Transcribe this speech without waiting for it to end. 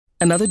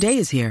Another day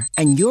is here,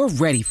 and you're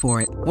ready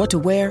for it. What to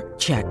wear?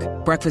 Check.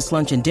 Breakfast,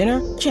 lunch, and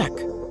dinner? Check.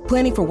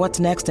 Planning for what's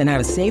next and how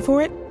to save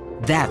for it?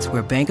 That's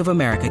where Bank of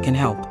America can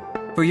help.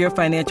 For your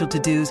financial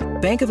to-dos,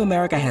 Bank of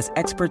America has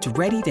experts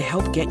ready to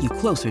help get you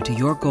closer to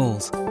your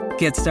goals.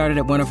 Get started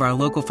at one of our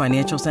local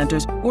financial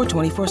centers or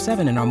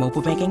 24/7 in our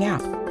mobile banking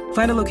app.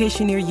 Find a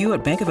location near you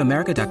at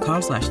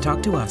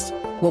bankofamerica.com/talktous.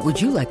 What would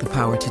you like the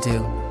power to do?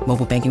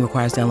 Mobile banking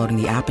requires downloading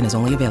the app and is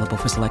only available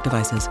for select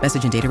devices.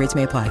 Message and data rates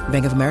may apply.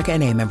 Bank of America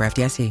N.A., member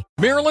FDIC.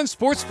 Maryland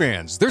sports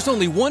fans, there's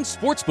only one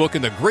sports book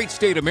in the great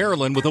state of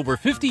Maryland with over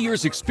 50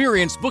 years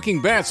experience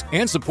booking bets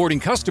and supporting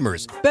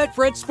customers.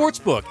 Betfred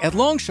Sportsbook at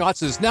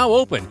Longshots is now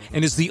open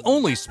and is the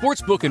only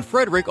sports book in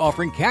Frederick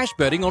offering cash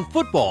betting on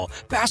football,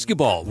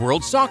 basketball,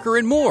 world soccer,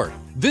 and more.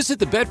 Visit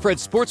the Betfred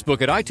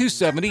Sportsbook at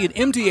I-270 and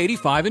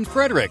MD-85 in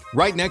Frederick,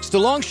 right next to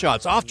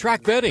Longshots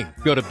off-track betting.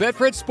 Go to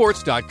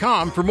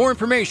betfredsports.com for more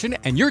information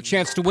and your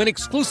chance to win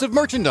exclusive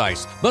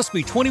merchandise. Must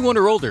be 21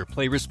 or older.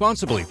 Play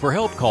responsibly. For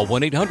help, call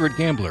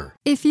 1-800-GAMBLER.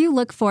 If you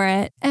look for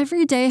it,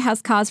 every day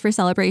has cause for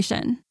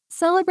celebration.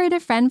 Celebrate a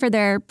friend for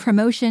their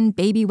promotion,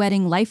 baby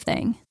wedding, life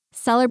thing.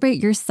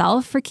 Celebrate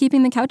yourself for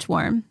keeping the couch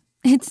warm.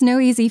 It's no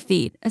easy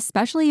feat,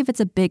 especially if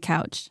it's a big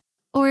couch.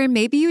 Or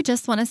maybe you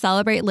just want to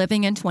celebrate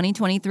living in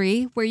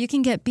 2023, where you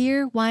can get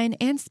beer, wine,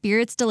 and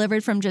spirits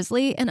delivered from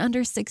Drizzly in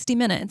under 60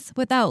 minutes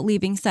without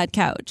leaving said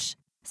couch.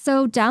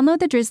 So download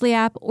the Drizzly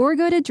app or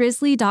go to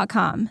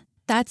drizzly.com.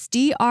 That's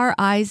DRIZLY.com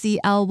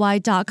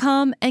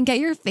and get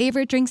your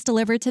favorite drinks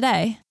delivered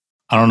today.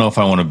 I don't know if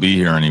I want to be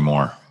here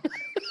anymore.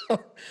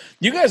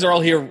 You guys are all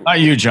here.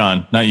 Not you,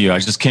 John. Not you. I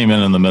just came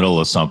in the middle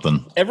of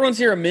something. Everyone's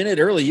here a minute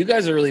early. You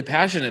guys are really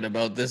passionate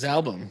about this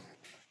album.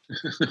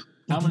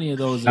 How many of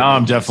those? Now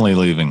I'm definitely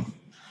leaving.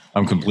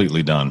 I'm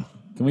completely done.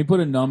 Can we put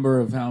a number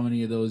of how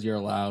many of those you're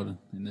allowed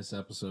in this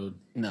episode?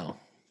 No.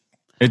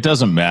 It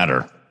doesn't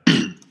matter.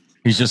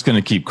 He's just going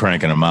to keep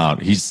cranking them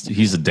out.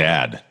 He's a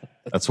dad.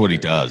 That's what he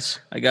does.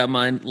 I got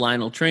my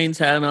Lionel Trains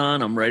hat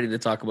on. I'm ready to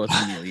talk about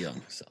Neil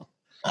Young. So,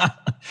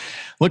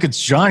 look,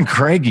 it's John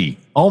Craigie.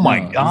 Oh my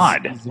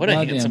God! He's what a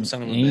handsome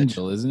son of an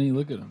angel, isn't he?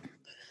 Look at him.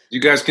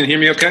 You guys can hear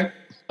me okay?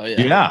 Oh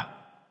yeah. Yeah.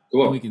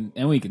 Cool.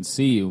 And we can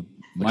see you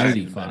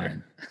mighty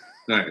fine.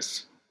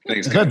 Nice.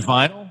 Thanks. Is that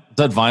vinyl? Is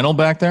that vinyl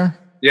back there?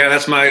 Yeah,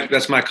 that's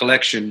my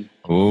collection.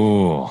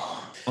 Ooh.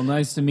 Well,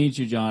 nice to meet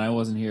you, John. I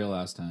wasn't here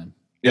last time.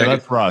 Yeah,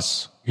 that's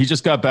Russ. He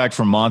just got back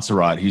from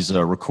Montserrat. He's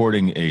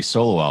recording a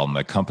solo album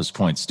at Compass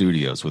Point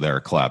Studios with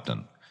Eric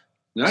Clapton.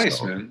 Nice,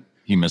 So man.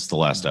 He missed the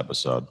last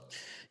episode.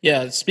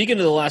 Yeah, speaking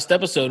of the last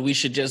episode, we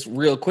should just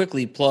real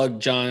quickly plug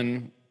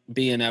John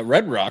being at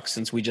Red Rocks,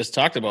 since we just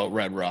talked about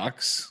Red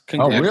Rocks.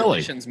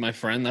 Congratulations, my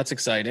friend. That's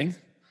exciting.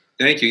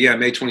 Thank you. Yeah,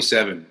 May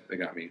 27. They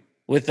got me.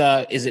 With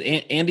is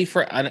it Andy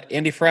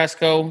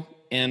Frasco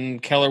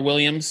and Keller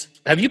Williams?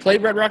 Have you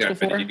played Red Rocks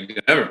before?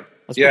 Never.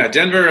 Yeah,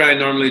 Denver. I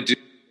normally do.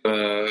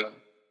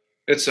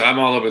 I'm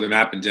all over the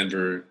map in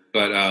Denver,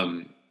 but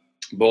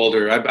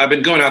Boulder. I've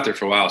been going out there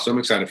for a while, so I'm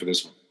excited for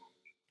this one.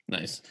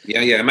 Nice. Yeah.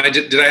 Am I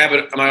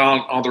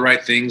on all the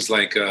right things?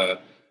 Like, should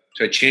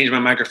I change my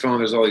microphone?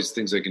 There's all these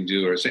things I can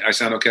do. Or I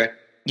sound okay?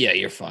 Yeah,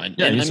 you're fine.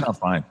 Yeah, you sound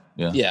fine.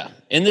 Yeah. Yeah,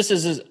 and this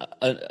is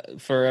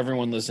for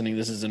everyone listening.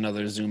 This is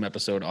another Zoom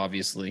episode,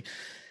 obviously,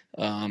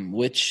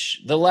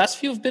 which the last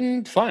few have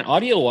been fine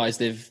audio wise.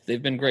 They've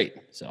been great.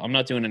 So I'm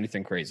not doing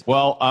anything crazy.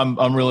 Well,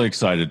 I'm really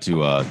excited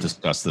to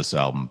discuss this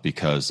album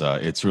because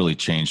it's really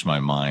changed my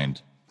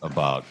mind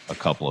about a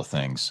couple of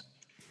things.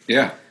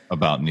 Yeah.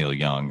 About Neil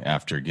Young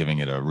after giving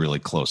it a really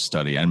close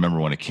study. I remember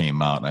when it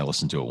came out and I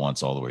listened to it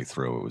once all the way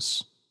through.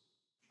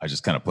 I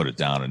just kind of put it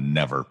down and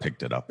never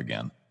picked it up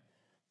again.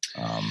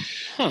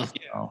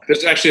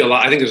 There's actually a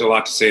lot. I think there's a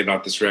lot to say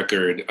about this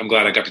record. I'm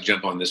glad I got to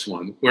jump on this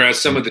one. Whereas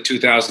some of the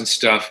 2000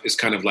 stuff is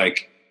kind of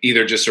like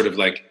either just sort of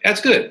like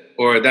that's good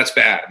or that's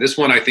bad. This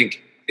one I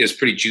think is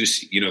pretty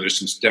juicy.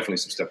 There's definitely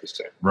some stuff to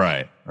say.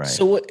 Right.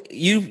 So what,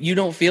 you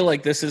don't feel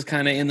like this is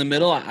kind of in the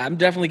middle? I'm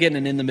definitely getting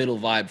an in the middle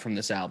vibe from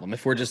this album.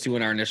 If we're just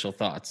doing our initial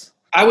thoughts,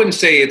 I wouldn't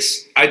say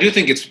it's. I do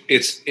think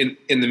it's in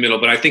the middle,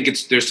 but I think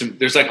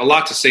there's like a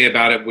lot to say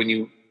about it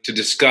to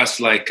discuss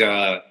like.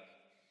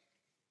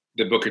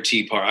 The Booker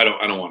T part. I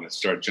don't want to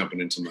start jumping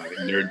into my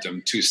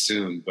nerddom too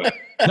soon, but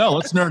no,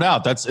 let's nerd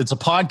out. It's a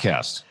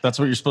podcast. That's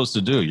what you're supposed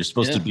to do. You're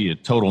supposed to be a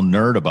total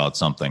nerd about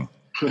something.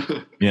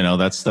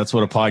 That's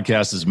what a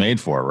podcast is made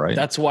for, right?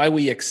 That's why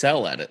we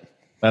excel at it.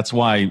 That's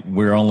why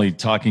we're only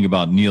talking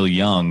about Neil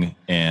Young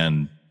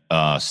and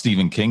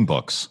Stephen King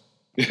books.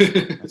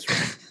 That's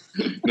right.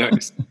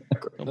 Nice.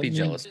 Don't be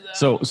jealous.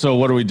 So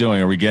what are we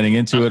doing? Are we getting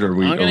into it, or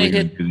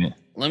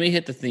let me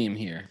hit the theme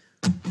here.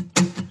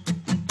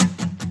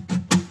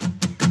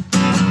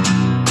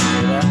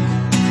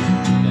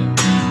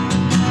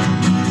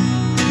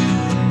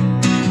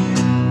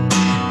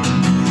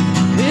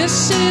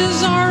 This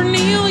is our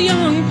Neil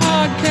Young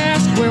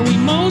podcast where we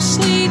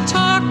mostly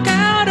talk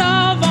out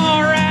of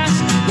our ass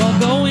while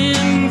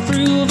going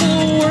through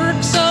the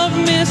works of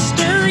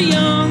Mr.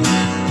 Young.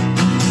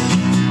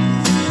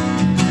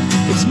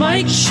 It's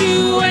Mike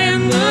Shue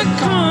and the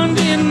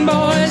Condon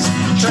Boys,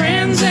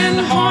 Trans and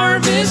Harvey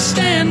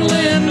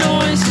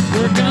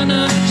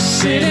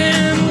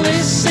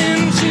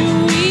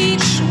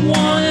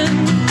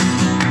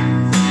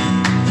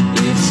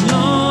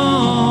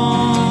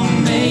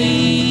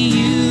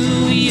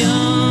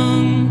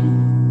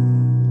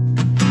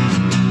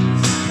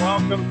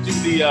Welcome to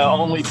the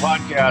only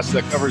podcast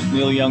that covers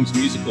Neil Young's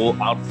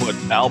musical output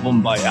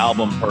album by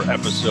album per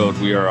episode.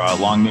 We are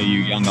Long May You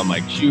Young on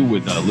Mike Chu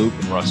with Luke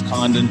and Russ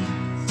Condon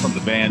from the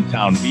band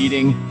Town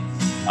Meeting.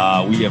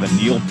 We have a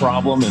Neil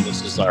problem, and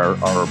this is our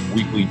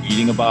weekly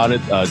meeting about it.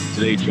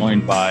 Today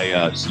joined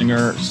by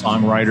singer,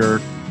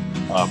 songwriter,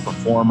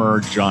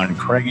 performer John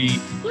Craigie.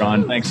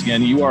 John, thanks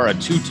again. You are a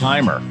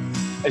two-timer.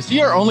 Is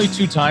he our only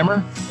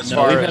two-timer as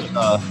far as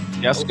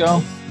guests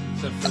go?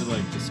 Except for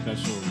like the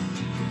special.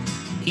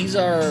 He's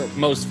our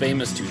most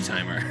famous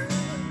two-timer.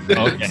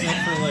 Okay.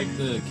 Except for like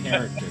the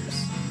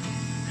characters.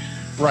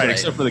 Right,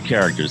 except for the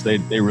characters. They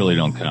really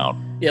don't count.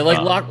 Yeah, like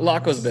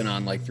Locko's been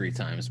on like 3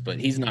 times, but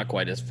he's not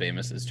quite as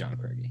famous as John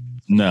Craigie.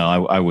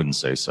 No, I wouldn't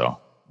say so.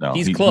 No,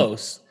 he's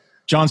close.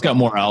 John's got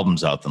more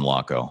albums out than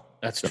Locko.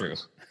 That's true.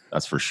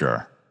 That's for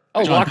sure.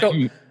 Oh, John,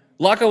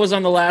 Locko was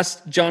on the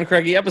last John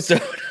Craigie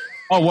episode.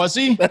 Oh, was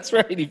he? That's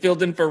right. He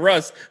filled in for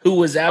Russ, who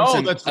was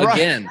absent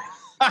again.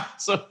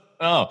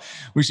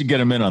 We should get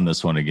him in on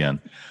this one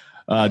again.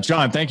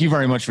 John, thank you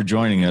very much for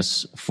joining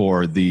us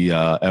for the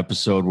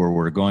episode where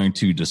we're going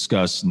to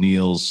discuss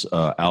Neil's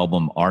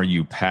album, Are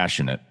You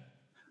Passionate?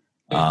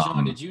 Wait,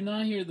 John, did you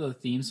not hear the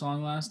theme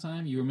song last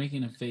time? You were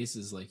making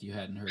faces like you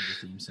hadn't heard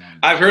the theme song.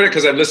 I've heard it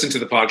because I've listened to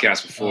the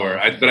podcast before,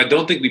 okay. but I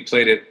don't think we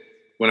played it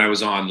when I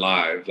was on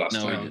live last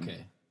time.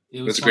 Okay.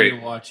 It was That's fun great.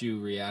 to watch you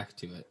react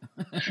to it.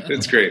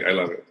 It's great. I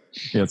love it.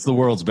 Yeah, it's the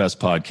world's best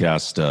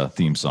podcast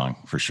theme song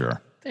for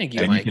sure. Thank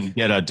you, and Mike. you can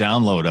get a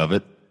download of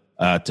it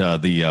at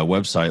the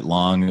website,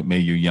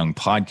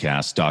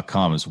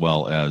 longmayouyoungpodcast.com, as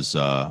well as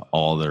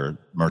all their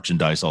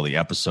merchandise, all the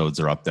episodes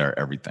are up there,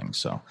 everything.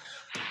 So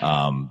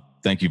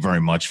thank you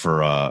very much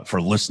for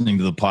listening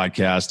to the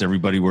podcast,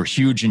 everybody. We're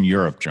huge in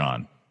Europe,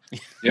 John.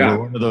 Yeah.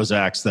 We're one of those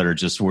acts that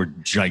we're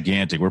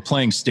gigantic. We're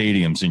playing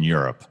stadiums in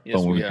Europe, Yes,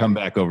 but when we we come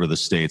back over to the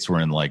States, we're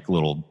in like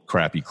little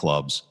crappy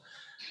clubs,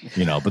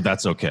 but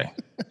that's okay.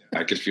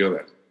 I could feel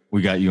that.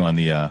 We got you on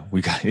the,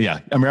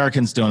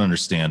 Americans don't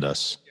understand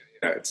us.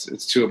 Yeah,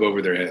 it's too up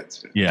over their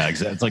heads. Yeah,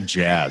 exactly. It's like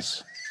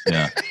jazz.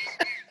 Yeah.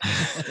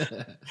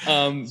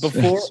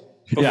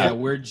 Yeah,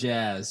 we're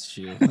jazz,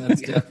 Shu.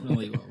 That's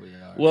definitely what we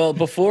are. Well,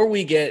 before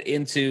we get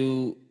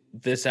into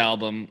this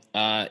album,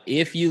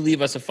 if you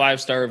leave us a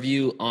 5-star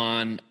review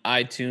on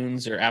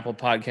iTunes or Apple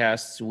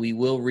Podcasts, we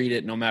will read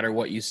it no matter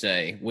what you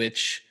say,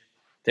 which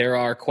there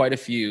are quite a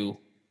few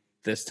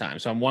this time.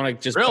 So I want to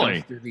just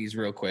jump through these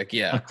real quick.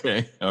 Yeah.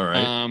 Okay. All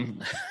right.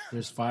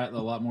 There's a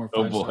lot more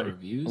 5-star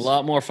reviews. A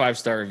lot more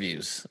 5-star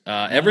reviews.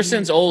 Ever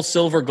since old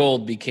Silver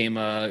Gold became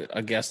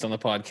a guest on the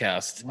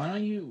podcast. Why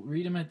don't you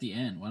read them at the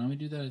end? Why don't we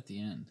do that at the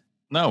end?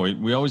 No,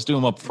 we always do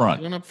them up front.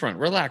 Doing up front.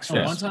 Relax.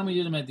 One time we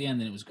did them at the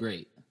end and it was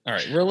great. All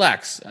right,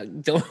 relax.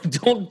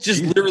 Don't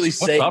just literally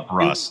say. What's up,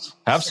 Rust?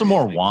 Have some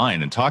more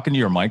wine and talk into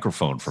your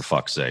microphone, for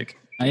fuck's sake.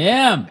 I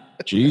am.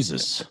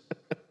 Jesus.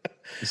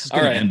 This is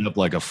going to end up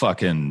like a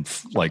fucking,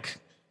 like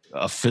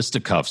a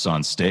fisticuffs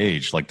on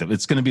stage. Like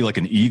it's going to be like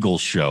an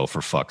Eagles show,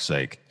 for fuck's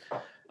sake.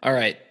 All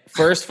right.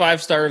 First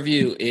 5-star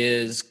review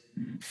is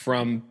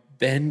from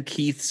Ben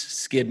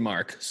Keith's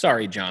Skidmark.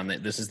 Sorry, John,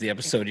 that this is the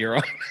episode you're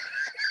on.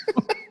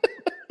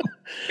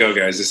 Go,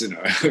 guys. This is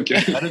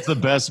okay. That is the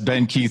best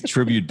Ben Keith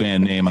tribute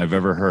band name I've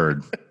ever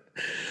heard.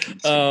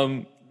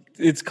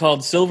 It's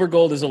called Silver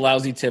Gold is a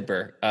Lousy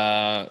Tipper.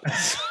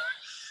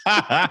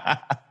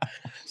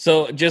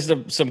 So just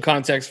some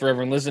context for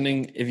everyone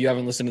listening. If you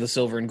haven't listened to the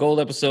Silver and Gold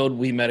episode,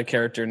 we met a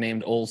character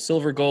named Old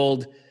Silver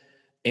Gold,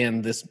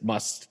 and this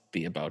must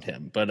be about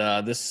him.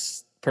 But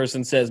this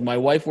person says, my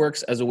wife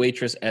works as a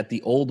waitress at the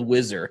Old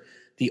Whizzer,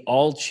 the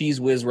all cheese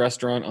whiz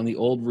restaurant on the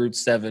old Route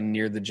 7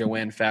 near the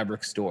Joanne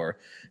Fabric store.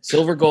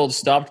 Silver Gold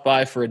stopped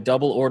by for a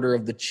double order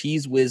of the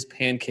cheese whiz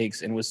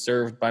pancakes and was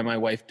served by my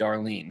wife,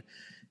 Darlene.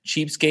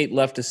 Cheapskate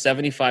left a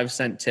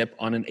 75-cent tip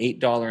on an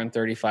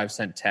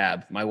 $8.35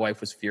 tab. My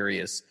wife was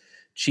furious.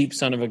 Cheap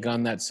son of a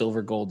gun that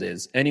Silver Gold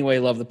is. Anyway,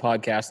 love the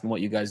podcast and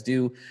what you guys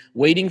do.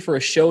 Waiting for a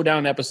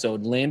showdown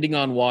episode, Landing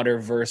on Water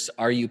versus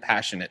Are You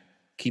Passionate?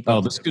 Keep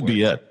up. This could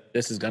be it.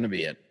 This is going to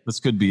be it. This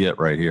could be it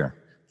right here.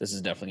 This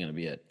is definitely going to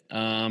be it.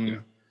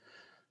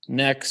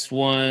 Next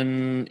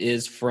one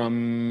is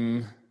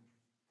from...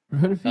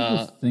 How do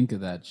people think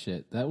of that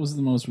shit? That was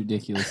the most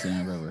ridiculous thing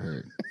I've ever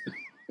heard.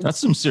 That's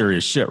some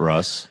serious shit,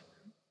 Russ.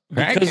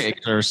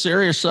 Pancakes are a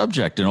serious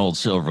subject in Old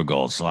Silver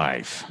Gold's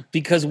life.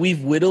 Because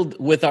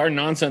with our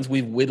nonsense,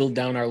 we've whittled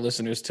down our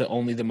listeners to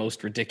only the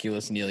most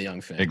ridiculous Neil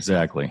Young fans.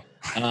 Exactly.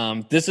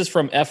 This is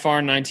from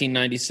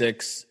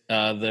FR1996.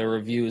 The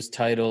review is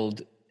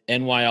titled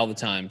NY All the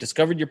Time.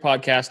 Discovered your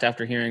podcast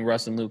after hearing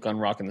Russ and Luke on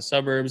Rock in the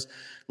Suburbs.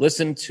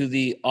 Listen to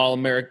the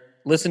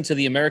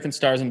American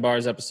Stars and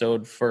Bars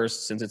episode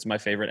first, since it's my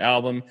favorite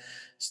album.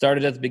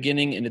 Started at the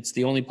beginning, and it's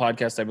the only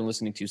podcast I've been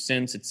listening to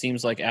since. It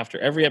seems like after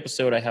every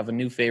episode, I have a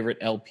new favorite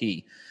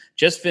LP.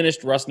 Just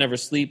finished Rust Never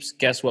Sleeps.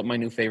 Guess what my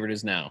new favorite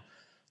is now?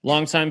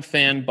 Longtime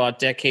fan, bought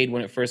Decade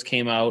when it first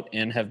came out,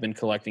 and have been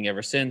collecting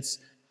ever since.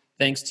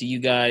 Thanks to you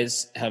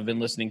guys, have been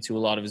listening to a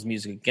lot of his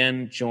music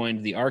again.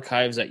 Joined the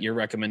archives at your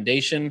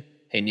recommendation.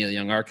 Hey, Neil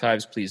Young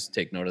Archives, please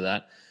take note of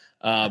that.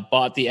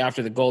 Bought the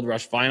After the Gold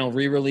Rush vinyl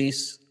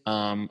re-release.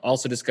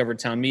 Also discovered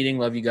Town Meeting.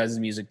 Love you guys'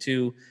 music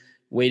too.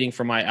 Waiting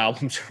for my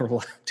album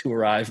to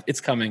arrive.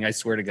 It's coming, I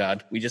swear to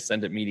God. We just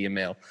sent it media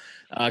mail.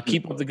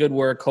 Keep up the good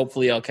work.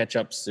 Hopefully I'll catch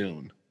up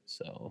soon.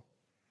 So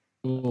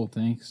cool,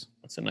 thanks.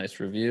 That's a nice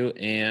review.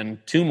 And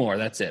 2 more.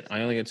 That's it.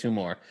 I only get 2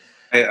 more.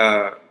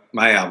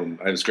 My album.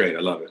 It was great. I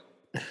love it.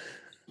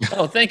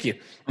 Oh, thank you.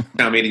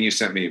 Town Meeting you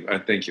sent me.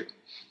 Thank you.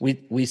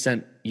 We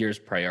sent yours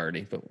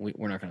priority, but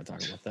we're not going to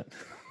talk about that.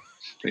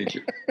 Thank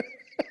you.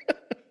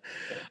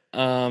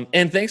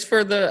 And thanks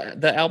for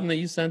the album that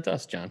you sent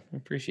us, John. I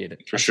appreciate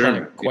it. For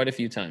sure. Quite a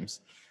few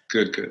times.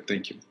 Good.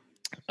 Thank you.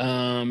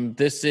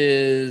 This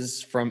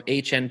is from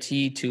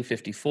HNT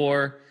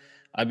 254.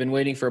 I've been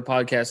waiting for a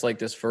podcast like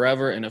this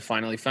forever and have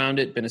finally found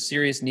it. Been a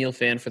serious Neil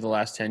fan for the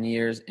last 10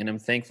 years, and I'm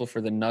thankful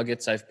for the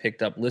nuggets I've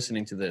picked up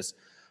listening to this.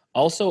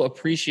 Also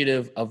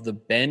appreciative of the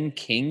Ben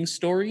King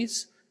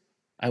stories.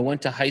 I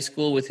went to high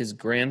school with his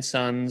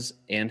grandsons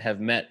and have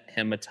met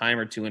him a time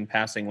or two in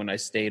passing when I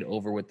stayed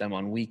over with them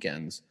on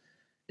weekends.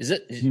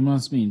 He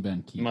must mean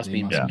Ben Keith. Must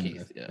mean Ben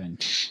Keith. Yeah. Ben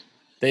Keith.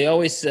 They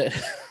always said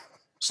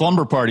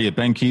slumber party at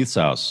Ben Keith's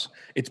house.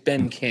 It's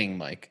Ben King,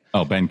 Mike.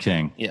 Oh, Ben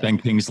King. Yeah. Ben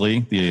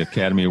Kingsley, the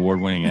Academy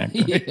Award-winning actor.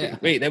 Yeah.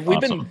 Wait, have we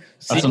been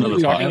That's another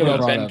talking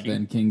about Ben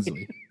Ben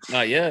Kingsley?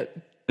 Not yet.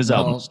 His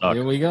album sucked.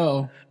 Here we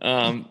go.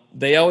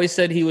 They always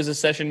said he was a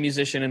session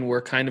musician and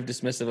were kind of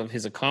dismissive of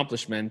his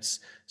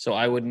accomplishments, so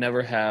I would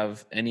never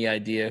have any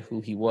idea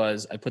who he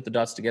was. I put the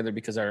dots together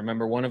because I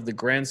remember one of the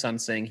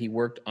grandsons saying he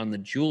worked on the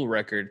Jewel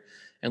record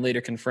and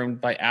later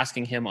confirmed by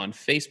asking him on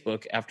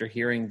Facebook after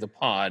hearing the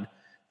pod.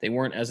 They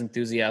weren't as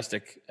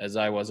enthusiastic as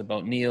I was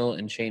about Neil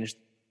and changed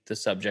the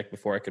subject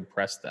before I could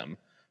press them.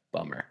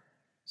 Bummer.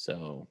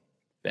 So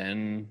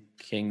Ben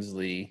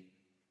Kingsley's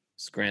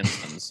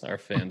grandsons are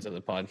fans of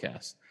the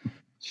podcast.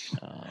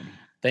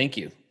 Thank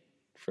you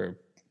for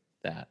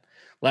that.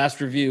 Last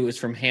review is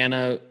from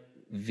Hannah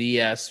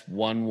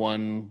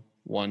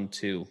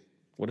VS1112.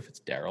 What if it's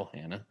Daryl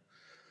Hannah?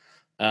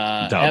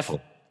 Doubtful.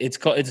 It's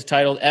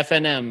titled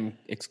FNM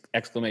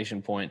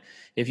exclamation point.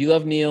 If you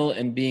love Neil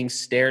and being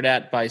stared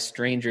at by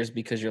strangers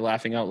because you're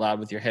laughing out loud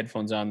with your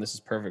headphones on, this is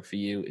perfect for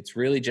you. It's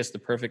really just the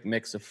perfect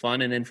mix of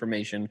fun and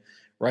information.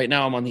 Right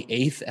now I'm on the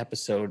 8th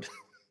episode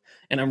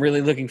and I'm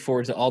really looking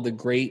forward to all the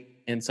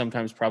great and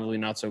sometimes probably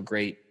not so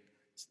great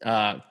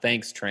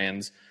thanks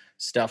trans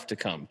stuff to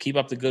come. Keep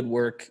up the good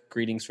work.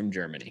 Greetings from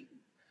Germany.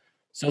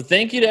 So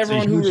thank you to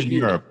everyone who reviewed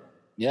Europe.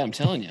 Yeah, I'm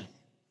telling you.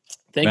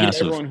 Thank you to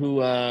everyone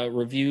who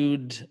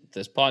reviewed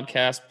this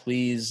podcast.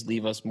 Please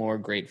leave us more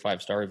great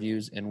 5-star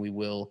reviews, and we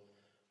will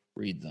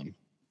read them.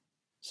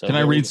 So can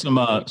I read some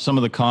of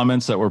the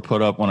comments that were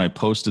put up when I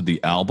posted the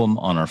album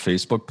on our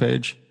Facebook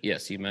page?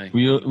 Yes, you may.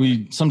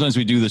 We sometimes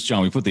we do this,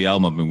 John. We put the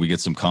album up and we get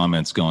some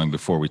comments going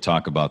before we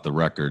talk about the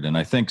record. And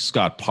I think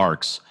Scott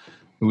Parks,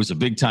 who was a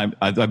big time,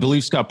 I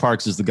believe Scott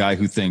Parks is the guy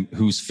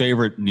whose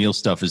favorite Neil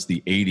stuff is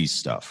the 80s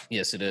stuff.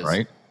 Yes, it is.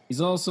 Right? He's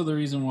also the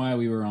reason why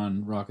we were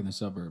on Rock in the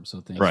Suburbs. So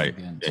thanks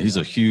again. Yeah, he's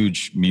a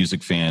huge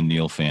music fan,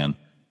 Neil fan.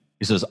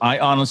 He says, I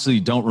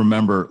honestly don't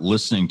remember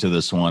listening to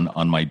this one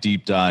on my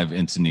deep dive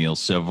into Neil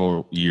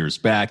several years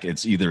back.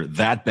 It's either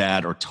that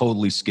bad or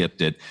totally skipped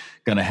it.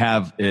 Going to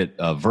have it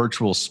a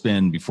virtual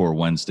spin before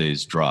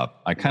Wednesday's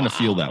drop. I kind of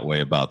feel that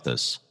way about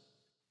this.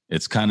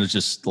 It's kind of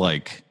just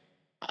like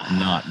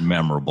not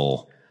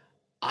memorable.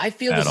 I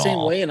feel the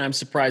same way, and I'm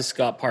surprised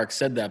Scott Parks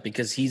said that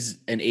because he's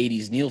an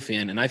 80s Neil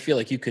fan, and I feel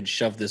like you could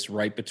shove this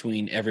right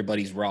between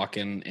Everybody's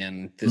Rockin'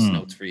 and This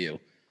Note's for You,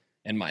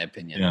 in my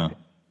opinion. Yeah.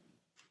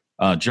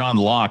 John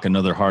Locke,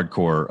 another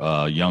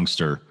hardcore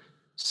youngster,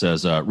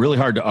 says, really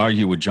hard to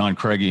argue with John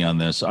Craigie on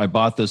this. I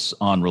bought this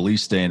on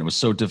release day, and it was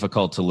so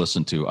difficult to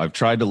listen to. I've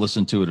tried to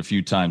listen to it a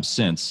few times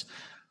since,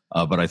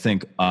 but I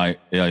think I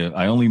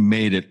only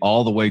made it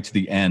all the way to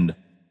the end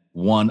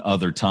one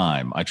other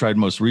time. I tried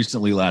most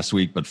recently last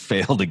week, but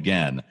failed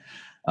again.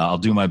 I'll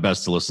do my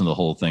best to listen to the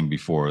whole thing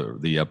before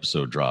the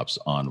episode drops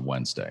on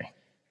Wednesday.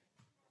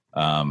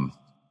 I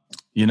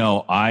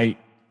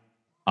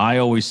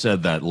always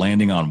said that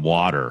Landing on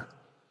Water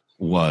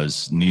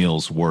was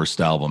Neil's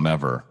worst album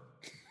ever,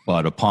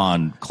 but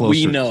upon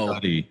closer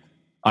study,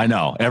 I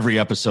know every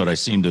episode I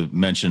seem to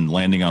mention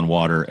Landing on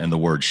Water and the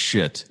word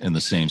shit in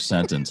the same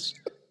sentence.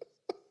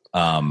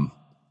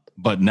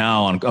 But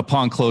now,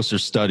 upon closer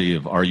study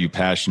of Are You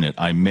Passionate,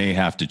 I may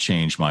have to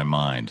change my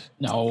mind.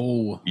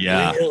 No.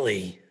 Yeah.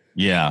 Really?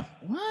 Yeah.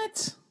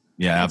 What?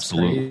 Yeah, That's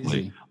absolutely.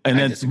 crazy. And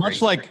it's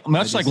much like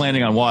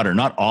Landing on Water,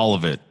 not all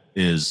of it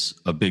is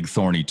a big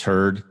thorny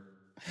turd,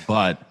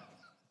 but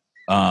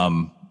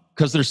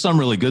because there's some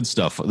really good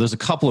stuff. There's a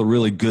couple of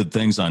really good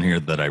things on here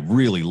that I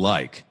really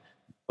like.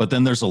 But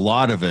then there's a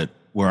lot of it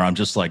where I'm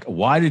just like,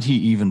 why did he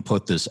even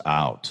put this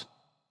out?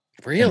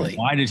 Really? And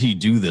why did he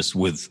do this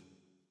with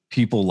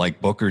people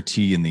like Booker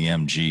T and the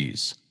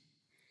MGs?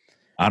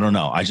 I don't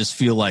know. I just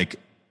feel like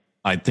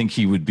I think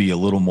he would be a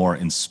little more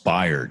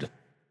inspired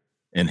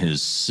in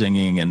his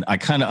singing. And I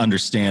kind of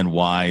understand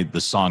why the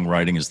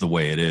songwriting is the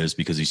way it is,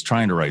 because he's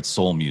trying to write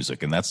soul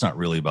music, and that's not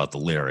really about the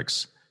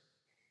lyrics.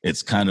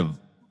 It's kind of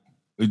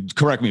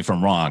correct me if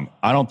I'm wrong,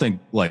 I don't think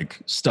like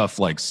stuff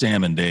like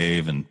Sam and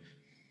Dave and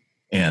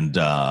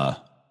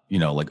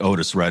like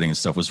Otis Redding and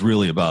stuff was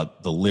really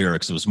about the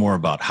lyrics. It was more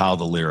about how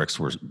the lyrics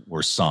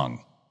were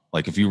sung.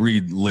 Like if you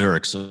read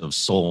lyrics of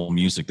soul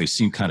music, they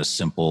seem kind of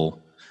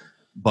simple,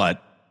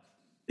 but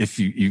if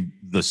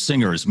the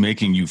singer is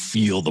making you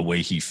feel the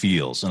way he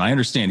feels. And I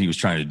understand he was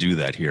trying to do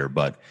that here,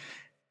 but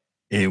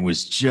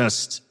it's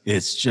just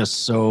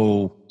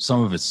so,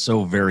 some of it's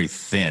so very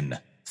thin.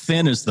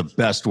 Thin is the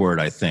best word,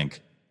 I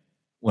think,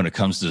 when it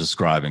comes to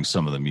describing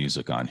some of the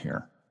music on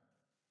here.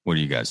 What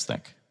do you guys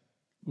think?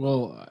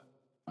 Well,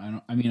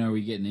 are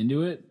we getting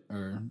into it,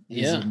 or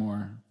is it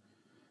more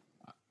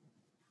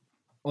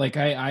like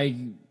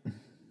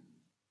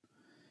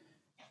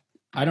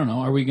I don't know.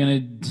 Are we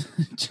going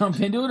to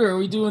jump into it, or are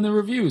we doing the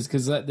reviews?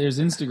 Because there's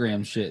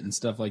Instagram shit and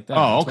stuff like that.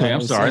 Oh, okay.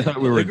 I'm sorry. I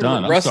thought we were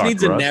done. Russ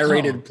needs a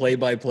narrated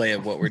play-by-play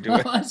of what we're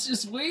doing. Well, that's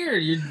just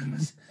weird.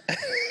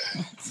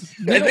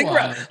 I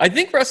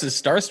think Russ is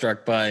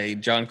starstruck by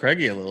John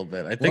Craigie a little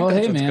bit. I think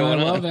that's what's going on.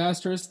 I love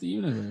Asterisk the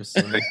Universe.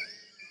 So.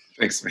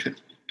 Thanks, man.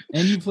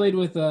 And you played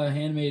with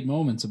Handmade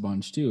Moments a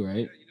bunch too,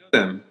 right? You know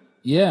them.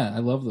 Yeah, I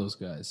love those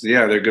guys.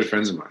 Yeah, they're good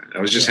friends of mine. I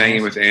was just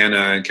hanging with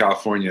Anna in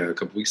California a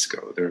couple weeks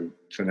ago. They're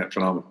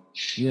phenomenal.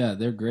 Yeah,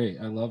 they're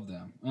great. I love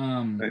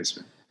them. Thanks,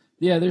 man.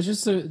 Yeah, there's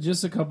just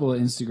a couple of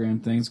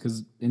Instagram things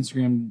because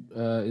Instagram,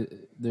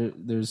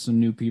 there's some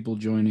new people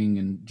joining,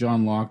 and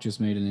John Locke just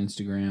made an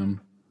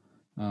Instagram.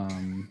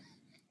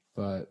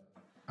 But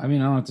I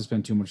mean, I don't have to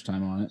spend too much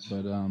time on it.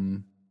 But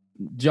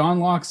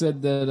John Locke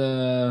said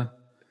that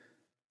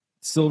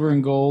Silver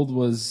and Gold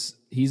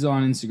he's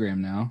on Instagram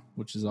now,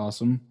 which is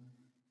awesome.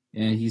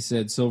 And he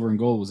said Silver and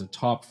Gold was a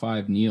top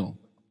 5 Neil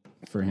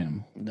for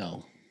him.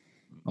 No.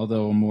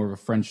 Although I'm more of a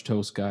French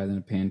toast guy than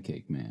a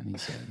pancake man, he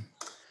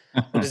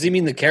said. Does he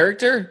mean the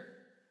character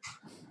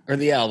or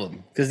the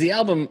album? Because the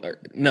album,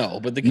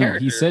 no, but the character.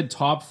 No, he said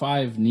top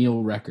 5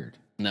 Neil record.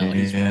 No,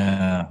 he's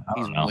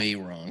way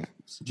wrong.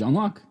 John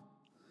Locke.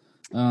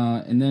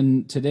 And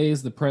then today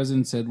is the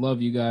president said,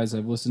 "Love you guys.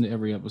 I've listened to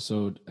every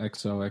episode.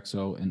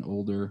 XOXO, an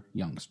older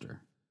youngster."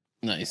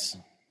 Nice.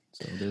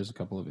 So there's a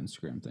couple of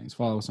Instagram things.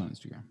 Follow us on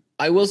Instagram.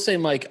 I will say,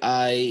 Mike,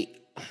 I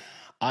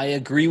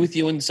agree with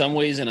you in some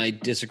ways, and I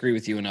disagree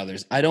with you in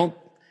others. I don't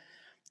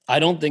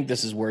think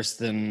this is worse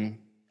than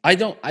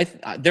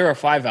there are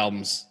 5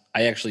 albums.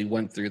 I actually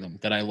went through them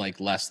that I like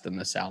less than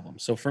this album.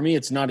 So for me,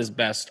 it's not his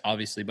best,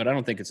 obviously, but I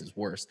don't think it's his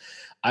worst.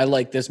 I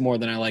like this more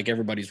than I like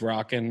Everybody's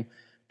Rockin',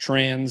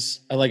 Trans.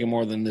 I like it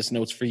more than This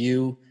Note's for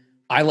You.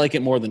 I like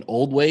it more than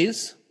Old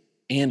Ways,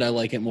 and I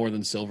like it more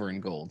than Silver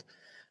and Gold.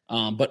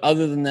 But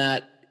other than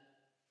that,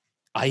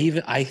 I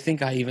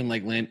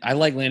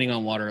like Landing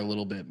on Water a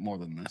little bit more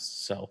than this.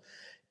 So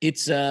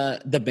it's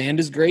the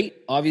band is great,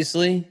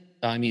 obviously.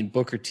 I mean,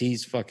 Booker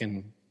T's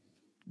fucking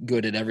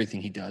good at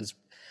everything he does,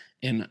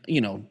 and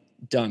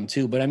done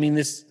too. But I mean,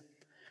 it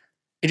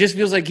just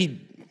feels like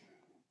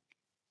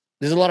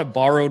there's a lot of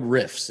borrowed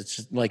riffs. It's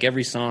just like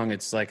every song,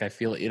 it's like I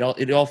feel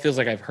it all feels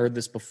like I've heard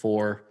this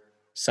before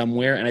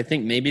somewhere, and I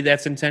think maybe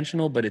that's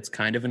intentional, but it's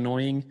kind of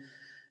annoying.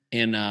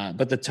 And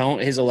but the tone,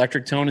 his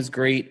electric tone is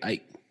great.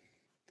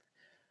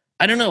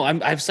 I don't know.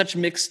 I have such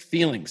mixed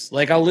feelings.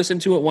 Like I'll listen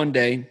to it one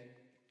day,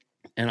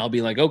 and I'll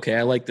be like, okay,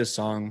 I like this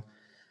song,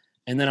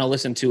 and then I'll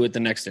listen to it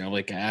the next day. I'm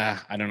like, I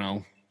don't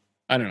know.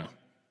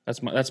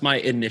 That's my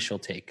initial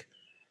take.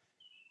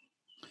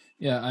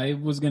 Yeah, I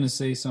was gonna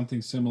say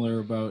something similar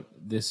about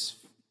this.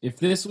 If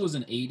this was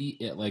an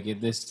 80, like if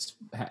this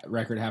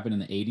record happened in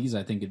the 80s,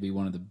 I think it'd be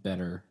one of the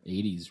better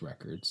 80s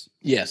records.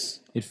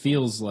 Yes. It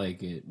feels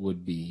like it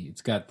would be.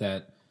 It's got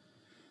that,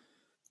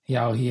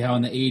 how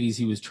in the 80s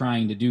he was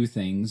trying to do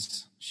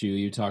things, Shu,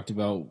 you talked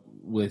about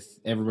with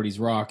Everybody's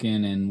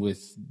Rockin' and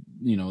with,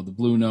 the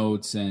Blue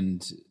Notes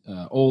and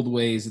Old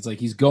Ways. It's like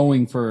he's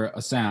going for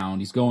a sound.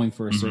 He's going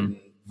for a certain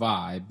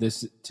vibe.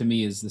 This, to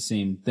me, is the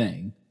same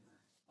thing.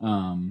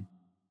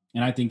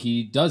 And I think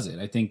he does it.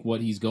 I think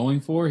what he's going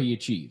for, he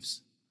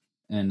achieves.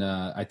 And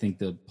I think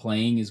the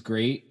playing is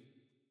great.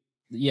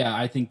 Yeah,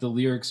 I think the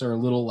lyrics are a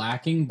little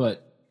lacking,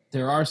 but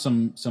there are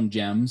some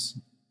gems.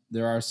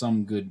 There are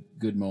some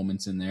good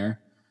moments in there.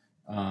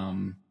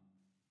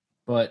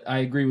 But I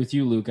agree with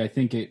you, Luke. I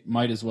think it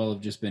might as well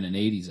have just been an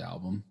 80s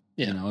album.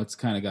 Yeah. It's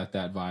kind of got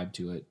that vibe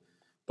to it.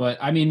 But,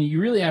 I mean, you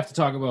really have to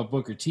talk about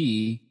Booker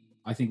T.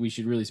 I think we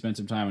should really spend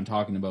some time on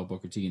talking about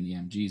Booker T and the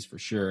MGs for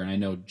sure. And I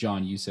know,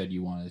 John, you said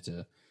you wanted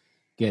to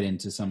get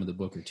into some of the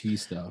Booker T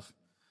stuff.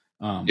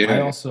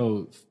 I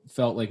also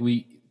felt like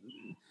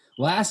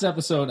last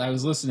episode I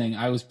was listening,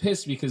 I was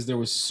pissed because there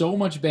was so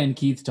much Ben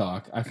Keith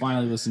talk. I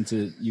finally listened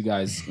to you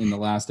guys in the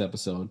last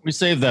episode. We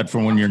saved that for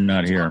when you're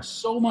not here.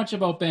 So much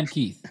about Ben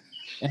Keith.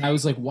 And I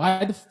was like,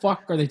 why the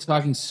fuck are they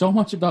talking so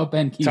much about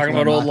Ben Keith? Talking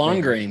about old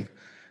Long Grain.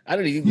 I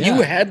don't know.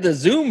 You had the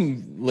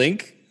Zoom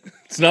link.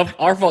 It's not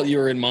our fault you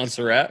were in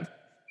Montserrat.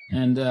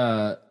 And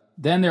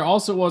then there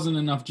also wasn't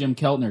enough Jim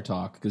Keltner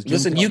talk.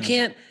 Listen, you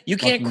can't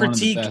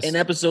critique an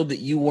episode that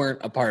you weren't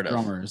a part of.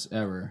 Drummers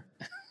ever.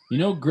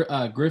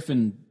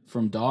 Griffin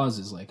from Dawes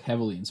is like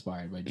heavily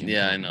inspired by Jim.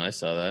 Yeah, Croce. I know. I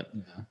saw that.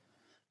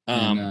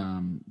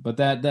 Yeah. But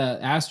that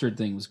Astrid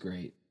thing was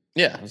great.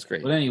 Yeah, it was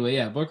great. But anyway,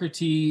 yeah, Booker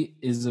T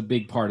is a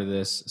big part of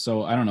this.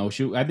 So I don't know.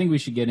 I think we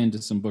should get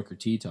into some Booker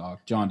T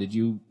talk. John, did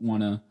you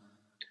want to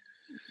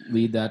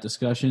lead that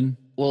discussion?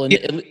 Well,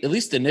 at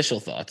least initial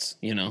thoughts,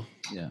 Yeah.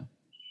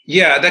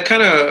 Yeah, that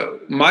kind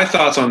of my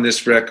thoughts on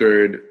this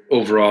record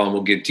overall, and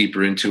we'll get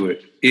deeper into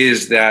it,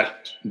 is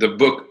that the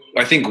book,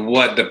 I think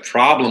what the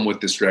problem with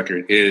this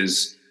record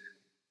is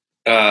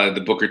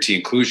the Booker T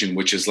inclusion,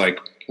 which is like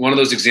one of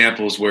those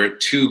examples where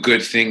two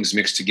good things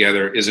mixed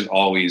together isn't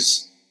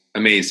always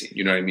amazing.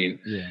 You know what I mean?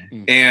 Yeah.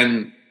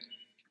 And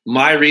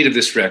my read of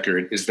this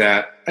record is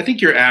that I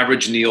think your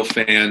average Neil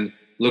fan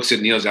looks at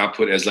Neil's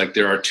output as like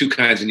there are two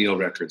kinds of Neil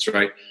records,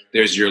 right?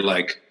 There's your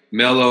like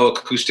mellow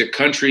acoustic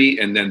country,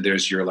 and then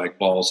there's your like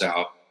balls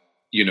out,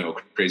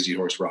 Crazy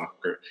Horse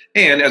rocker.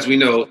 And as we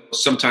know,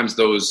 sometimes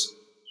those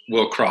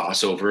will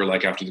cross over,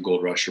 like after the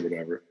Gold Rush or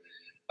whatever.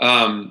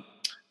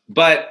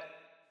 But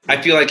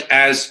I feel like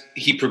as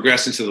he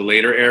progressed into the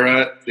later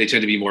era, they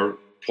tend to be more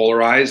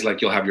polarized.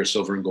 Like you'll have your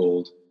Silver and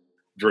Gold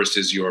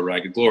versus your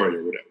Ragged Glory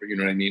or whatever. You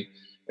know what I mean?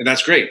 And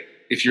that's great.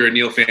 If you're a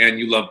Neil fan,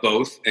 you love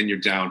both and you're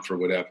down for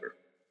whatever.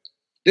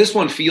 This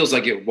one feels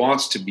like it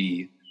wants to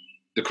be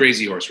the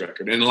Crazy Horse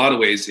record. And in a lot of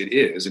ways it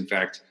is. In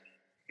fact,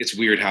 it's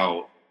weird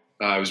how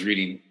I was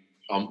reading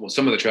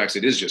some of the tracks,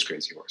 it is just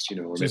Crazy Horse,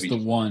 or just maybe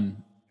the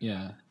one.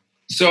 Yeah.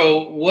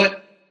 So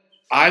what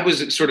I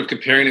was sort of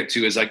comparing it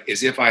to is like,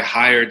 as if I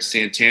hired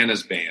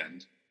Santana's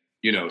band,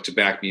 to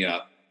back me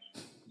up,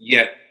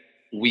 yet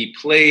we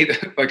played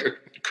like a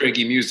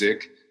Craigie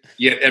music,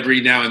 yet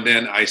every now and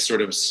then I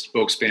sort of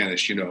spoke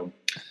Spanish, like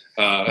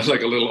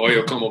a little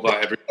Oyo Como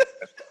Va.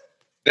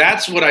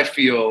 That's what I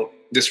feel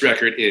this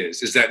record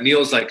is that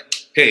Neil's like,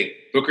 hey,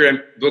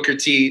 Booker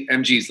T,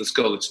 MGs, let's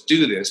go, let's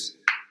do this.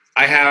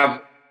 I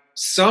have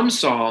some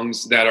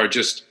songs that are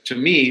just, to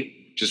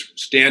me, just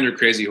standard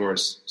Crazy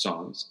Horse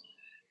songs.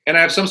 And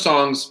I have some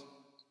songs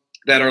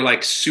that are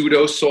like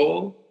pseudo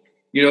soul,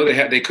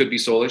 they could be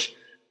soulish,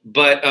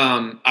 but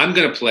I'm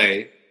going to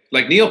play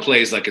like Neil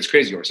plays like it's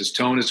Crazy Horse. His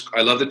tone is,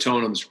 I love the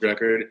tone on this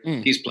record.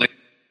 He's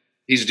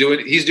doing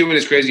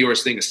his Crazy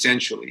Horse thing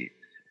essentially.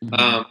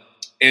 Mm-hmm.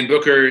 And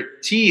Booker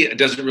T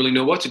doesn't really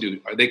know what to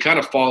do. They kind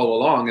of follow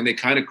along and they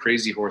kind of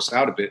Crazy Horse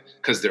out a bit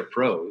because they're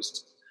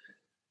pros.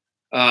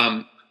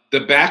 The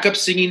backup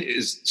singing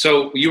is,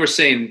 so you were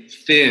saying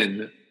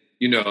thin,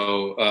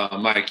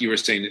 Mike, you were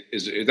saying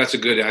that's a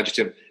good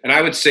adjective. And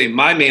I would say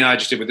my main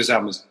adjective with this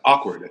album is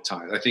awkward at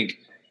times. I think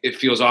it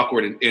feels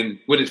awkward. And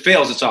when it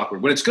fails, it's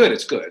awkward. When it's good,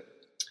 it's good.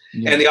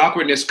 Yeah. And the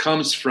awkwardness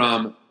comes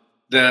from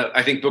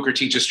I think Booker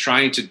T just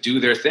trying to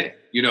do their thing.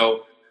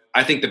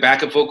 I think the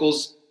backup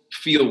vocals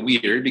feel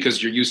weird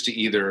because you're used to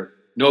either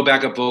no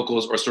backup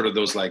vocals or sort of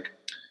those like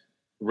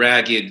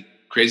ragged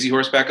Crazy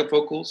Horse backup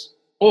vocals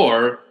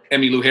or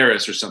Emmylou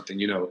Harris or something,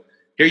 Here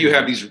you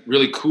have these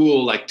really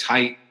cool, like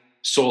tight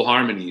soul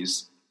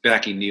harmonies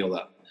backing Neil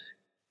up.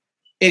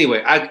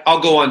 Anyway, I'll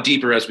go on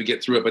deeper as we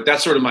get through it, but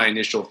that's sort of my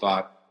initial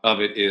thought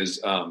of it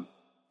is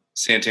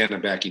Santana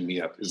backing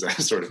me up. Is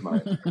that sort of my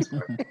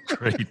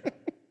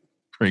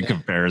great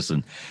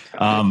comparison.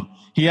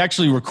 He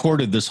actually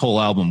recorded this whole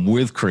album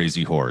with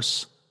Crazy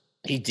Horse.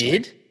 He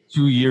did?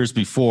 2 years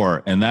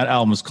before, and that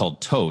album is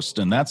called Toast,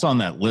 and that's on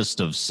that list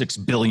of 6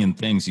 billion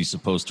things he's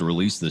supposed to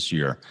release this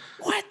year.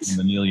 What? In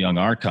the Neil Young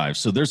archive.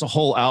 So there's a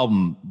whole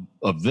album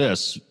of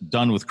this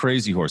done with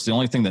Crazy Horse. The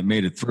only thing that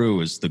made it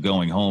through is the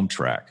Going Home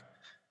track,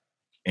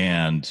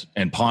 and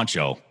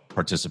Poncho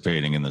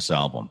participating in this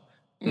album.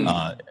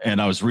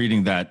 And I was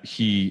reading that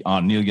he,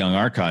 on Neil Young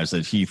archives,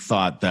 that he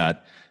thought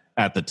that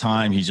at the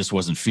time he just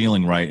wasn't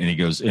feeling right,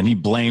 and he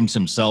blames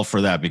himself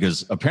for that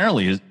because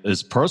apparently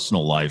his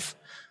personal life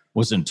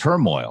was in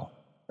turmoil.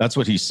 That's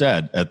what he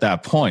said at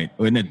that point.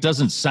 And it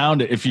doesn't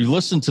sound, if you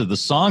listen to the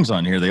songs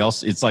on here,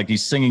 it's like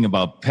he's singing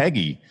about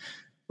Peggy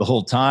the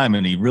whole time.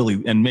 And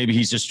maybe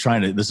he's just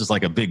this is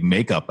like a big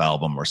makeup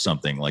album or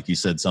something. Like he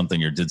said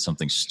something or did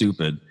something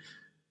stupid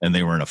and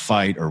they were in a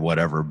fight or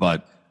whatever.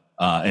 But,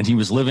 and he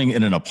was living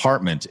in an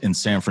apartment in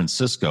San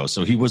Francisco.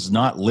 So he was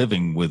not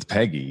living with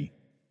Peggy.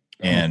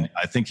 And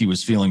I think he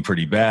was feeling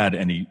pretty bad,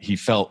 and he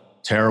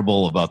felt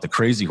terrible about the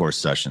Crazy Horse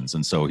sessions,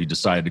 and so he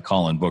decided to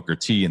call in Booker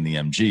T and the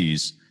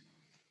MGs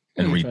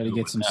and try to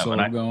get some soul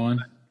going.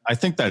 I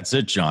think that's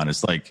it, John.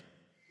 It's like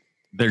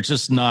they're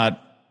just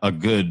not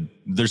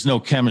there's no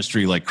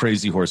chemistry like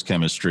Crazy Horse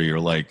chemistry or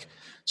like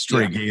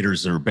Stray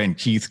Gators or Ben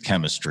Keith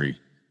chemistry.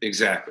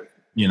 Exactly.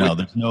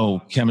 There's no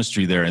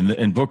chemistry there,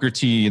 and Booker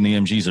T and the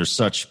MGs are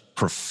such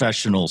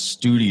professional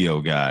studio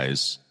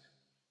guys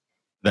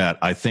that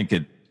I think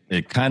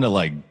it kind of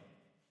like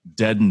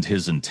deadened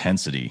his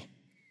intensity.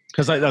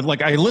 Because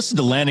I listened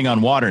to Landing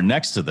on Water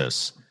next to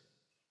this,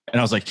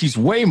 and I was like,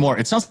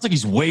 it sounds like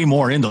he's way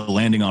more into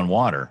Landing on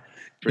Water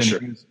than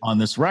he is on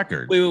this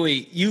record.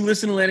 Wait. You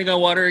listen to Landing on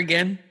Water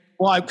again?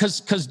 Well,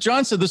 because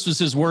John said this was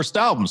his worst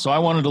album, so I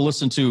wanted to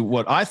listen to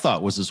what I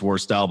thought was his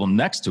worst album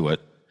next to it.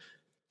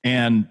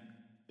 And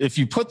if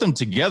you put them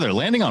together,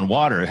 Landing on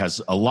Water has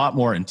a lot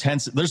more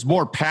intense. There's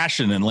more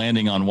passion in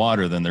Landing on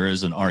Water than there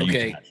is in Are You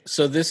Okay, Passionate?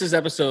 so this is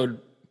episode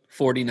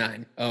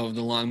 49 of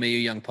the Long May You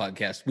Young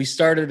podcast. We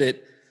started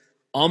it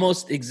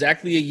almost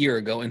exactly a year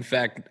ago. In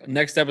fact,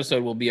 next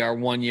episode will be our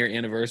 1 year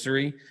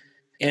anniversary.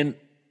 And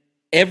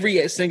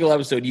every single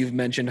episode you've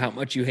mentioned how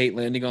much you hate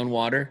Landing on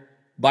Water.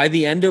 By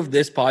the end of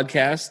this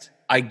podcast,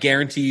 I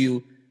guarantee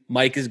you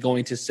Mike is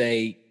going to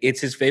say it's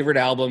his favorite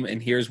album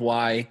and here's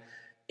why.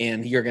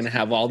 And you're going to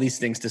have all these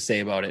things to say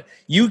about it.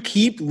 You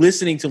keep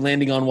listening to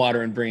Landing on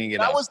Water and bringing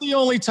it up. That was the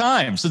only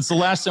time since the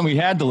last time we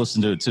had to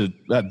listen to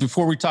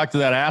before we talked to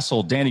that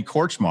asshole, Danny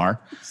Korchmar,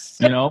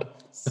 you know.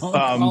 Don't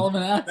call him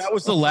an ass. That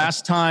was the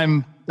last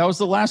time. That was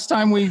the last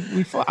time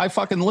I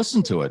fucking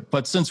listened to it.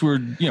 But since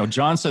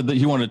John said that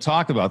he wanted to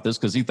talk about this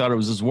because he thought it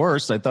was his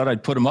worst, I thought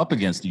I'd put them up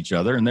against each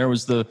other. And there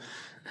was the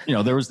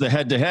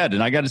head to head.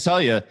 And I got to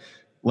tell you,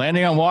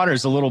 Landing on Water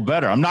is a little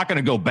better. I'm not going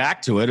to go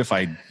back to it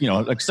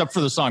except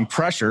for the song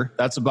Pressure.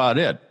 That's about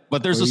it.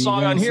 But there's a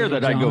song on here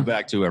that I go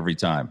back to every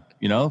time,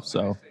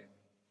 so.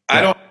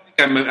 I don't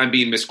think I'm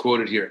being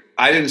misquoted here.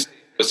 I didn't say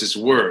it was his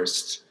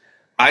worst.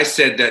 I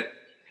said that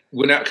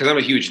because I'm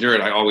a huge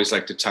nerd, I always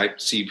like to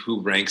see who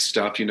ranks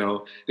stuff,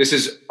 This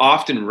is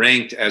often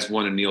ranked as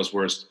one of Neil's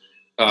worst.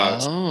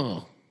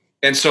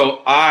 And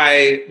so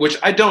which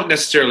I don't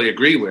necessarily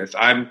agree with.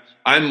 I'm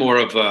more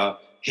of a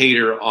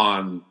hater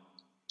on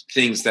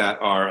things that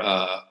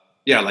are,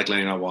 like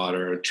Landing on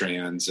Water,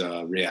 Trans,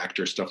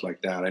 Reactor, stuff like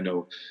that. I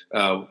know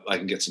I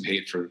can get some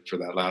hate for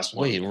that last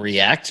one. Wait,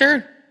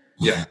 Reactor?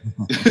 Yeah.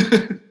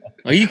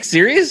 Are you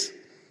serious?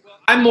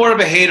 I'm more of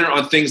a hater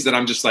on things that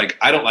I'm just like,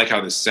 I don't like how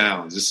this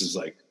sounds. This is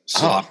like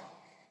sloppy.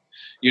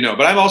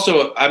 But I'm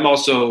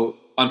also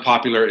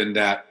unpopular in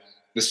that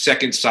the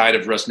second side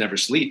of Russ Never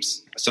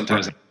Sleeps.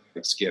 Sometimes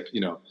I skip,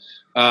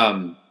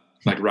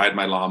 like Ride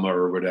My Llama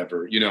or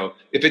whatever,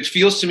 if it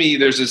feels to me,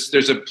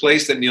 there's a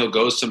place that Neil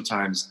goes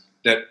sometimes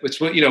that it's,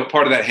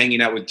 part of that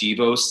hanging out with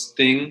Devos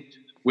thing,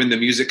 when the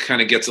music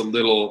kind of gets a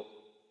little,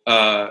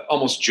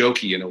 almost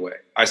jokey in a way.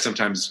 I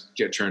sometimes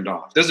get turned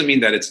off. Doesn't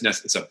mean that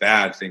it's a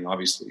bad thing,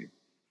 obviously.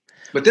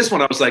 But this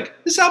one, I was like,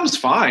 this album's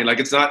fine. Like,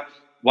 it's not,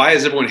 why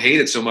does everyone hate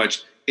it so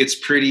much? It's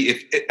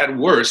pretty, at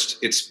worst,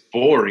 it's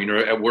boring, or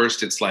at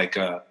worst, it's like,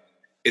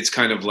 it's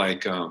kind of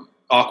like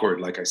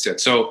awkward, like I said.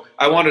 So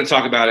I wanted to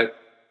talk about it.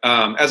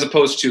 As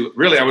opposed to,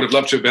 really, I would have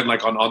loved to have been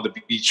like on the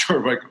beach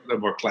or like a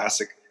more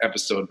classic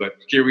episode, but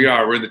here we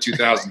are. We're in the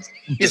 2000s.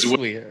 Yes,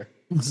 we are.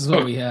 This is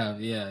what we have.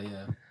 Yeah.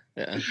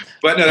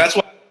 But no, that's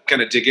why I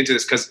kind of dig into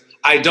this, because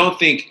I don't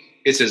think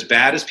it's as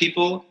bad as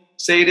people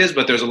say it is,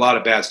 but there's a lot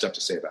of bad stuff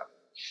to say about it.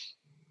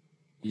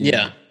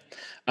 Yeah.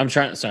 I'm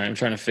trying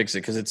to fix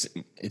it because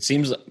it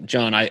seems,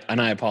 John, I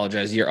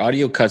apologize. Your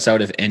audio cuts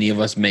out if any of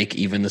us make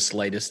even the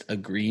slightest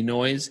agree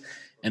noise.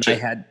 And sure.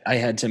 I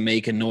had to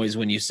make a noise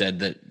when you said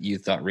that you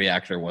thought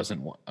Reactor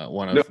wasn't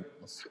one of. No,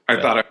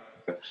 I thought I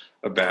had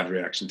a bad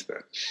reaction to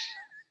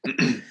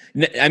that.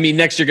 I mean,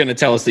 next you're going to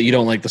tell us that you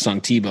don't like the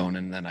song T-Bone,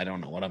 and then I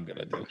don't know what I'm going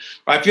to do.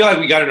 I feel like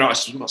we got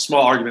a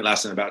small argument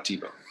last night about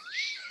T-Bone.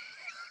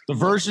 The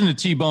version of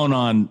T-Bone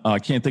on I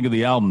can't think of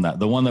the album,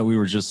 the one that we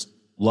were just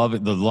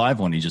loving, the live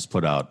one he just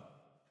put out,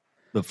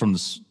 from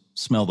the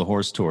Smell the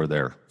Horse tour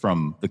there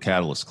from the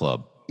Catalyst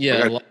Club.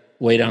 Yeah. Okay.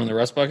 Way Down in the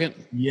Rust Bucket?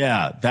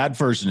 Yeah, that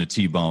version of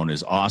T-Bone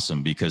is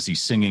awesome because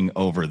he's singing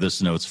over This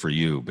Note's for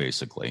You,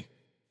 basically.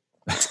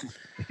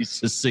 He's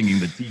just singing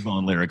the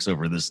T-Bone lyrics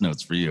over This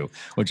Note's for You,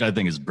 which I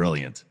think is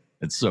brilliant.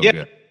 It's so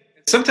good.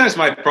 Sometimes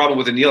my problem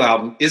with a Neil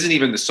album isn't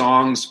even the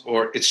songs,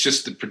 or it's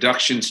just the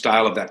production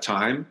style of that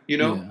time,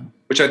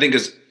 which I think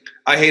is,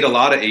 I hate a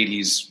lot of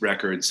 80s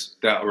records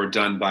that were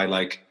done by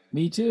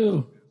Me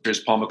too. There's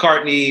Paul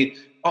McCartney,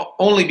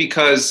 only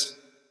because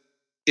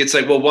it's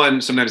like, well,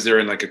 one, sometimes they're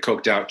in like a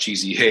coked out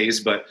cheesy haze,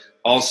 but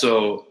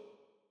also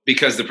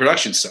because the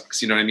production sucks,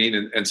 you know what I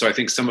mean? And so I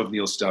think some of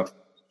Neil's stuff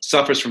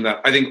suffers from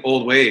that. I think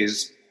Old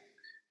Ways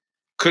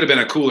could have been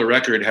a cooler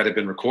record had it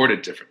been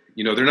recorded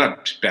differently. They're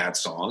not bad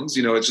songs,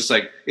 it's just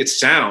like, it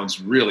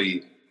sounds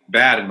really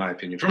bad in my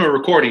opinion, from a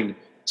recording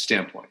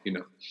standpoint,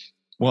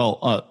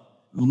 Well,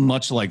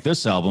 much like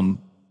this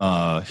album,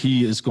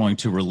 he is going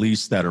to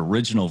release that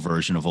original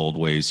version of Old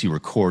Ways he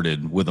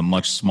recorded with a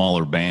much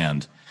smaller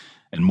band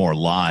and more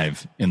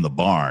live in the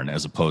barn,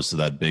 as opposed to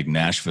that big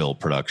Nashville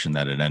production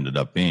that it ended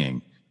up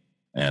being.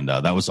 And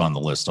that was on the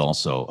list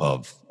also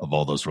of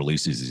all those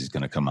releases he's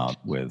going to come out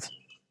with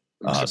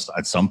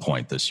at some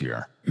point this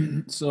year.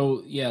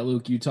 So, yeah,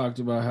 Luke, you talked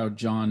about how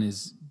John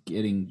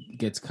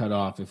gets cut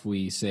off if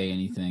we say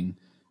anything.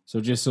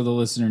 So just so the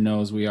listener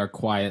knows, we are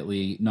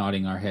quietly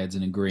nodding our heads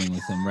and agreeing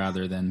with him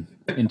rather than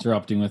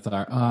interrupting with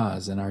our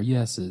ahs and our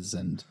yeses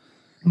and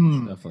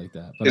stuff like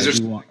that. But is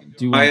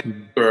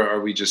or are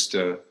we just...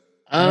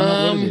 I don't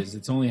know what it is.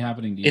 It's only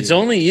happening to you. It's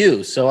only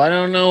you, so I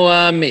don't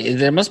know.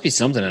 There must be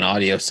something in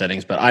audio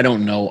settings, but I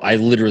don't know. I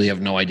literally have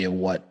no idea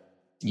what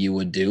you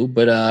would do.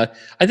 But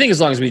I think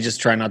as long as we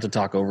just try not to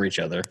talk over each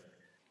other.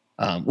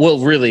 Well,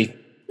 really,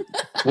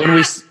 when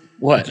we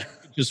what?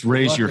 just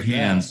raise luck your with that.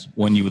 hands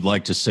when you would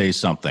like to say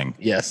something.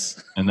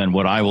 Yes. And then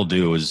what I will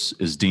do is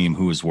deem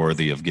who is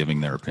worthy of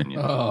giving their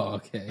opinion. Oh,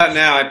 okay.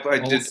 Now I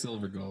Old did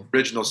silver gold.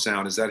 original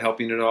sound. Is that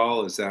helping at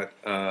all? Is that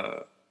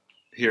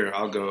here?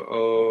 I'll go.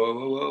 Oh,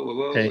 whoa, whoa, whoa,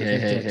 whoa.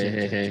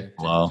 Hey.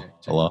 Hello?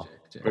 Hello?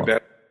 We're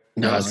back.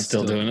 No, it's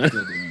still doing it.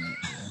 Still doing it.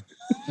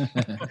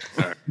 Yeah.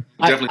 All right.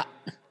 Definitely.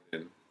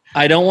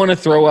 I don't want to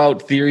throw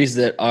out theories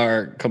that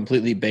are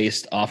completely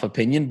based off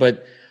opinion,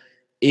 but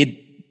it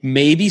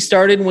maybe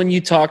started when you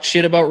talked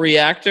shit about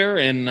Reactor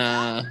and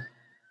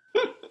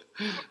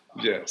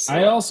Yes.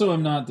 I also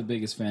am not the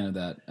biggest fan of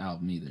that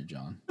album either,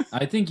 John.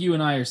 I think you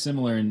and I are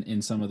similar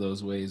in some of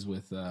those ways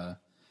with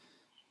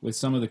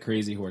some of the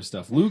Crazy Horse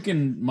stuff. Luke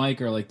and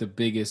Mike are like the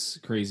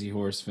biggest Crazy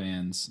Horse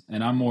fans,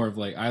 and I'm more of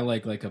like I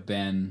like a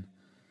Ben.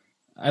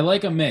 I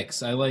like a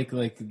mix. I like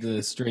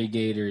the Stray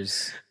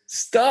Gators.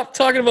 stop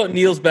talking about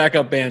Neil's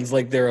backup bands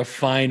like they're a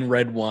fine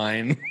red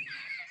wine.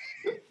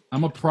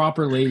 I'm a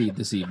proper lady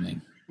this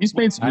evening. He's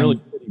made some really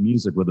pretty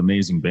music with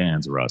amazing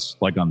bands, Russ,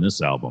 like on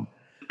this album.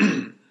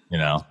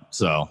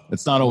 So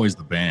it's not always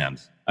the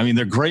band. I mean,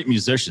 they're great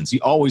musicians.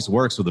 He always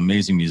works with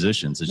amazing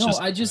musicians.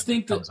 I just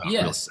think that,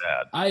 yes,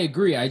 I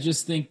agree. I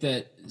just think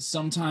that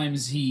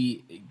sometimes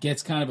he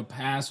gets kind of a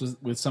pass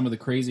with some of the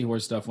Crazy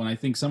Horse stuff when I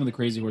think some of the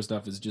Crazy Horse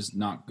stuff is just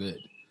not good.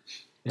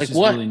 It's like just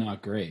what? really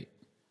not great.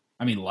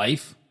 I mean,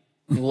 Life.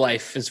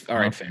 Life is all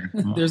right. Fair.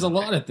 There's a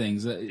lot of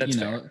things that That's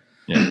fair.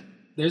 Yeah.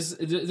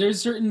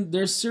 There's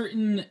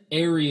certain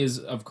areas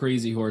of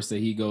Crazy Horse that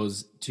he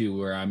goes to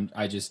where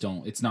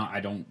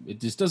it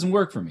just doesn't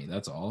work for me.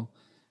 That's all.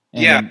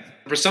 And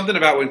for something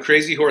about when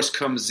Crazy Horse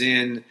comes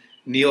in,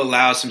 Neil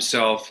allows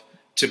himself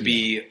to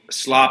be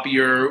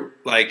sloppier.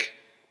 Like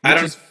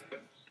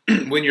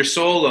when you're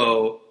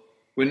solo,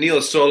 when Neil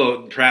is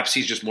solo, perhaps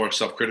he's just more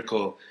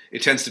self-critical.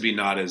 It tends to be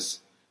not as.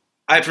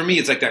 For me,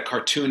 it's like that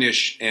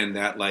cartoonish and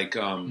that like,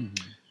 and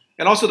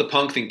also the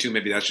punk thing too.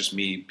 Maybe that's just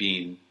me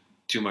being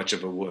too much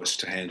of a wuss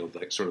to handle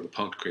like sort of the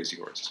punk Crazy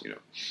Horse,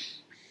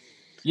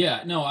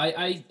 Yeah, no,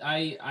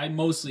 I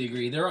mostly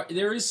agree.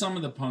 There is some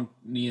of the punk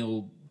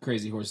Neil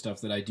Crazy Horse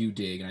stuff that I do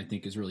dig and I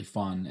think is really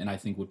fun and I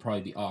think would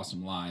probably be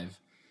awesome live.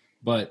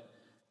 But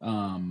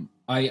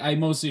I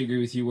mostly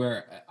agree with you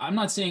where I'm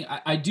not saying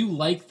I do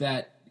like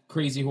that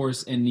Crazy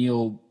Horse and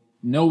Neil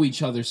know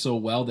each other so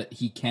well that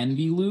he can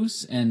be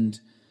loose and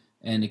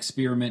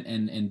experiment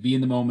and be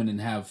in the moment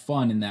and have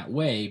fun in that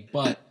way,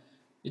 but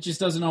it just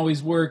doesn't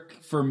always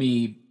work for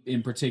me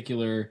in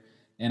particular.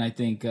 And I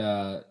think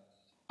I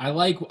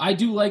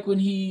do like when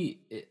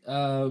he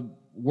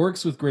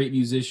works with great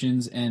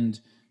musicians and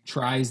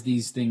tries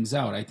these things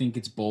out. I think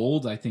it's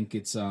bold. I think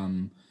it's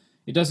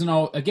it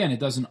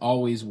doesn't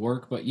always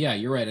work, but yeah,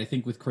 you're right. I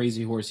think with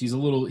Crazy Horse, he's a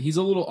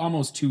little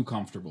almost too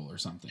comfortable or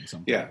something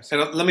sometimes. Yeah,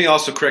 and let me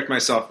also correct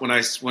myself when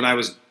I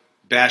was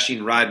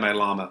bashing Ride My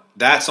Llama.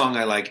 That song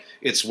I like.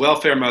 It's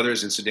Welfare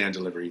Mothers and Sedan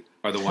Delivery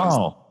are the ones.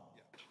 Oh.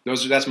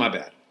 That's my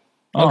bad.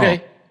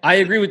 Okay, I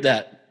agree with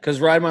that because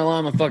Ride My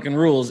Llama fucking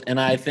rules, and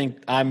I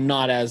think I'm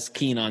not as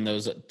keen on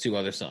those two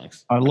other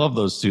songs. I love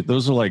those two.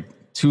 Those are like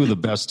two of the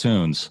best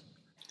tunes.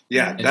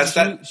 Yeah,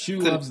 Shu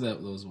loves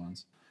those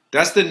ones.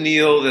 That's the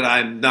Neil that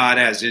I'm not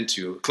as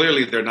into.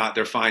 Clearly, they're not.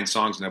 They're fine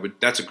songs, and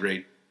that's a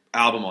great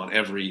album on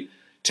every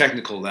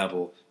technical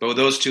level. But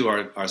those two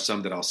are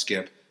some that I'll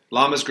skip.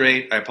 Llama's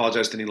great. I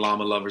apologize to any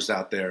llama lovers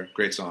out there.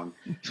 Great song.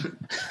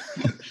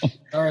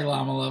 Sorry,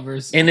 llama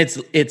lovers. And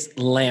it's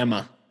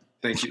Llama.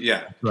 Thank you.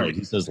 Yeah. Right.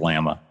 He says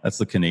Llama. That's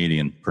the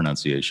Canadian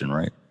pronunciation,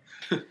 right?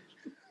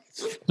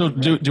 So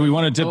do we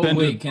want to dip into?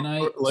 Wait, can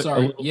I?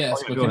 Sorry,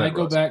 yes, but can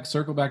I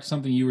circle back to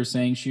something you were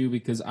saying, Shu?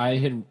 Because I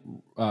had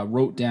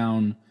wrote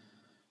down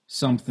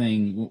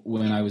something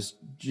when I was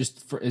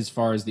as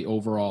far as the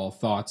overall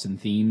thoughts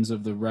and themes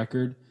of the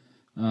record,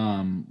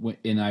 and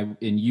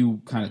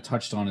you kind of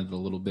touched on it a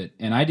little bit,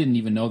 and I didn't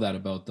even know that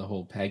about the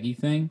whole Peggy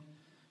thing,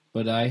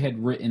 but I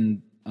had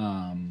written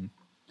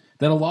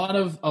that a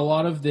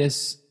lot of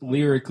this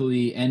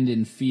lyrically and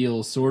in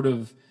feel sort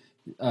of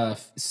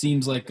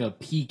seems like a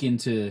peek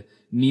into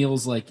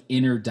Neil's like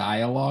inner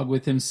dialogue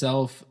with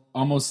himself,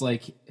 almost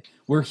like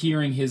we're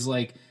hearing his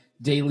like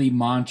daily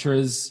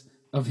mantras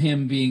of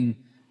him being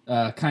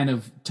kind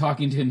of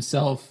talking to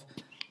himself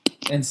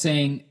and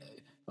saying,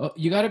 oh,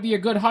 you got to be a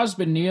good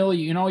husband, Neil.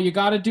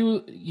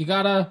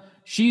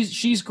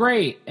 She's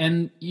great.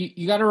 And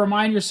you got to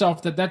remind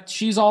yourself that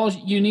she's all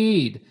you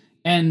need.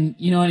 And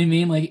you know what I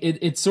mean? Like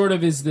it sort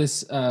of is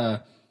this,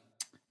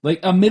 like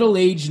a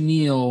middle-aged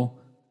Neil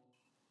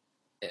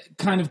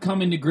kind of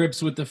coming to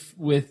grips with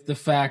the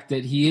fact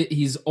that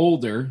he's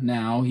older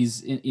now.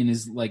 He's in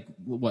his like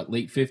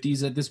late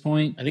 50s at this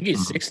point. I think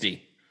he's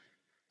 60.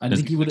 I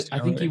think he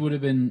would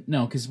have been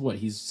because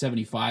he's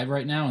 75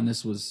 right now, and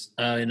this was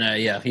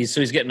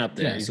he's getting up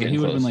there. Yeah, so he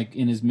would have been like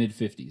in his mid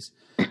 50s.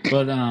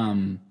 But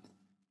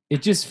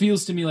it just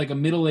feels to me like a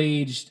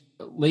middle-aged,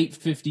 late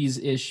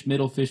 50s ish,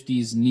 middle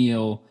 50s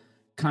Neil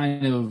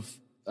kind of.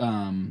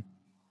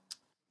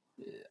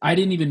 I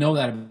didn't even know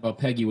that about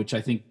Peggy, which I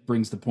think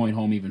brings the point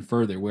home even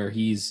further, where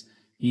he's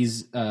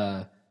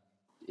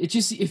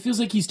it feels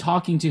like he's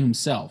talking to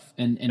himself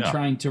and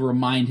trying to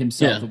remind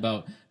himself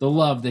about the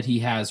love that he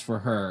has for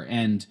her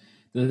and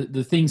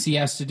the things he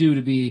has to do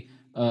to be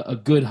a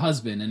good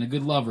husband and a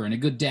good lover and a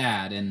good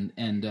dad and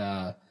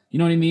you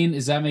know what I mean?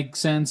 Does that make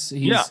sense?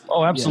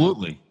 Oh,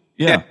 absolutely.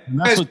 Yeah. And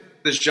that's what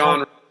this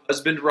genre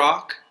husband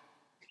rock.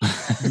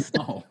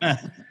 No.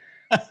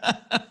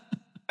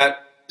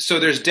 So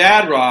there's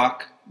dad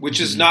rock, which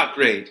is not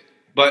great,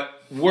 but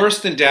worse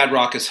than dad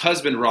rock is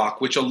husband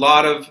rock, which a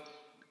lot of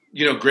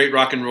great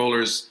rock and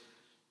rollers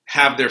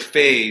have their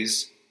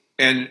phase.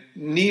 And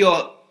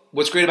Neil,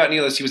 what's great about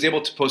Neil is he was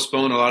able to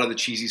postpone a lot of the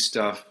cheesy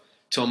stuff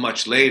till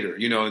much later,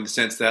 in the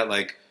sense that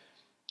like,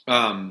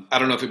 I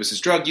don't know if it was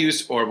his drug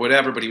use or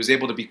whatever, but he was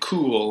able to be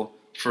cool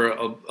for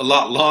a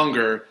lot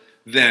longer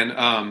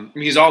than,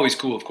 he's always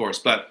cool, of course,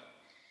 but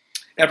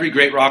every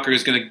great rocker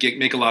is going to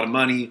make a lot of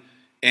money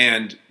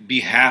and be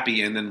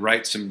happy and then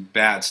write some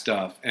bad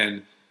stuff.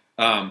 And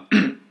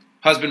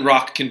husband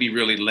rock can be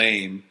really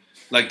lame.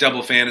 Like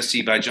Double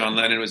Fantasy by John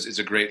Lennon is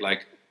a great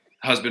like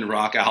husband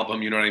rock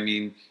album, you know what I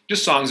mean?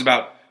 Just songs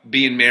about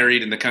being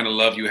married and the kind of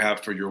love you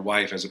have for your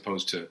wife as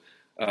opposed to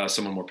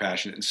someone more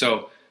passionate. And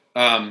so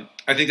I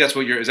think is that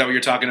what you're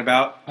talking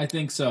about? I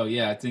think so.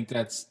 Yeah, I think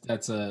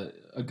that's a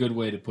good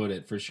way to put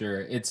it for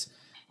sure. It's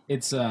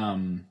a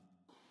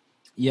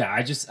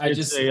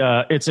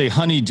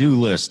honey-do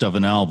list of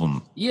an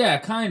album. Yeah,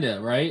 kind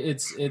of, right?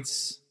 It's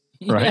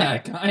right? Yeah,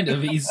 kind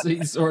of.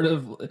 He's sort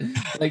of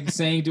like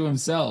saying to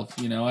himself,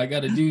 I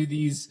got to do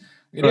these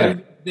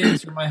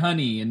things for my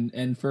honey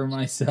and for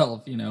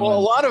myself, Well,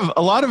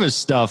 a lot of his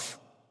stuff,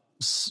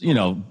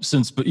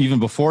 since even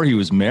before he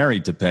was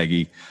married to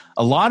Peggy,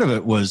 a lot of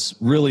it was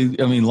really,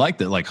 like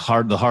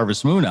the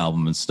Harvest Moon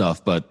album and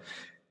stuff. But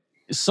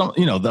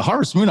the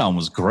Harvest Moon album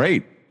was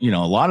great. A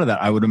lot of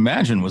that I would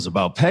imagine was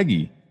about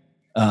Peggy.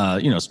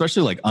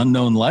 Especially like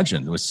Unknown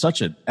Legend. It was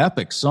such an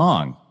epic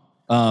song.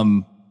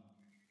 And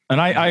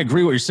I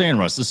agree what you're saying,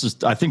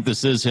 Russ. I think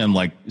this is him.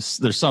 Like,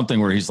 there's something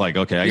where he's like,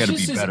 okay, I got to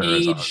be better.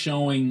 His age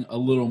showing a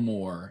little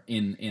more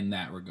in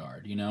that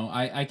regard.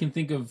 I can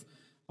think of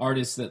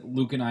artists that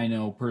Luke and I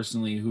know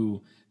personally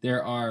who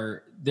they're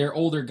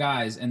older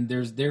guys, and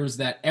there's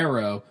that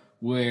era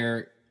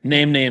where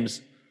name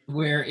names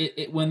where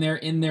when they're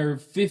in their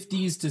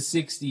 50s to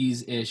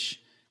 60s ish.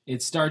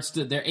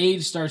 Their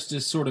age starts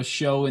to sort of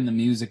show in the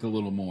music a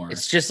little more.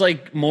 It's just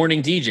like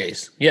morning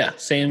DJs. Yeah,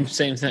 same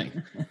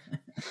thing.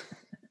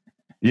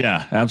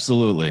 Yeah,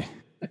 absolutely.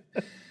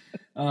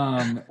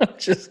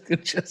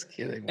 Just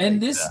kidding.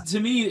 And to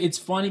me, it's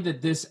funny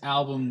that this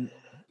album,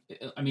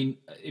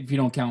 if you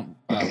don't count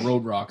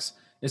Road Rocks,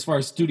 as far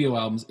as studio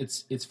albums,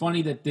 it's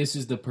funny that this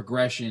is the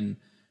progression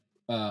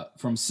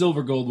from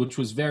Silver Gold, which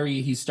was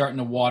he's starting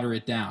to water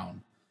it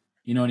down.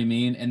 You know what I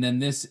mean? And then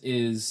this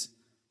is...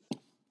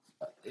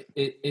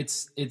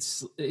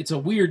 It's a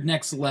weird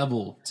next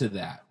level to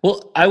that.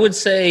 Well, I would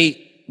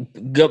say,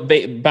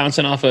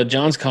 bouncing off of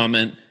John's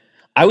comment,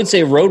 I would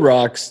say Road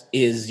Rocks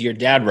is your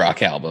dad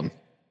rock album,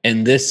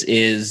 and this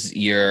is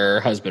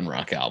your husband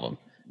rock album.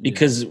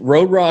 Because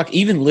Road Rock,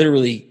 even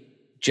literally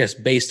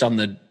just based on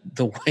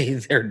the way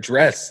they're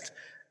dressed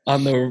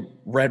on the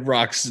Red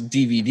Rocks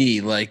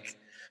DVD. Like,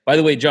 by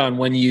the way, John,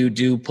 when you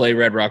do play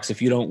Red Rocks,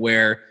 if you don't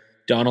wear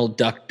Donald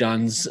Duck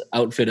Dunn's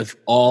outfit of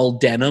all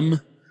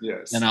denim,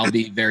 yes, then I'll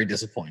be very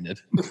disappointed.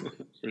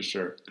 For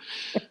sure.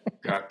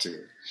 Got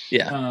to.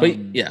 Yeah. But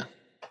yeah.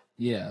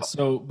 Yeah.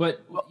 So,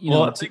 but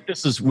I think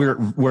this is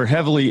we're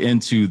heavily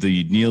into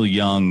the Neil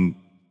Young,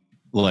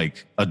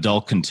 like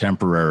adult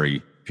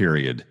contemporary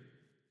period.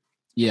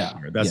 Yeah.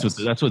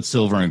 That's what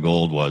Silver and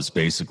Gold was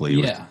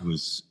basically.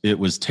 It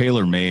was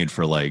tailor made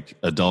for like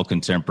adult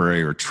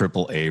contemporary or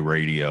AAA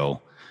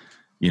radio.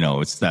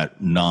 It's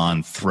that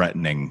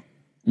non-threatening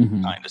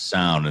kind of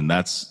sound, and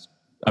that's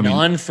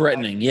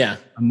non-threatening. Yeah.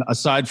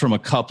 Aside from a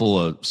couple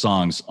of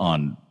songs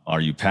on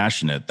Are You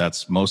Passionate,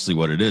 that's mostly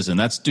what it is, and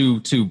that's due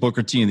to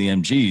Booker T and the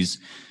MGs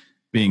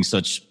being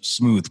such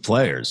smooth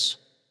players.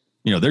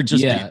 They're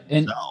just being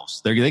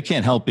themselves. They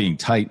can't help being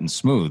tight and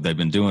smooth. They've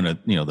been doing it,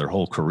 their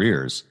whole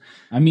careers.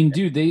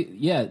 Dude,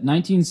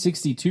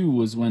 1962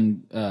 was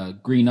when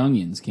Green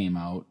Onions came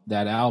out,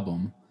 that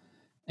album.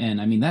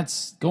 And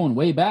that's going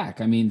way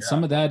back.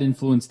 Some of that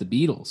influenced the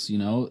Beatles,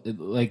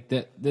 like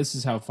that. This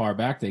is how far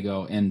back they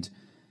go. And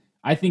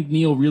I think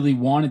Neil really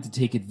wanted to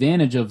take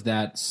advantage of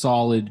that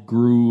solid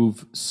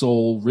groove,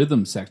 soul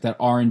rhythm that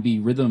R&B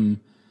rhythm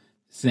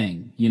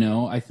thing.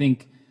 I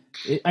think,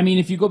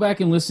 if you go back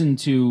and listen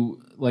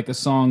to like a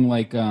song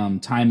like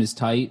Time Is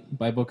Tight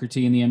by Booker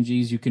T and the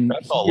MGs, you can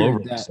That's all over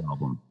this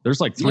album. There's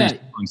like 3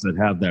 songs that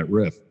have that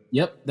riff.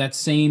 Yep, that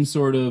same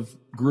sort of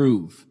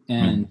groove.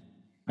 And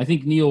I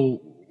think Neil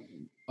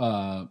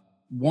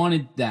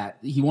wanted that.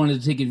 He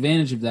wanted to take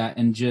advantage of that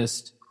and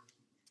just,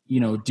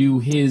 do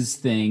his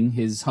thing,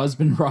 his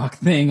husband rock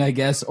thing, I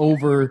guess,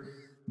 over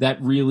that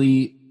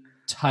really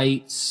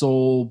tight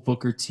soul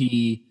Booker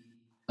T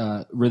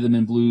rhythm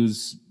and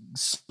blues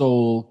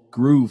soul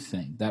groove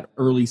thing, that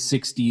early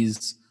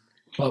 60s,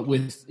 but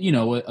with,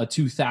 a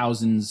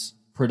 2000s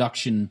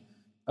production,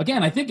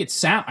 again, I think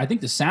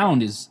the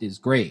sound is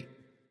great,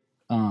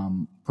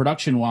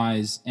 production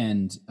wise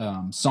and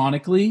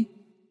sonically.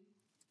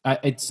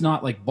 It's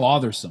not like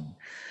bothersome.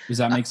 Does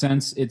that make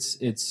sense? It's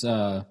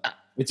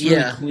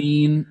really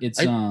clean. It's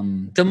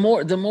the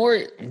more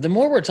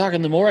we're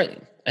talking, the more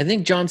I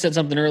think John said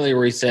something earlier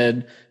where he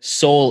said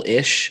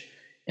soul-ish.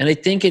 And I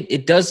think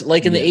it does,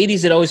 like in the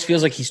 80s, it always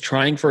feels like he's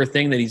trying for a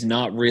thing that he's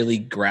not really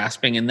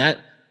grasping. And that,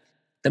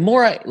 the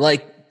more I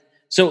like,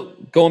 so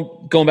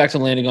going back to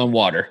Landing on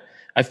Water,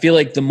 I feel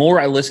like the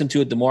more I listened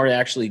to it, the more I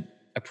actually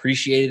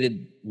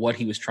appreciated what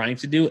he was trying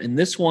to do. And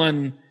this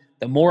one,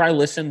 the more I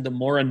listened, the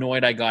more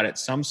annoyed I got at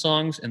some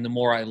songs and the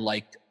more I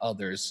liked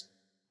others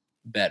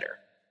better.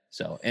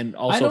 So, and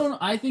also,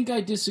 I think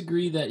I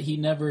disagree that he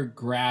never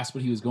grasped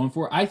what he was going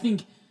for. I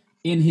think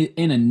in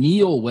a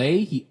Neil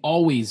way, he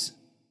always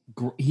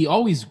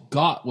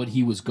got what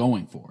he was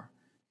going for.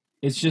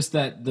 It's just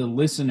that the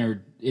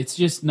listener, it's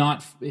just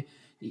not.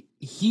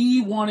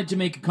 He wanted to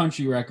make a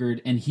country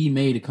record, and he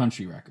made a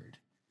country record.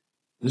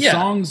 The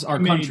songs are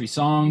country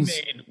songs.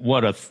 He made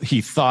what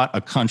he thought a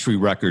country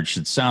record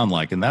should sound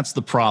like, and that's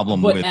the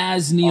problem with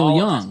as Neil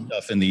Young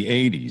stuff in the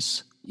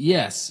 80s.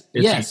 Yes,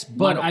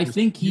 but I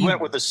think he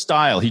went with a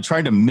style. He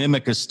tried to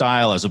mimic a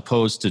style as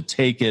opposed to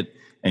take it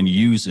and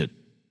use it.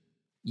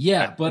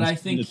 Yeah, but I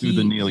think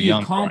he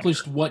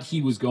accomplished what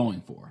he was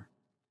going for.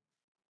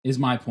 Is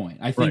my point.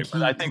 I think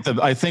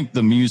I think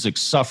the music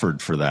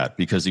suffered for that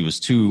because he was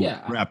too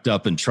wrapped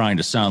up in trying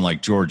to sound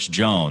like George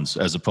Jones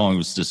as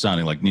opposed to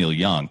sounding like Neil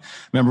Young.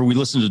 Remember, we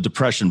listened to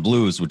Depression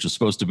Blues, which was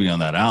supposed to be on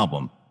that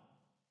album.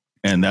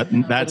 And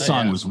that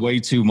song was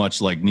way too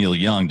much like Neil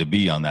Young to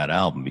be on that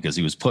album because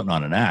he was putting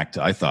on an act,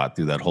 I thought,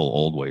 through that whole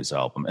Old Ways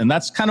album. And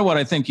that's kind of what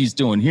I think he's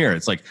doing here.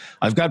 It's like,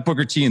 I've got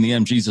Booker T and the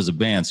MGs as a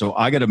band, so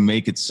I got to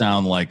make it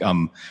sound like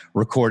I'm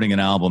recording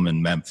an album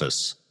in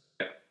Memphis,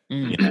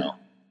 you know,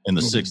 in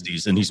the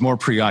 60s. And he's more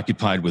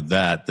preoccupied with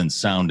that than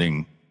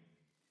saying,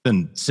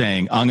 I'm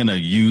going to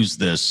use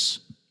this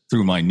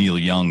through my Neil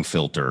Young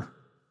filter.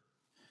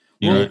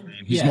 You know,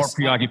 he's more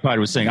preoccupied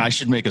with saying, I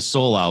should make a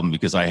soul album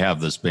because I have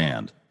this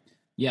band.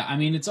 Yeah, I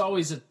mean, it's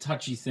always a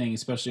touchy thing,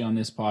 especially on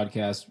this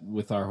podcast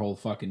with our whole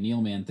fucking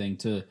Neil Man thing,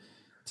 to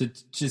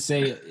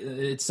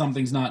say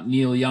something's not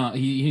Neil Young.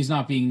 He's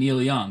not being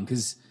Neil Young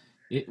because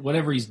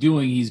whatever he's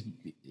doing,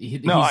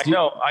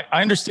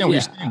 I understand what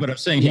you're saying, but I'm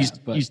saying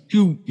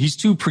he's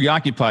too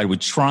preoccupied with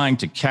trying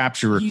to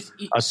capture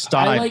a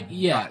style.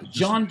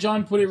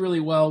 John put it really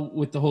well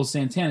with the whole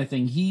Santana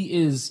thing.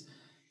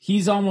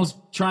 He's almost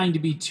trying to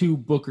be too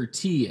Booker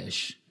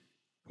T-ish.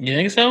 You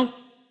think so?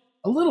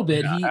 A little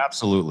bit. Yeah,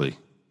 absolutely.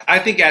 I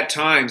think at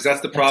times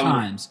that's the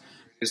problem.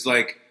 Is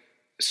like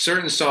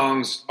certain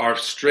songs are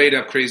straight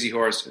up Crazy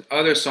Horse. And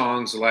other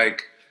songs,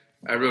 like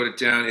I wrote it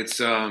down.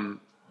 It's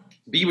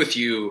 "Be With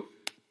You."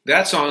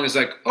 That song is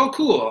like, oh,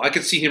 cool. I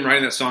could see him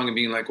writing that song and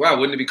being like, wow,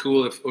 wouldn't it be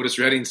cool if Otis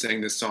Redding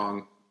sang this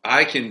song?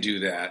 I can do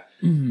that.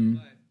 Mm-hmm.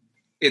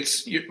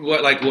 It's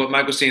what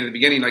Mike was saying at the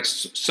beginning. Like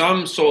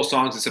some soul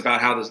songs, it's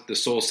about how the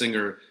soul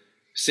singer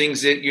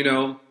sings it, you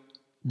know,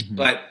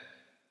 but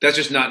that's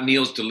just not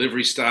Neil's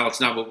delivery style. It's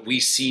not what we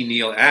see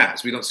Neil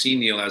as. We don't see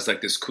Neil as like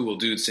this cool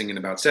dude singing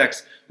about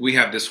sex. We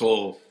have this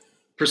whole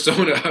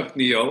persona of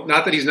Neil.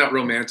 Not that he's not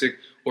romantic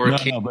or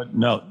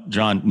no,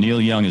 John, Neil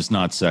Young is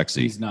not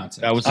sexy. He's not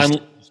sexy. That was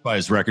established by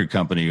his record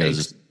company.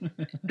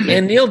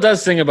 And Neil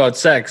does sing about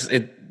sex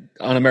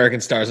on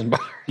American Stars and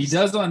Bars. He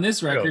does on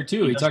this record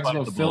too. He talks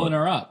about filling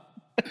her up.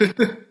 I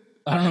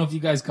don't know if you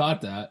guys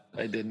caught that.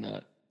 I did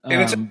not.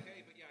 And it's okay,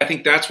 but I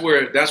think that's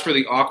where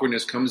the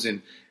awkwardness comes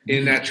in.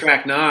 In that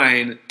track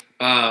 9,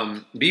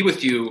 "Be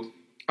With You,"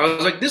 I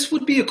was like, this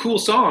would be a cool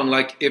song,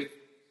 like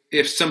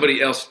if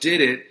somebody else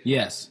did it.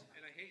 Yes.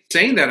 And I hate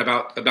saying that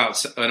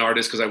about an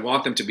artist because I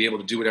want them to be able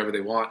to do whatever they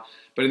want.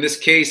 But in this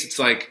case, it's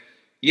like,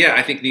 yeah,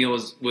 I think Neil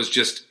was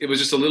just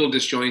a little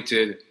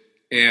disjointed.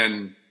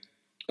 And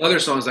other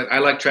songs, like I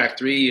like track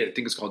 3, I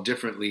think it's called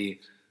 "Differently."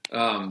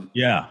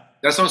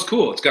 That song's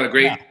cool. It's got a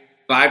great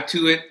vibe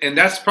to it. And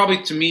that's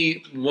probably, to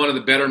me, one of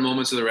the better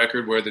moments of the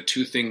record where the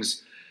two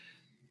things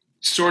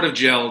sort of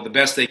gel the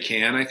best they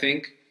can, I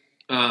think.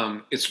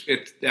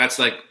 That's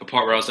like a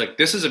part where I was like,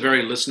 this is a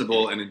very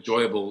listenable and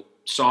enjoyable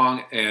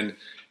song and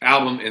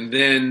album. And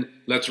then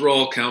Let's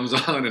Roll comes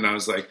on and I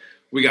was like,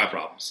 we got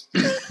problems.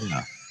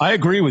 I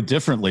agree with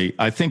 "Differently."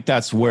 I think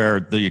that's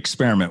where the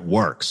experiment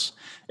works.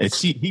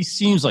 He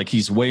seems like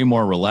he's way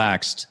more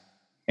relaxed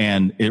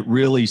and it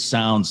really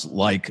sounds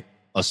like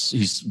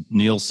he's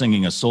Neil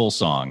singing a soul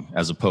song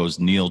as opposed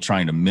to Neil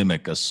trying to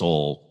mimic a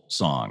soul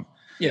song.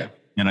 Yeah.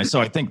 And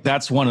so I think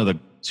that's one of the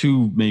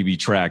 2 maybe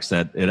tracks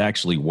that it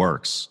actually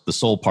works. The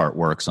soul part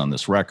works on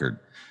this record.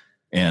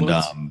 And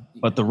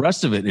but the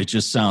rest of it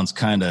just sounds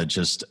kind of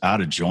just out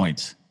of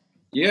joint.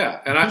 Yeah.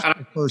 And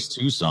the first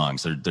 2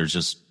 songs, they're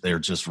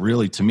just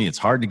really, to me, it's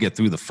hard to get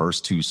through the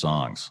first 2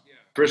 songs. Yeah,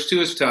 first 2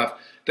 is tough.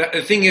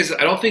 The thing is,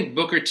 I don't think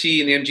Booker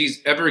T and the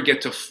MGs ever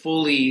get to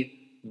fully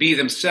be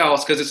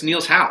themselves because it's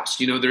Neil's house.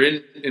 You know, they're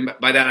in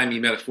by that I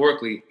mean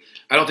metaphorically.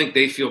 I don't think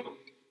they feel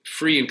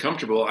free and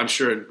comfortable. I'm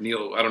sure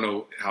Neil, I don't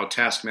know how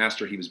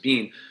taskmaster he was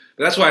being,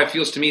 but that's why it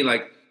feels to me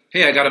like,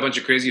 hey, I got a bunch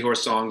of Crazy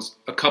Horse songs.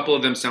 A couple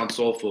of them sound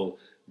soulful.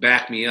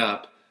 Back me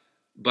up.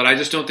 But I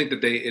just don't think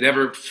that it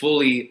ever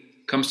fully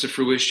comes to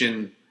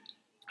fruition.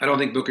 I don't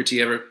think Booker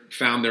T ever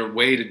found their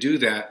way to do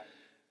that.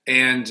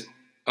 And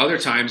other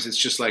times it's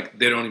just like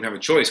they don't even have a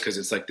choice because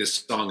it's like this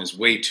song is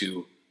way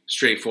too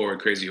straightforward,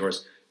 Crazy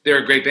Horse. They're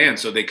a great band,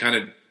 so they kind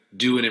of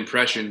do an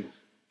impression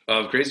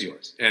of Crazy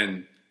Horse.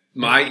 And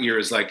my ear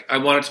is like, I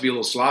want it to be a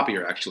little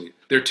sloppier, actually.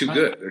 They're too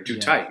good. They're too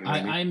tight. You know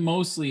what I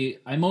mean?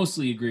 I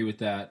mostly agree with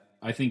that.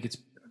 I think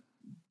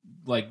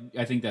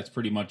that's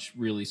pretty much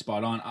really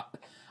spot on.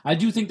 I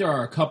do think there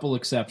are a couple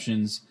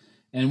exceptions,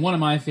 and one of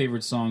my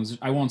favorite songs,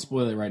 I won't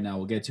spoil it right now,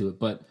 we'll get to it,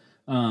 but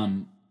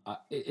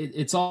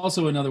it's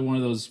also another one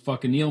of those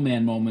fucking Neil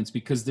Man moments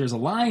because there's a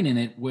line in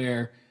it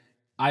where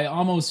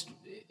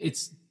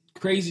it's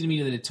crazy to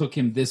me that it took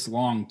him this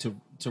long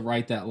to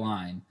write that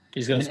line.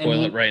 He's going to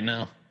spoil it right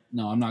now.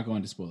 No, I'm not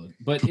going to spoil it.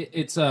 But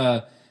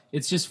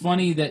it's just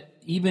funny that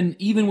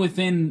even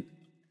within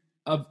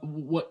of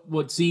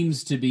what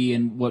seems to be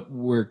and what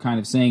we're kind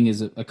of saying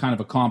is a kind of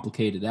a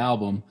complicated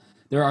album,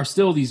 there are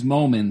still these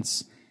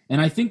moments,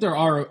 and I think there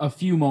are a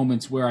few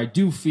moments where I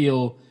do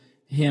feel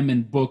him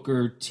and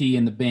Booker T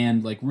and the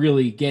band like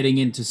really getting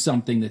into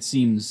something that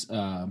seems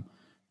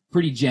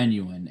pretty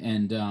genuine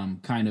and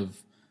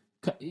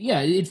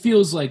it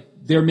feels like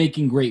they're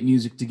making great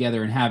music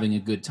together and having a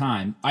good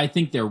time. I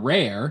think they're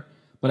rare,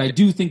 but I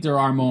do think there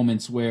are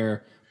moments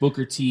where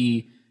Booker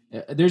T,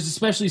 there's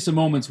especially some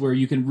moments where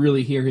you can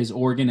really hear his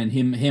organ and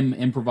him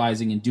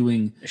improvising and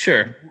doing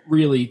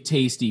really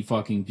tasty,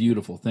 fucking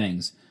beautiful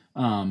things.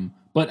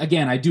 But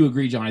again, I do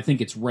agree, John. I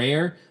think it's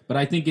rare, but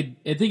I think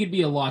it'd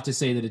be a lot to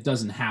say that it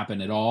doesn't happen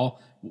at all,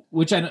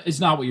 which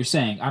is not what you're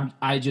saying.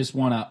 I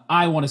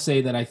want to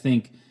say that I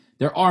think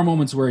there are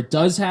moments where it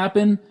does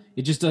happen.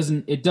 It just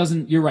doesn't. It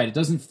doesn't. You're right. It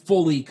doesn't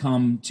fully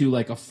come to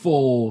like a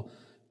full.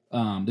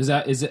 Am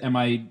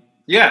I?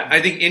 Yeah,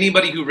 I think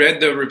anybody who read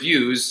the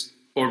reviews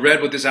or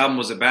read what this album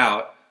was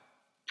about,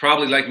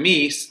 probably like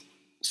me,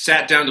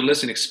 sat down to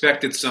listen,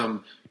 expected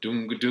some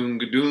doom doom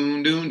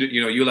doom doom.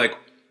 You know,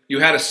 you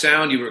had a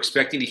sound you were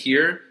expecting to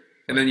hear,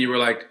 and then you were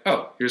like,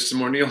 oh, here's some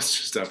more Neil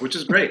stuff, which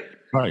is great.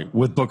 Right,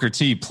 with Booker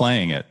T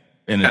playing it,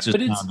 and it just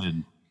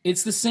sounded.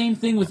 It's the same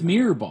thing with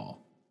Mirrorball,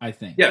 I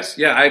think. Yes,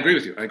 yeah, I agree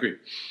with you. I agree.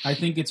 I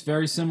think it's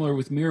very similar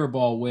with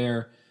Mirrorball,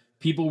 where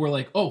people were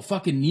like, oh,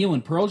 fucking Neil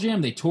and Pearl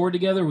Jam, they toured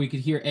together. We could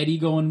hear Eddie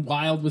going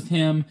wild with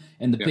him,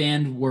 and the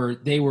band were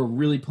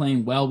really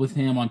playing well with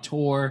him on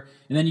tour.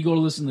 And then you go to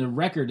listen to the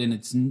record, and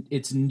it's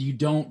you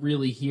don't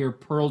really hear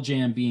Pearl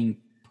Jam being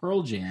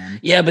Pearl Jam.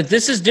 Yeah, but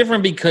this is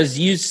different because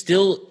you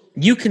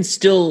can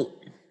still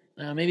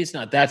maybe it's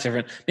not that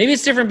different. Maybe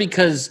it's different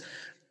because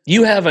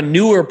you have a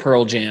newer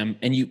Pearl Jam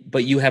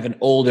but you have an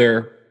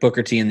older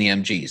Booker T and the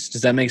MGs.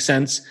 Does that make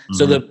sense? Mm-hmm.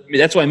 So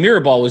that's why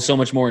Mirrorball was so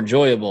much more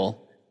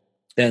enjoyable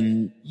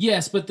than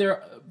yes, but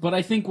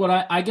I think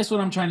I guess what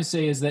I'm trying to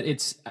say is that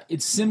it's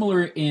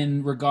similar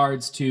in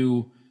regards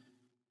to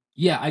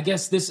I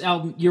guess this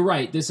album, you're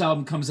right. This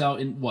album comes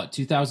out in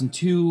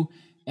 2002,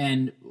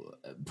 and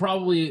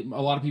probably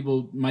a lot of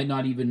people might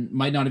not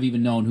have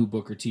even known who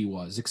Booker T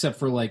was, except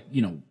for like,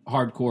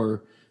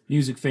 hardcore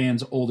music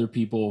fans, older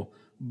people,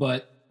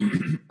 but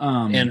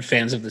and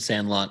fans of the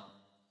Sandlot.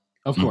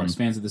 Of course,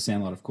 fans of the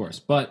Sandlot, of course.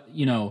 But,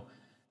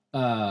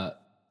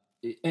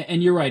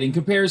 and you're right, in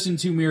comparison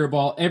to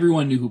Mirrorball,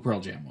 everyone knew who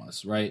Pearl Jam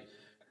was, right?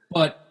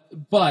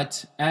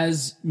 But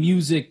as a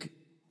music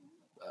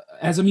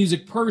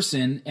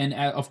person, and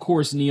of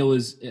course Neil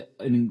is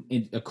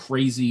a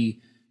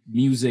crazy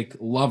music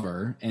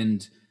lover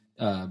and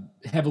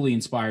heavily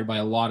inspired by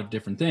a lot of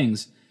different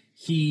things,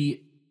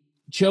 he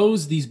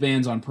chose these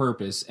bands on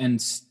purpose, and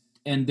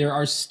there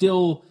are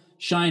still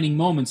shining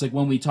moments. Like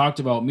when we talked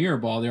about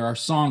Mirrorball, there are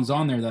songs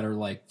on there that are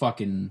like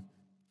fucking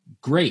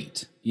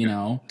great,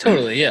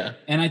 Totally, yeah.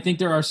 And I think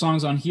there are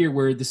songs on here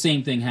where the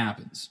same thing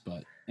happens.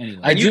 But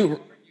anyway,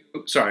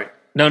 Sorry.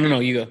 No,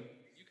 you go.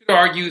 You could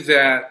argue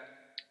that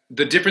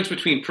the difference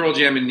between Pearl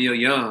Jam and Neil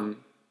Young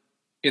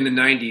in the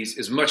 90s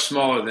is much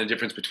smaller than the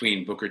difference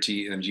between Booker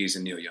T, MGs,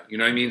 and Neil Young. You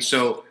know what I mean?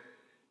 So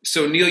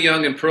Neil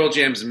Young and Pearl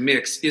Jam's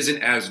mix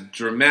isn't as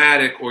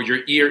dramatic, or your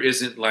ear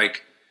isn't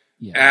like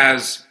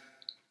as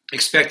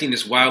expecting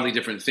this wildly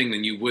different thing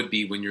than you would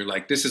be when you're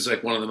like, this is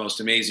like one of the most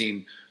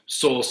amazing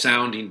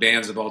soul-sounding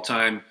bands of all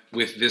time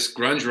with this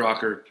grunge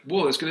rocker.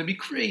 Whoa, it's going to be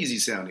crazy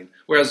sounding.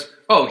 Whereas,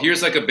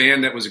 here's like a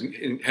band that was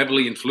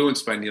heavily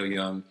influenced by Neil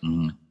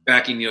Young,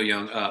 backing Neil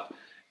Young up.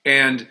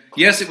 And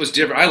yes, it was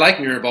different. I like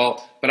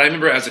Mirrorball, but I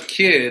remember as a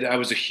kid, I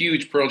was a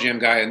huge Pearl Jam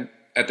guy, and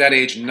at that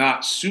age,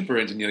 not super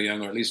into Neil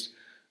Young, or at least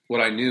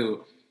what I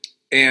knew.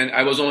 And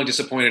I was only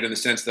disappointed in the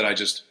sense that I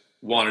just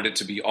wanted it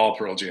to be all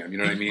Pearl Jam. You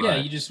know what I mean? Yeah,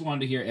 you just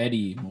wanted to hear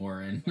Eddie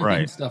more and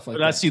stuff like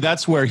that. See,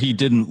 that's where he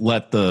didn't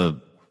let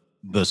the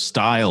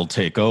style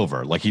take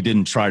over. Like, he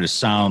didn't try to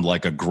sound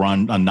like a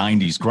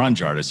 90s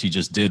grunge artist. He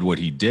just did what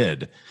he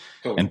did.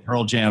 And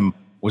Pearl Jam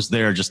was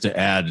there just to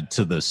add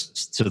to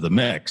the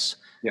mix.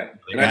 Yeah,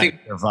 They and I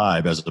think their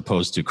vibe as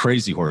opposed to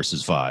Crazy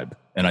Horse's vibe,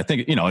 and I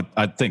think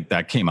I think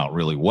that came out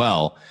really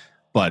well.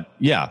 But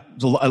yeah,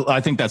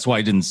 I think that's why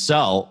it didn't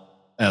sell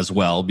as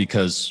well,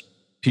 because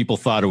people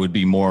thought it would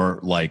be more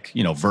like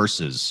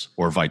Versus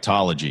or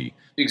Vitology,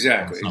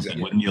 exactly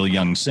with Neil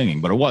Young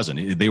singing, but it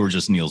wasn't. They were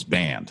just Neil's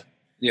band.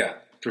 Yeah,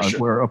 for sure.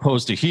 Where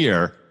opposed to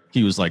here,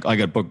 he was like, I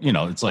got booked.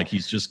 It's like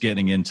he's just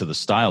getting into the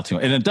style too,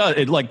 and it does.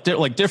 It like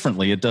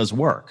differently. It does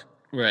work.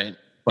 Right.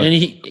 But, and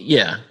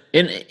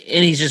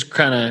he's just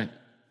kind of.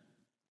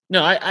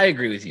 No, I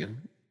agree with you.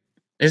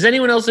 Is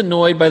anyone else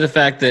annoyed by the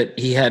fact that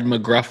he had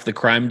McGruff the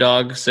crime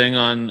dog sing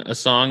on a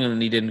song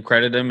and he didn't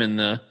credit him in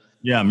the?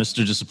 Yeah,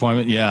 Mr.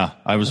 Disappointment. Yeah,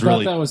 I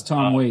thought that was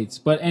Tom Waits.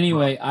 But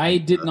anyway, I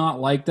did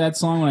not like that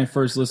song when I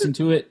first listened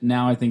to it.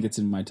 Now I think it's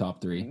in my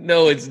top 3.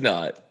 No, it's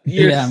not.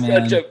 You're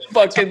such a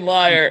fucking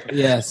liar.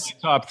 Yes.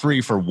 Top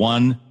 3 for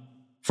one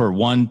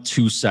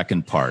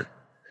 2-second part.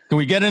 Can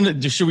we get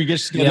into? Should we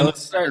get?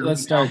 Let's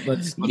start.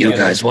 You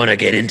guys want to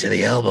get into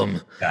the album?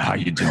 Yeah, how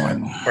you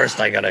doing? First,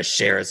 I gotta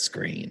share a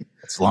screen.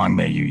 It's Long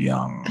May You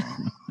Young.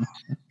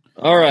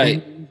 All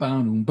right.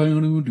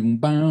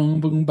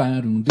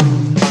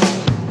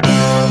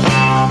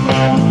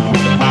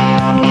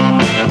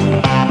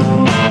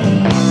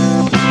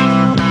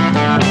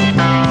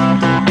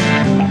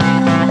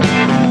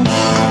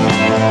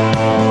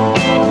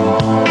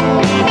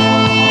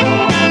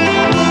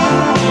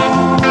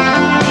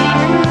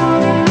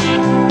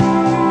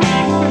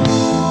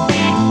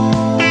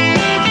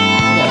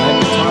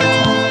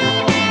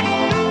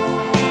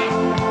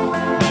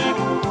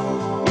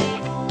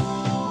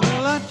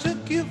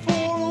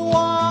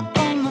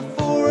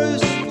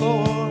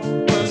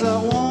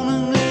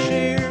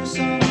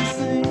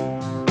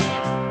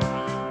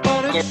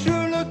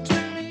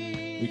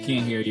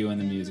 Can't hear you when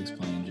the music's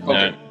playing, John.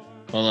 Okay.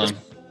 Hold on.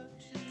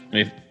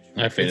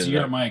 I faded it's it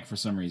your up. mic for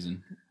some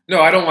reason. No,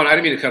 I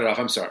didn't mean to cut it off.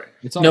 I'm sorry.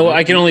 No,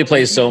 I can only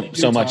play so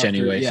much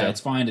anyway. Yeah, so. it's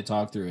fine to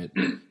talk through it.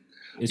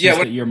 It's just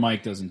that your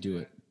mic doesn't do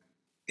it.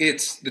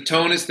 It's the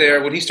tone is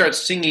there. When he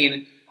starts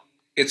singing,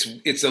 it's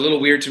a little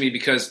weird to me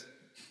because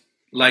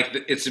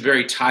it's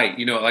very tight.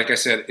 Like I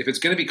said, if it's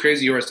going to be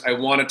Crazy Horse, I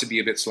want it to be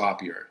a bit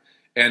sloppier.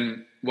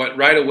 And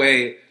right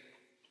away,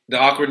 the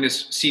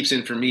awkwardness seeps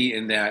in for me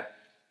in that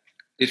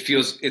it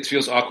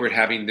feels awkward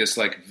having this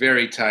like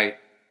very tight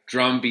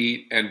drum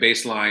beat and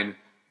bass line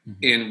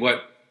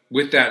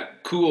with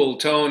that cool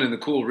tone and the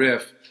cool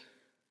riff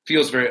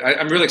feels very.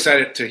 I'm really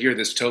excited to hear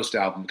this Toast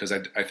album because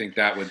I think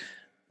that would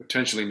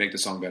potentially make the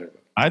song better.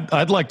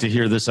 I'd like to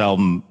hear this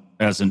album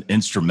as an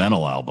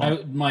instrumental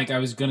album. Mike, I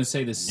was going to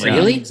say the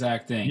same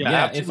exact thing.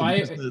 Yeah, if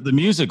the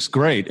music's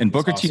great, and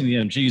Booker T and the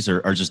MGs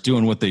are just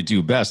doing what they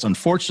do best.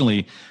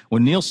 Unfortunately,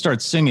 when Neil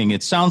starts singing,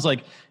 it sounds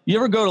like you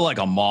ever go to like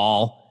a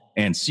mall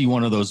and see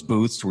one of those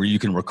booths where you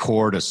can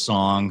record a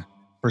song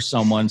for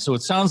someone. So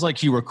it sounds like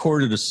he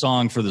recorded a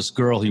song for this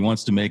girl he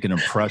wants to make an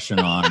impression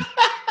on.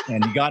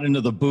 And he got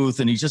into the booth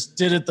and he just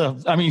did it.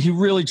 He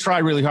really tried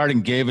really hard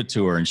and gave it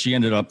to her. And she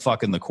ended up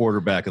fucking the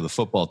quarterback of the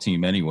football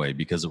team anyway,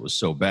 because it was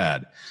so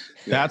bad.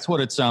 Yeah. That's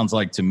what it sounds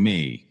like to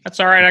me.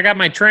 That's all right. I got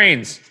my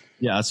trains.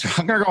 Yeah. So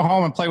I'm going to go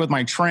home and play with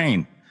my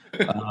train.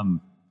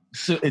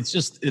 So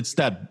it's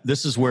that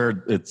this is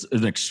where it's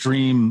an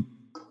extreme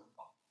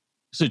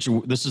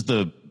situation. This is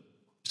the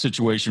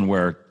situation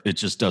where it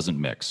just doesn't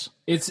mix.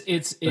 There's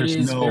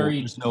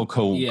no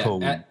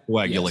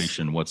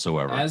coagulation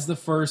whatsoever. As the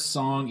first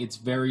song, it's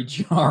very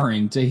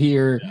jarring to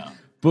hear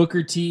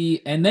Booker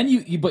T, and then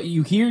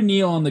you hear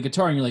Neil on the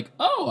guitar, and you're like,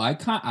 oh,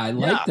 I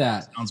like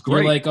that. Sounds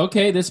great. You're like,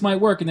 okay, this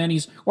might work, and then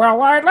he's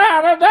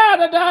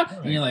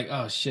and you're like,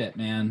 oh shit,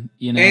 man,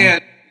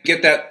 And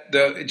get that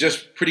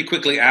just pretty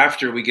quickly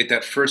after we get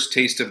that first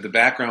taste of the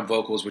background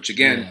vocals, which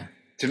again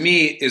to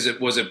me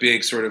was a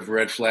big sort of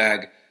red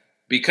flag.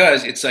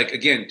 Because it's like,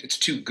 again, it's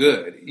too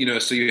good,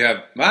 so you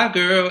have My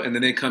Girl, and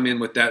then they come in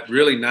with that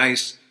really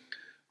nice,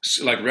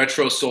 like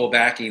retro soul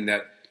backing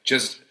that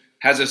just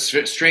has a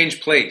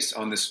strange place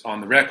on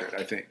the record,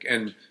 I think.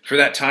 And for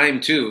that time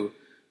too,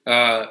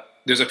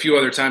 there's a few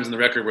other times in the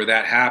record where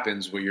that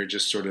happens, where you're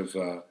just sort of,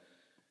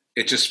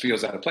 it just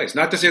feels out of place.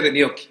 Not to say that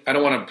Neil, I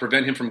don't want to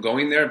prevent him from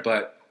going there,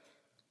 but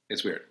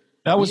it's weird.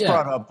 That was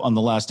brought up on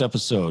the last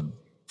episode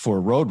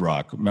for Road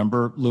Rock.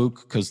 Remember,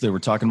 Luke? Because they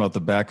were talking about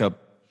the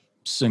backup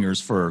singers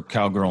for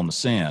Cowgirl in the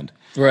Sand.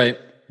 Right.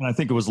 And I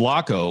think it was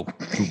Laco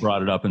who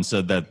brought it up and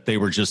said that they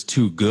were just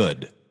too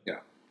good. Yeah.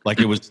 Like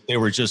they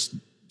were just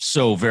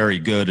so very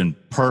good and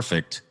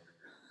perfect.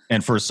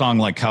 And for a song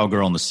like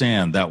Cowgirl in the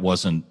Sand, that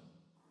wasn't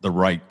the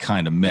right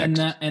kind of mix.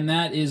 And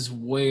that is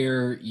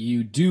where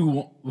you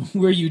do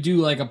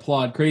like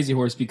applaud Crazy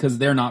Horse, because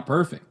they're not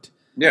perfect.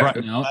 Yeah.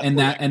 Right.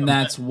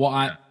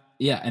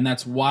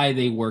 That's why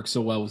they work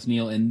so well with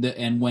Neil.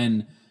 And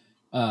when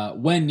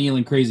Neil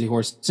and Crazy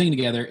Horse sing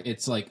together,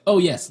 it's like, oh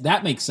yes,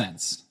 that makes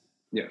sense.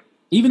 Yeah.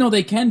 Even though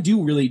they can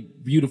do really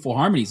beautiful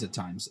harmonies at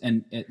times,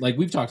 and like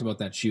we've talked about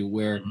that shoe,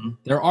 where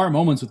there are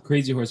moments with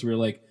Crazy Horse where you're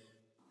like,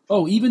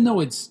 oh, even though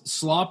it's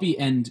sloppy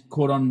and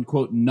quote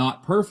unquote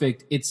not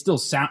perfect, it still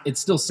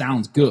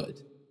sounds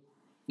good.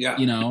 Yeah.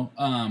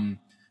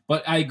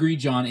 But I agree,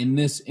 John. In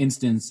this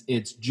instance,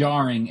 it's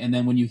jarring, and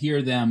then when you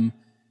hear them,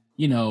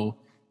 you know,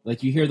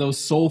 like you hear those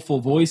soulful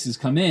voices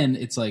come in,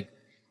 it's like,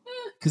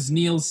 because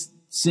Neil's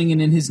singing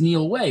in his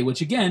Neil way,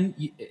 which again,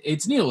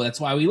 it's Neil. That's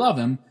why we love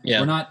him.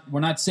 Yeah. We're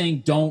not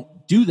saying don't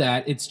do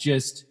that. It's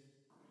just,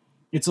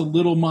 it's a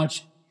little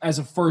much as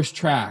a first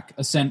track,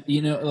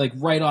 you know, like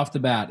right off the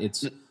bat.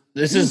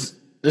 This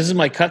is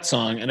my cut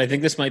song, and I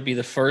think this might be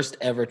the first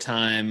ever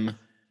time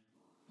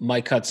my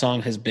cut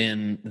song has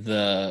been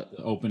the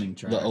opening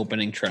track. It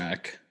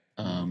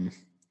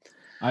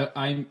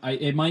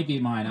might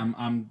be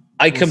mine.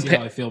 I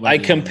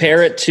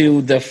compare it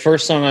to the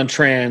first song on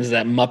Trans,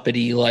 that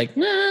Muppety like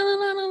na na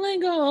na na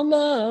lingo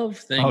love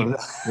thing. Oh,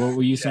 what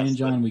were you saying,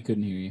 John? We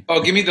couldn't hear you.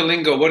 Oh, give me the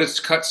lingo. What does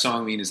cut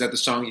song mean? Is that the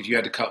song if you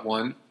had to cut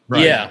one?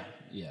 Right. Yeah.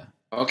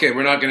 Okay,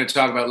 we're not going to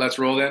talk about Let's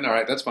Roll then. All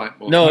right, that's fine.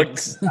 No, we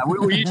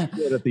used to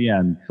do it at the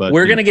end, but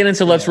we're going to get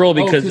into Let's Roll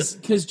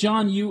because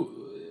John, you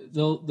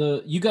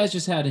guys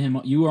just had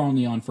him. You were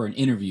only on for an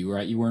interview,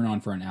 right? You weren't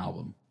on for an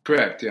album.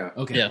 Correct. Yeah.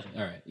 Okay. Yeah.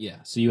 All right. Yeah.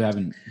 So you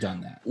haven't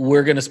done that.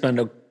 We're going to spend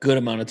a good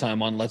amount of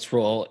time on Let's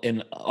Roll,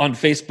 and on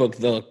Facebook,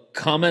 the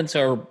comments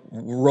are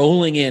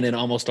rolling in, and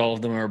almost all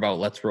of them are about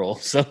Let's Roll.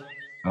 So,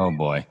 oh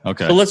boy.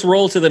 Okay. So let's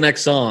roll to the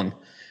next song,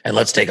 and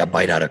let's take a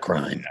bite out of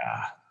crime.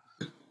 Yeah.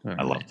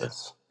 I love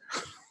this.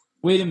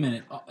 Wait a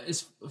minute.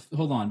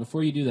 Hold on.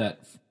 Before you do that,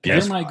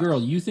 You're My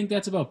Girl. You think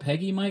that's about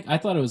Peggy, Mike? I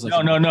thought it was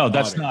like no.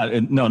 That's not.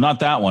 No,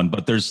 not that one.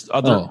 But there's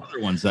other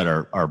ones that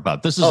are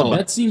about. This is.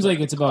 That seems like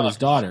it's about his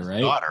daughter,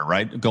 right? Daughter,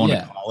 right? Going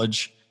to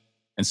college,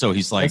 and so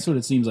he's like, that's what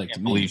it seems like to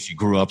me. Believe she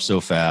grew up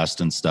so fast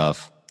and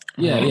stuff.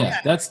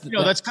 Yeah. That's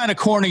that's kind of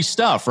corny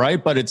stuff,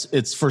 right? But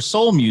it's for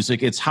soul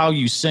music. It's how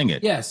you sing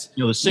it. Yes.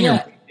 The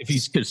singer. Yeah. If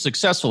he's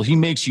successful, he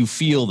makes you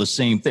feel the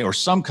same thing or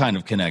some kind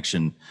of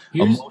connection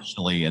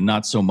emotionally, and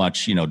not so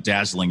much,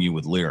 dazzling you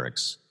with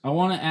lyrics. I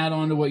want to add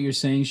on to what you're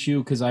saying, Shu,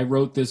 because I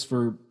wrote this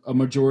for a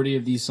majority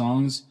of these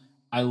songs.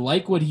 I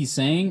like what he's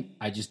saying.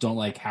 I just don't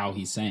like how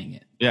he's saying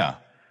it. Yeah,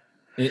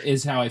 it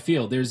is how I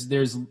feel. There's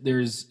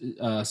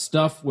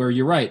stuff where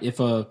you're right.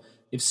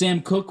 If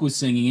Sam Cooke was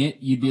singing it,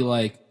 you'd be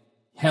like,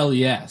 hell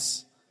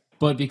yes.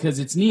 But because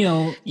it's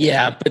Neil...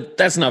 Yeah, but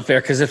that's not fair,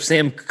 because if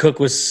Sam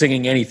Cooke was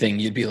singing anything,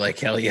 you'd be like,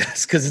 hell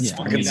yes, because it's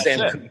fucking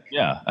Sam Cooke.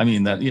 Yeah,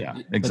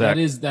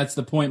 exactly. But that's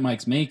the point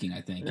Mike's making,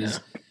 I think, is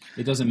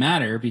it doesn't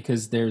matter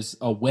because there's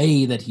a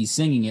way that he's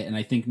singing it, and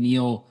I think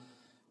Neil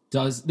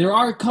does... There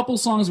are a couple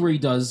songs where he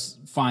does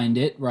find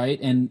it, right?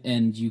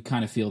 And you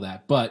kind of feel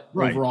that. But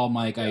overall,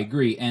 Mike, I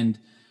agree. And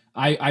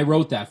I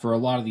wrote that for a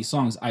lot of these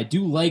songs. I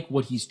do like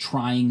what he's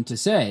trying to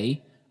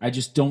say. I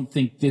just don't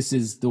think this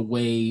is the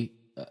way...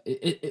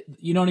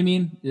 you know what I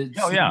mean?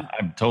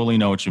 I totally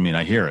know what you mean.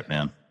 I hear it,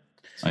 man.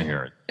 I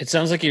hear it. It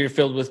sounds like you're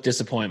filled with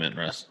disappointment,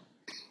 Russ.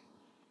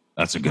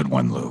 That's a good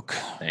one, Luke.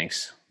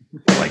 Thanks.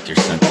 I like your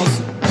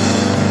sentence.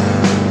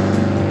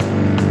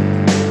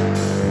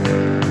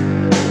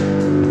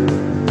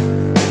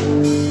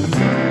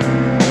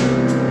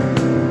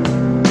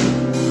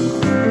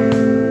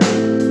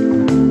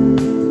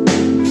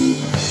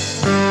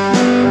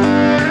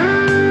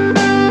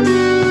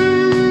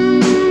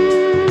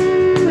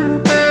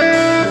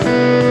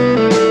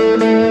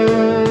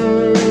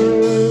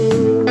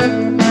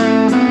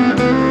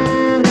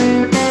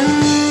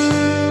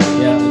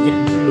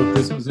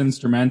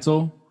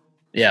 Instrumental.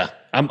 Yeah,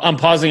 I'm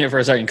pausing it for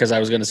a second because I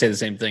was going to say the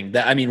same thing.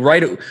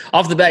 Right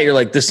off the bat, you're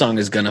like, this song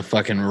is gonna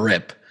fucking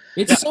rip.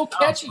 It's so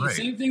catchy.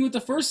 Same thing with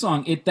the first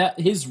song.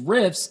 His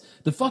riffs.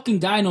 The fucking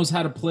guy knows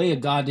how to play a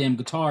goddamn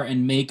guitar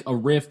and make a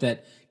riff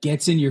that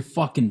gets in your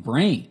fucking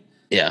brain.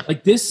 Yeah,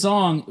 like this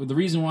song. The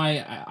reason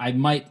why I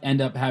might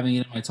end up having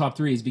it in my top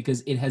 3 is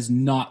because it has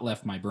not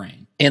left my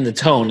brain. And the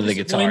tone of the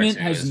guitar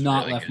has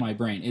not left my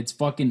brain. It's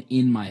fucking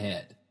in my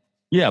head.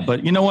 Yeah,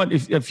 but you know what?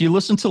 If you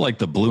listen to like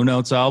the Blue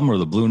Notes album or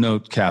the Blue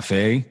Note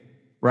Cafe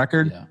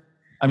record,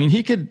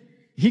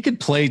 he could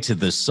play to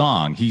this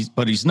song.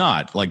 But he's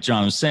not, like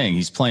John was saying,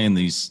 he's playing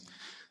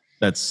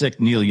that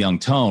sick Neil Young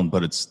tone,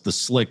 but it's the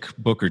slick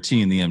Booker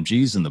T and the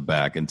MGs in the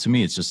back, and to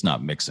me, it's just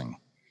not mixing.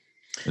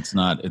 It's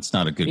not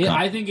a good. Yeah,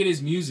 I think it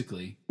is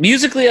musically.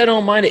 Musically, I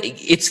don't mind it.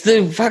 It's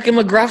the fucking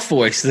McGruff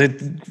voice that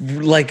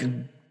like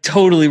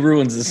totally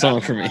ruins the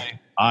song for me.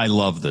 I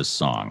love this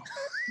song.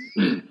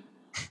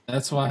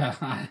 That's why.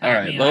 All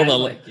right, hold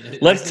on. Like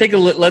let's take a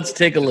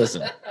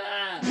listen.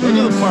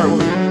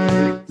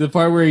 The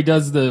part where he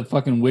does the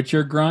fucking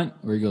Witcher grunt,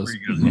 where he goes,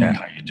 "Yeah,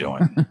 how you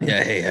doing?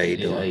 Yeah, hey, how you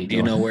doing? Do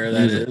you know where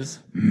that is?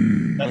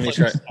 Let me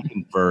try.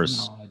 Second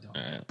verse. No, I don't.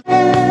 All right.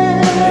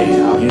 Hey,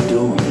 how you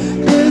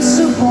doing?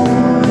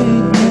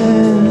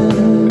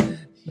 Disappointment.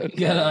 You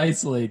gotta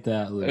isolate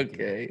that, Luke.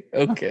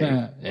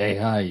 Okay. Hey,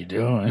 how you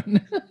doing?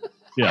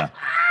 Yeah.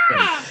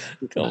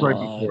 Come right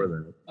on. before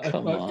that. I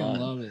fucking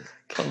love it.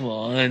 Come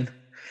on.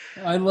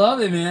 I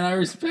love it, man. I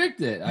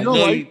respect it. You don't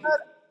like that?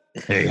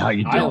 Hey, how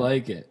you doing? I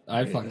like it.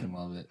 I fucking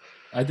love it.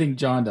 I think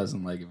John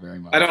doesn't like it very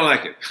much. I don't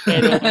like it.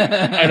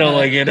 I don't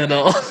like it at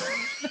all.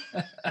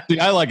 See,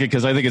 I like it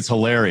because I think it's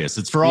hilarious.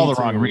 It's for all the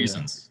wrong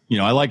reasons.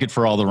 I like it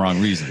for all the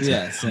wrong reasons.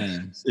 Yeah,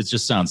 same. It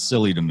just sounds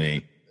silly to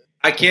me.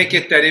 I can't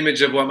get that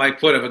image of what Mike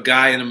put of a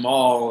guy in a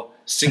mall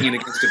singing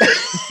against a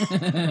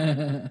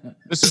bass.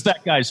 This is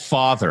that guy's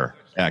father,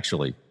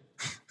 actually.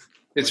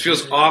 It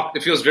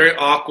feels very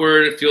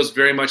awkward. It feels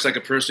very much like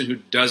a person who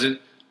doesn't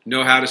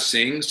know how to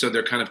sing, so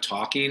they're kind of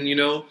talking,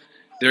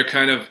 They're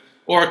kind of,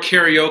 or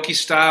karaoke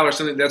style or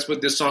something. That's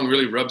what this song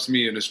really rubs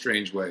me in a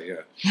strange way,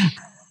 yeah.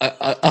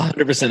 I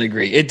 100%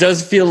 agree. It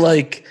does feel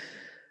like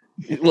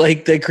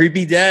the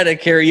creepy dad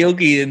at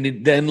karaoke,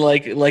 and then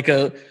like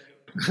a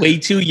way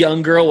too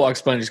young girl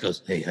walks by and just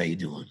goes, "Hey, how you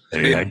doing?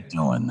 Hey, how you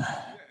doing?"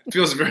 It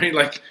feels very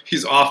like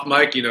he's off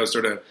mic,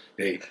 sort of,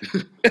 hey.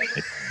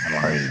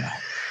 How are you?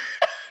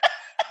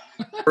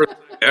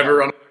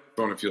 Ever on a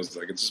phone, it feels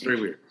like. It's just very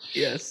weird.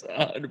 Yes,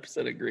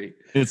 100% agree.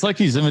 It's like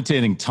he's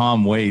imitating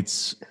Tom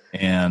Waits,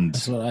 and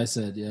That's what I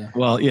said, yeah.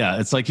 well, yeah,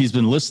 it's like he's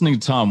been listening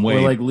to Tom Waits,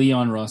 Or like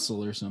Leon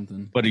Russell or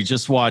something. but he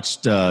just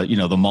watched,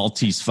 the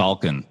Maltese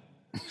Falcon,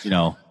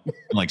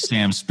 like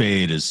Sam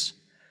Spade is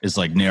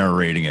like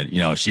narrating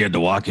it. She had to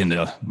walk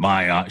into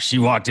she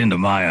walked into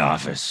my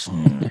office.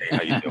 Hey,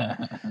 how you doing?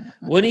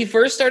 When he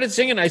first started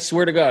singing, I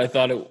swear to God, I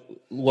thought it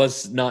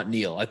was not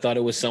Neil. I thought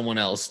it was someone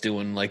else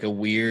doing like a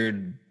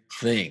weird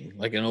thing,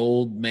 like an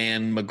old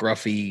man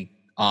McGruffy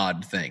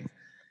odd thing.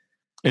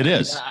 It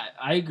is.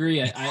 I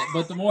agree.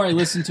 But the more I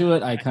listened to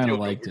it, I kind of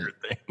liked it.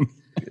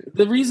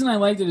 The reason I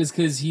liked it is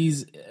because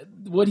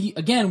what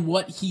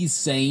he's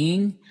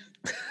saying.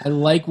 I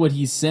like what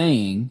he's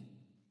saying.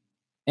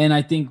 And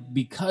I think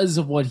because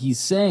of what he's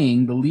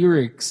saying, the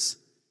lyrics,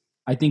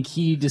 I think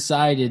he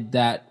decided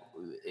that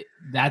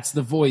that's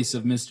the voice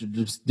of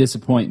Mr.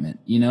 Disappointment.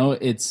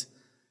 It's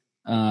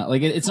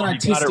it's an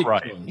artistic got it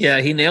right. voice.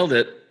 Yeah, he nailed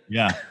it.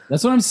 Yeah.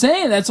 That's what I'm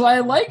saying. That's why I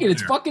like it.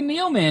 It's fucking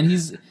Neil, man.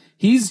 He's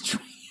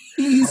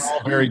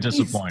all very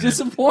disappointed.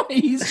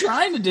 He's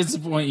trying to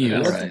disappoint you.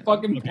 That's the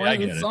fucking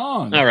point of the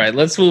song. All right,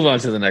 let's move on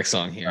to the next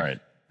song here. All right.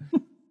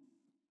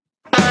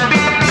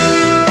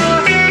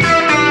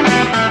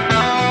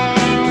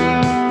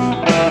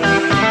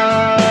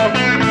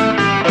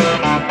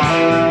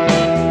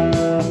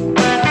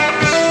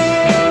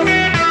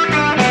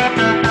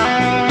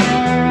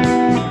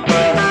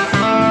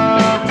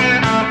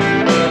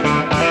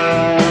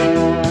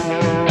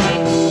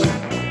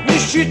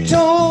 You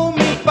told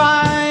me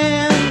by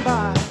and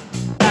by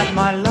that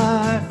my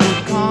life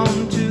would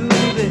come to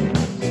this.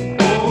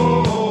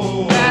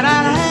 That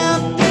I'd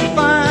have to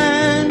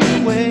find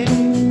a way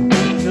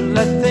to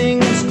let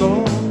things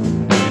go.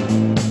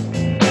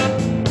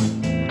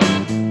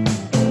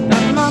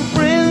 That my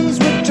friends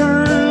would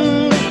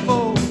turn to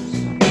foes,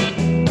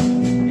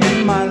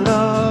 and my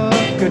love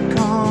could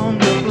come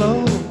to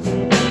blows.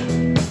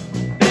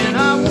 Then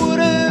I would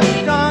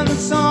have done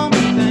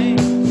something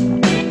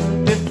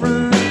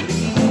different.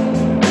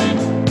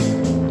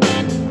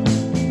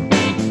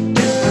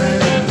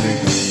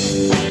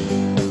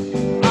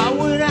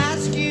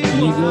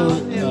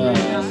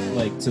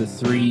 To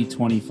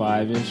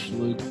 325-ish,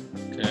 Luke.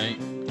 Okay.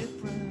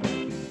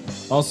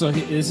 Also,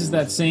 this is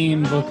that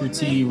same Booker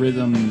T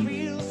rhythm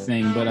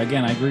thing, but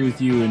again, I agree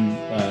with you and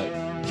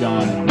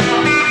John.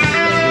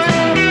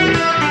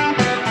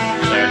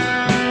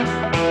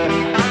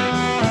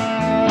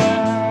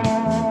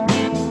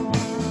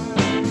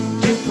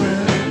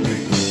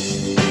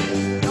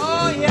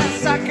 Oh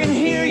yes, I can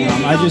hear you.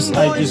 I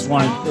just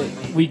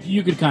wanted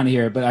you could kind of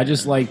hear it, but I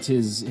just liked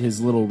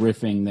his little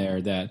riffing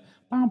there. That.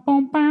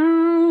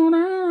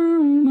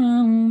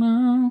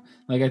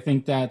 Like I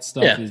think that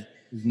stuff is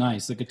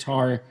nice. The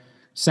guitar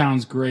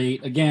sounds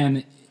great.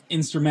 Again,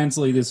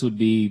 instrumentally, this would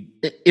be.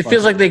 It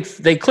feels like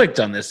they clicked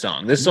on this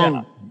song. This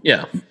song,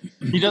 yeah.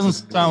 He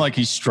doesn't sound like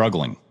he's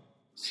struggling.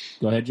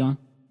 Go ahead, John.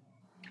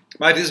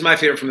 This is my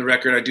favorite from the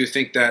record. I do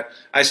think that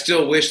I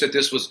still wish that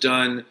this was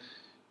done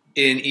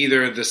in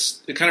either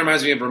this. It kind of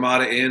reminds me of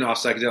Ramada Inn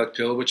off Psychedelic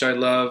Pill, which I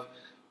love,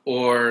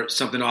 or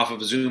something off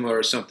of Zuma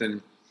or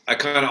something. I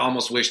kind of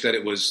almost wish that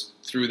it was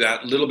through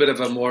that little bit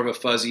of a more of a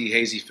fuzzy,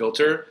 hazy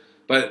filter.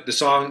 But the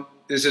song,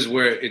 this is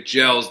where it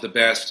gels the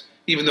best,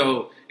 even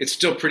though it's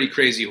still pretty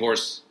crazy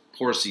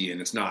horsey,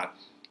 and it's not.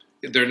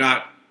 They're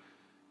not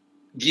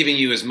giving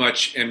you as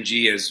much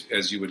MG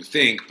as you would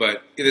think,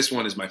 but this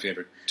one is my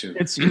favorite tune.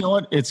 It's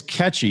it's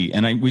catchy,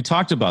 and we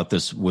talked about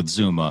this with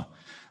Zuma.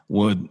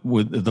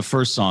 With the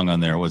first song on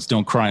there was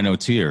 "Don't Cry No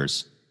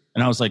Tears,"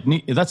 and I was like,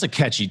 that's a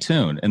catchy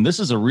tune, and this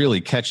is a really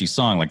catchy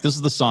song. Like this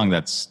is the song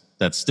that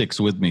sticks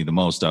with me the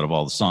most out of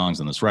all the songs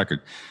on this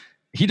record.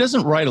 He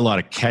doesn't write a lot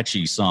of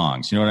catchy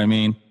songs. You know what I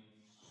mean?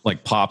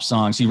 Like pop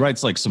songs. He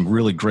writes like some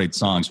really great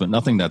songs, but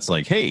nothing that's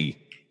like, hey,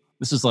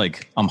 this is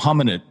like, I'm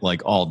humming it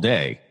like all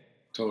day.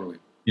 Totally.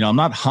 I'm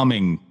not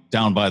humming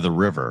Down by the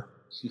River,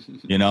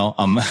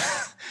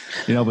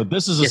 but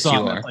this is a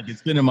song that, like,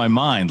 it's been in my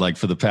mind like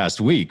for the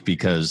past week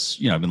because,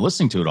 I've been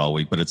listening to it all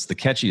week, but it's the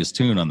catchiest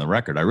tune on the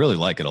record. I really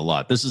like it a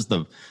lot. This is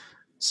the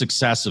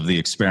success of the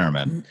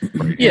experiment.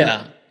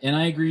 Yeah. and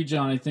I agree,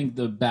 John. I think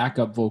the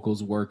backup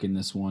vocals work in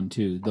this one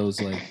too.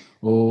 Those like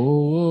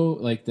oh,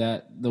 like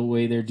that, the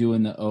way they're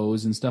doing the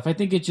O's and stuff. I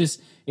think it's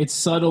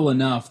subtle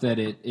enough that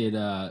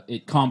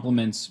it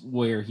complements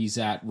where he's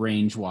at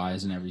range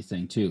wise and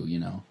everything too. You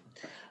know.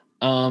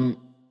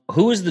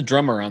 Who is the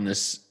drummer on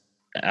this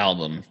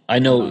album? I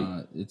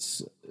know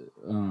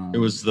it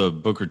was the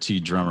Booker T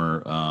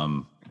drummer,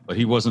 but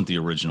he wasn't the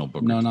original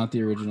Booker. No, T. not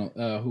the original.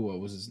 What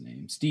was his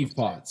name? Steve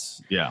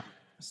Potts. Yeah.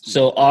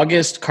 So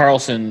August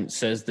Carlson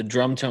says the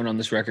drum tone on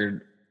this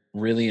record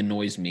really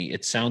annoys me.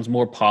 It sounds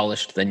more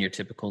polished than your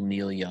typical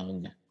Neil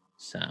Young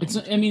sound.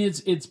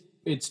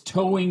 It's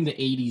towing the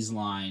 80s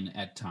line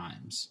at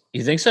times.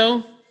 You think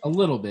so? A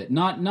little bit.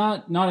 Not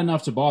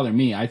enough to bother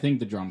me. I think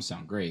the drums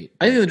sound great.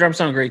 I think the drums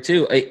sound great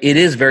too. It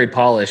is very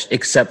polished,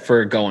 except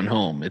for Going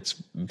Home.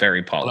 It's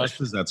very polished.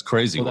 That's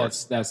crazy. Well,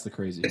 that's the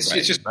crazy. It's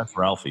just that's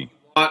Ralphie.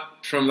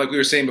 From like we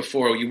were saying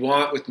before, you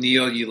want with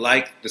Neil, you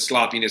like the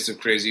sloppiness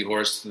of Crazy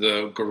Horse,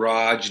 the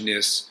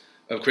garageness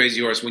of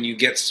Crazy Horse. When you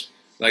get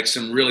like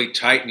some really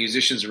tight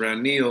musicians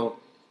around Neil,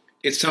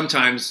 it's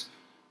sometimes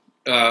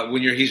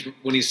when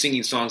he's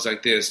singing songs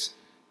like this,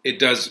 it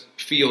does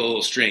feel a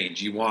little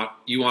strange. You want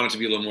it to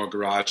be a little more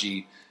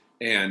garagey,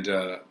 and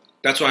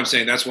that's why I'm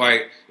saying that's why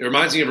it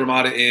reminds me of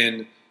Ramada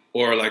Inn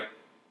or like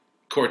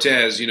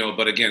Cortez,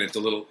 But again, it's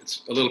a little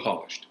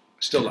polished.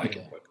 I still like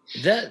it. But.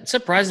 That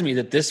surprised me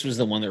that this was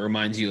the one that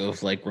reminds you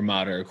of like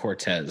Ramada or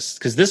Cortez,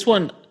 because this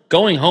one,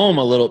 Going Home,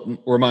 a little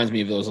reminds me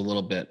of those a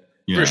little bit.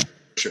 Yeah. For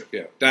sure.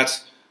 Yeah,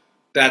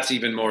 that's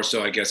even more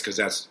so, I guess, because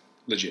that's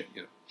legit.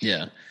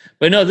 Yeah,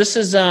 but no, this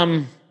is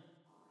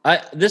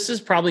this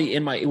is probably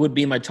it would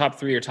be my top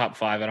 3 or top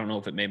 5. I don't know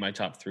if it made my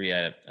top 3.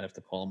 I have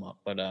to pull them up,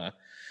 but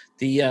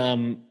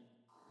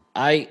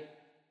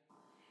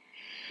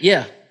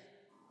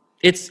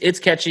it's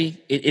catchy.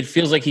 It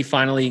feels like he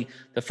finally,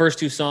 the first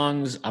 2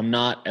 songs I'm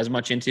not as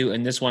much into,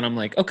 and this one I'm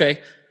like,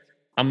 okay,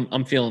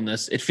 I'm feeling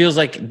this. It feels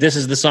like this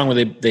is the song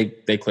where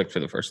they clicked for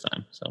the first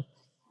time. So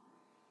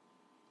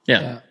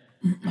yeah.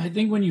 I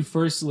think when you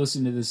first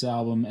listen to this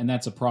album, and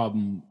that's a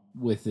problem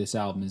with this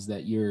album, is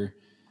that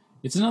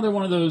it's another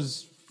one of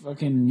those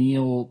fucking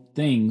Neil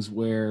things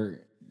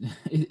where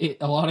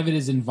a lot of it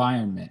is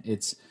environment.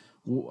 It's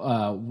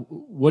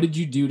what did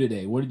you do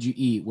today? What did you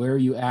eat? Where are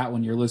you at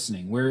when you're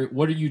listening?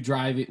 What are you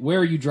driving? Where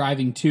are you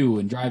driving to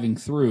and driving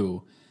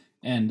through?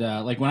 And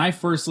like when I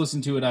first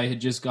listened to it, I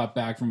had just got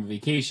back from a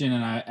vacation,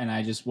 and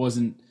I just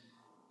wasn't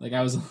like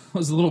I was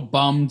a little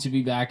bummed to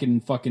be back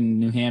in fucking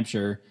New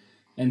Hampshire,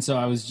 and so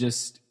I was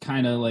just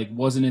kind of like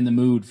wasn't in the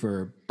mood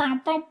for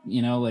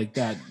like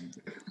that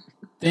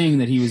thing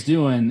that he was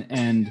doing.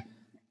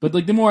 But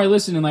like the more I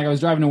listened, and like I was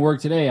driving to work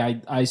today,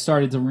 I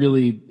started to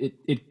really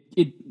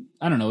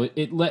I don't know,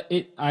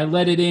 I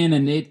let it in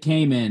and it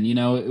came in,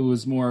 it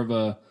was more of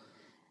a,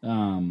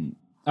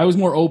 I was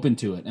more open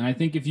to it. And I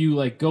think if you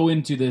like go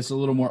into this a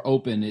little more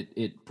open,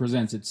 it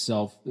presents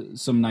itself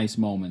some nice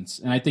moments.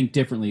 And I think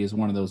Differently is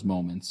one of those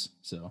moments.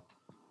 So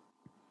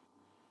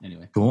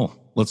anyway. Cool.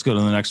 Let's go to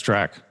the next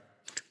track.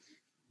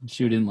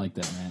 Shoot in like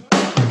that, man.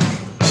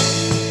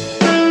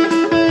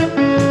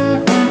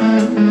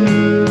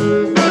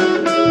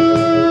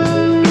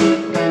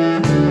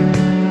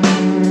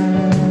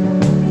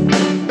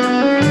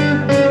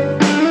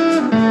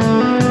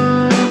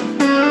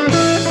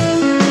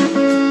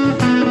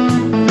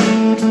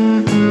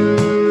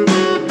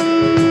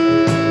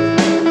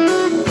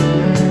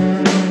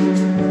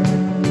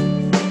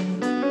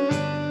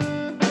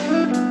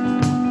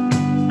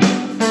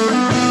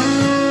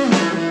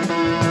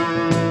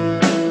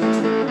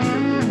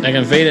 I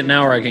can fade it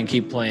now, or I can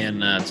keep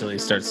playing until he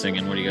starts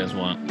singing. What do you guys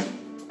want?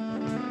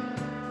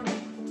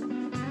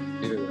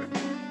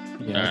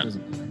 Yeah,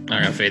 I'm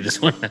gonna fade this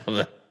one out.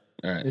 All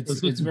right,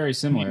 it's very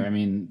similar. I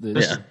mean,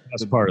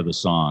 that's part of the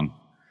song.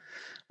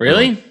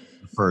 Really?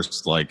 The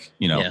first 30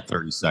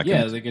 seconds.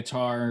 Yeah, the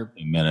guitar.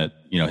 A minute.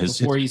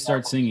 Before he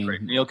starts singing.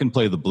 Great. Neil can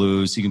play the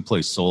blues. He can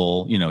play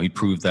soul. He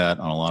proved that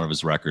on a lot of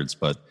his records.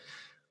 But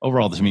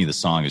overall, to me, the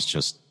song is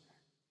just.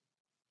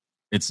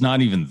 It's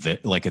not even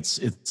like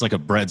it's like a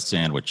bread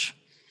sandwich.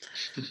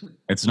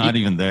 It's not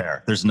even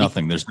there. There's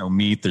nothing. There's no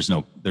meat. There's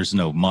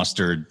no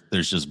mustard.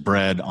 There's just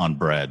bread on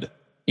bread.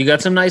 You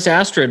got some nice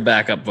Astrid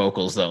backup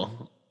vocals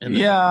though.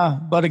 Yeah,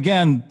 but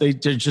again, they're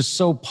just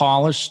so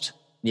polished.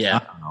 Yeah, I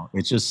don't know.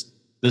 It's just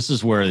this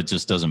is where it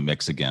just doesn't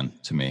mix again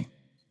to me.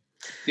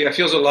 Yeah, it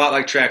feels a lot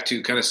like track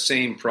 2. Kind of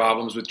same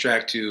problems with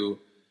track 2,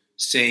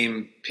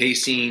 same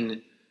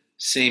pacing,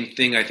 same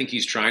thing. I think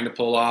he's trying to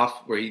pull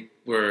off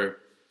where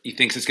he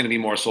thinks it's going to be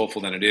more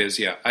soulful than it is.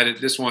 Yeah,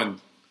 this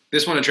one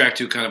and track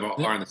 2 kind of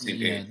are on the same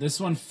page. Yeah, this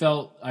one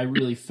I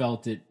really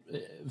felt it.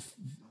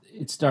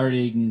 It's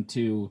starting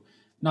to,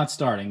 not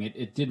starting.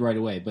 It did right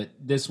away, but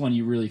this one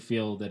you really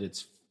feel that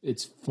it's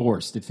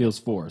forced. It feels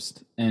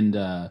forced,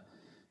 and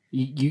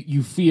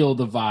you feel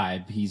the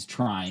vibe he's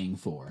trying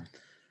for.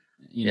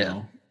 You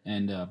know,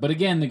 and but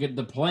again,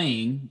 the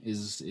playing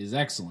is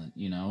excellent.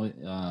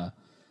 The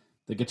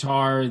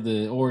guitar,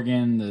 the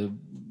organ,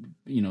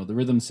 the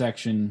rhythm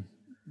section.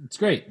 It's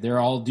great. They're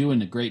all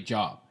doing a great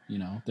job, You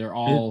know, they're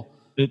all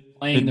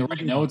playing the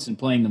right notes and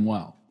playing them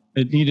well.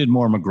 It needed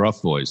more McGruff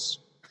voice.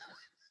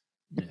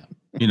 Yeah.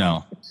 You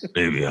know,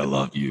 baby, I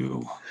love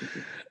you.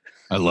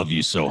 I love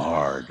you so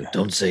hard.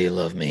 Don't say you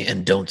love me,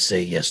 and don't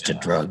say yes to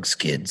drugs,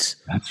 kids.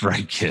 That's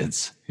right,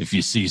 kids. If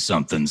you see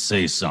something,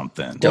 say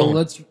something. Don't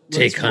let's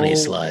take honey roll,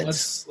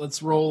 slides.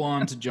 Let's roll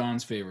on to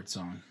John's favorite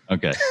song.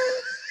 Okay.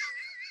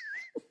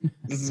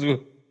 This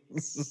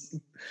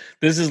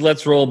is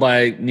Let's Roll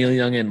by Neil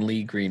Young and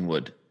Lee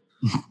Greenwood.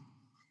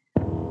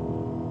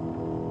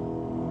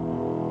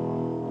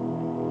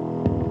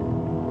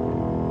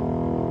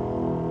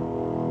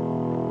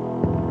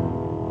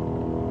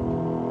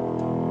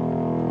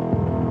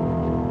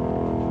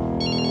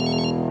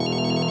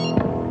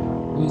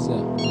 Who's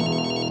that?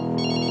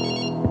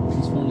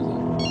 Whose phone is that?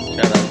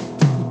 Shut up.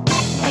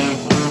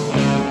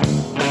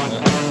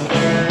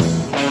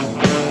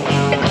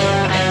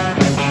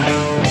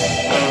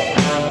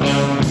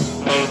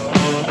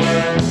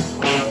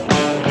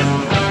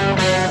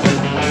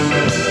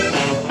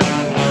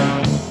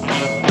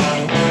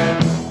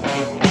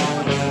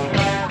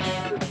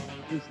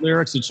 These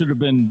lyrics, it should have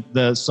been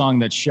the song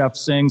that Chef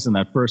sings in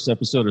that first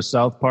episode of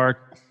South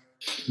Park.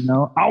 You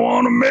know, I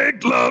want to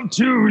make love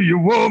to you,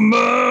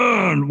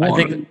 woman. I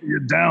think you're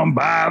down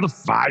by the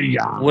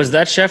fire. Was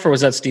that Chef or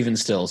was that Stephen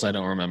Stills? I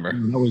don't remember.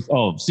 That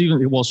was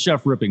Stephen. Well,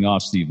 Chef ripping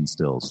off Stephen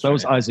Stills. That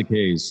was Isaac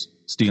Hayes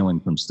stealing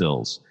from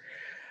Stills.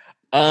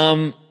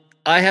 I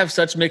have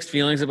such mixed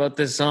feelings about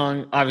this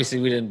song. Obviously,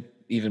 we didn't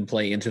even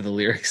play into the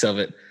lyrics of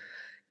it.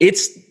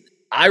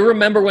 I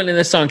remember when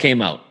this song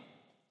came out.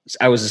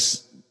 I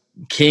was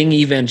a king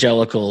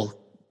evangelical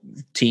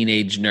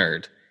teenage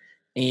nerd.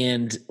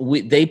 And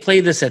they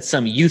played this at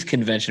some youth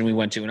convention we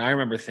went to, and I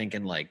remember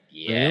thinking, like,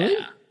 yeah.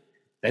 Really?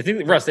 I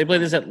think, Russ, they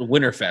played this at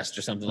Winterfest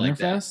or something like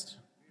that. Winterfest?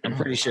 I'm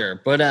pretty sure.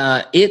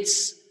 But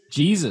it's...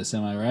 Jesus,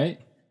 am I right?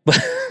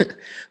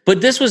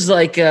 But this was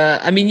like,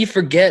 you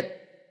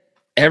forget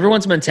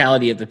everyone's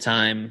mentality at the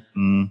time.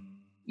 Mm.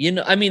 You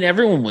know,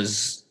 everyone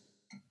was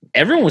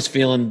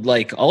feeling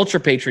like ultra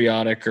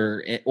patriotic,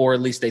 or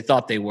at least they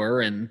thought they were.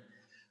 And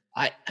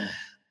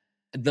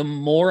the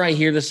more I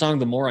hear the song,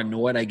 the more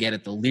annoyed I get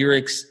at the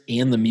lyrics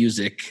and the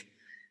music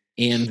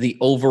and the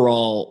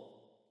overall.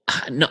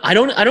 No, I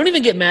don't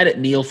even get mad at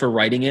Neil for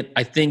writing it.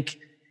 I think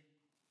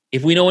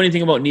if we know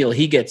anything about Neil,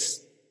 he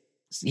gets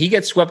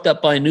swept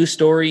up by a news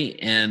story,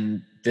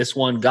 and this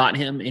one got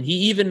him. And he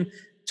even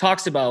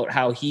talks about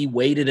how he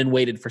waited and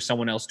waited for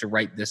someone else to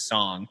write this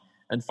song,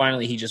 and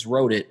finally he just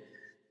wrote it.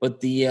 But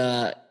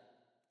it's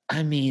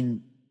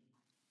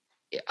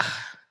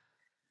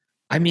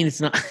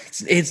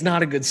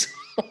not a good song.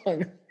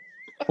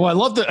 Well, I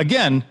love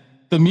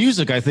the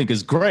music I think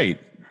is great.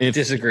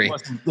 Disagree.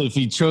 If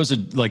he chose a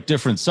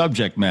different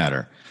subject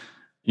matter,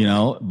 you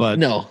know, but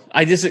no,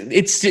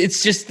 it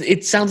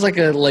sounds like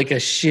a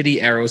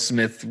shitty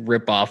Aerosmith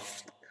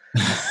ripoff.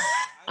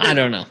 I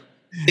don't know.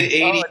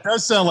 It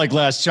does sound like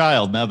Last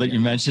Child now that you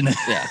mention it.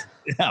 Yeah.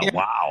 Yeah.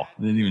 Wow.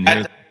 I didn't even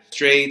hear that.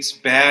 Straits,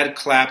 bad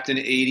Clapton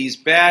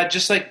 80s,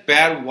 just like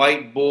bad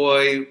white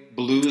boy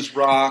blues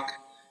rock.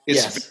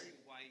 It's very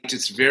white.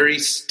 It's very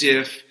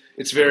stiff.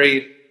 It's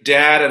very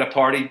dad at a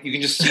party. You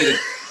can just see the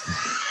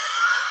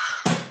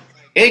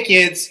hey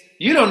kids,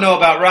 you don't know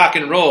about rock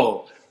and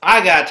roll.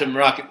 I got some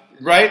rock,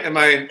 right? Am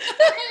I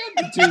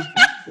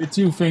the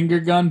two finger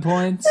gun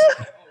points?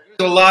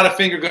 There's a lot of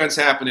finger guns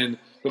happening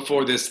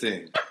before this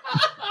thing.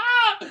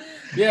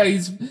 Yeah,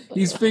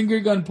 he's finger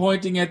gun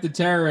pointing at the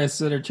terrorists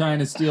that are trying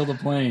to steal the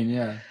plane.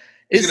 Yeah,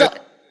 he's gonna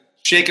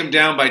shake them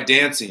down by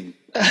dancing.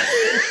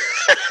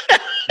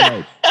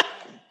 Right.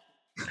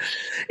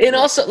 And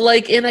also,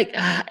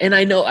 and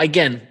I know,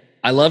 again,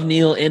 I love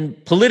Neil,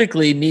 and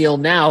politically, Neil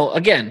now,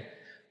 again,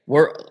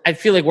 I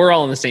feel like we're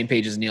all on the same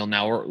page as Neil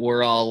now.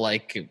 We're all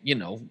like, you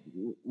know,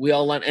 we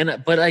all want,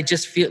 but I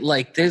just feel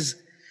like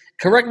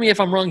correct me if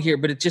I'm wrong here,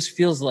 but it just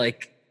feels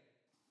like,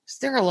 is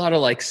there a lot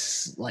of like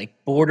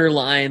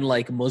borderline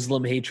like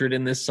Muslim hatred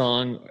in this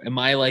song? Am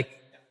I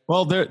like?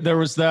 Well, there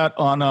was that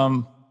on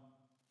a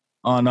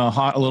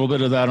little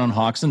bit of that on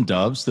Hawks and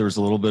Doves. There was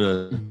a little bit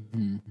of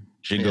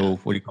jingo. Yeah.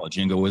 What do you call it?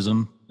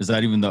 Jingoism? Is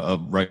that even the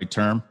right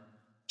term?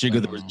 Jingo.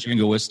 There was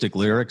jingoistic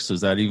lyrics.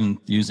 Is that even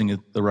using it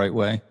the right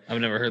way? I've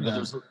never heard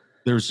that.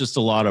 There was just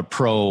a lot of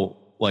pro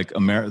like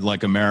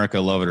America,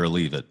 love it or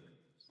leave it.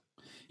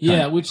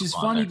 Yeah, which is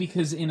funny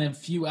because in a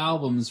few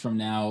albums from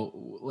now,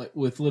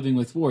 with Living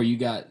with War,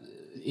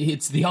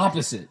 it's the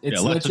opposite.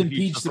 It's let's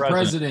impeach the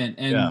president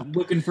and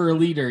looking for a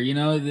leader. You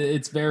know,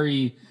 it's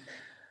very.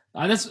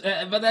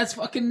 But that's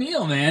fucking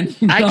Neil, man.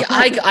 You know?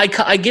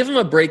 I give him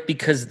a break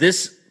because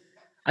this.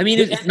 I mean,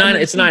 it's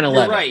 9/11.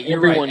 You're right.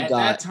 Everyone At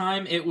that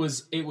time, it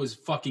was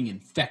fucking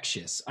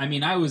infectious. I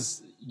mean, I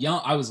was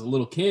young. I was a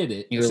little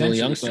kid. You were a little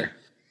youngster.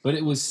 But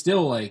it was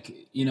still like,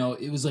 you know,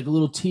 it was like a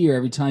little tear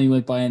every time you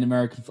went by an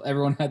American.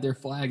 Everyone had their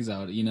flags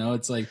out. You know,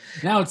 it's like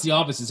now it's the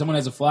opposite. Someone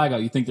has a flag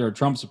out, you think they're a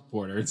Trump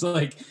supporter. It's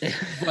like,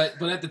 but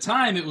at the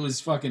time it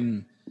was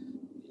fucking.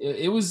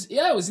 It was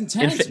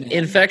intense, man.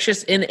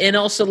 Infectious, and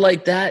also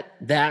like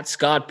that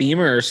Scott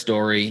Beamer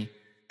story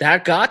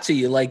that got to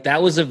you. Like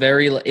that was a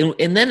very,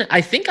 and then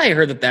I think I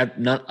heard that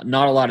not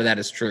a lot of that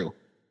is true.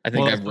 I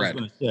think I've read.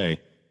 I was going to say,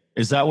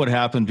 is that what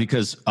happened?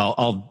 Because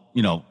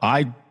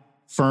I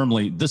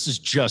firmly, this is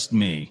just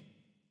me.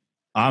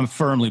 I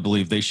firmly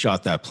believe they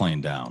shot that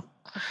plane down.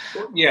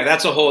 Yeah,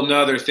 that's a whole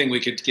nother thing we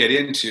could get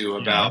into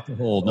about.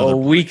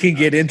 We can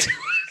get into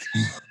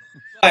it.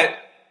 But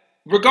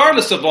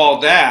regardless of all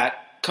that,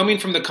 coming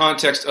from the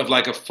context of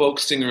like a folk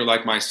singer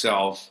like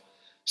myself,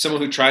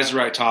 someone who tries to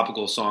write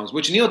topical songs,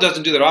 which Neil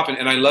doesn't do that often,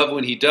 and I love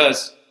when he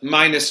does,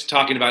 minus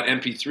talking about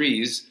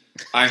MP3s,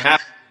 I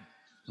have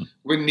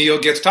when Neil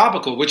gets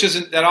topical, which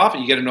isn't that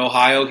often. You get an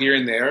Ohio here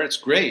and there. It's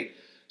great.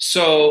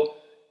 So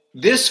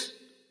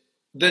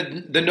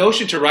the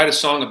notion to write a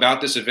song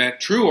about this event,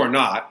 true or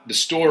not, the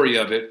story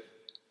of it,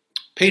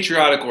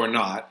 patriotic or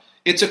not,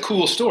 it's a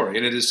cool story,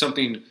 and it is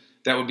something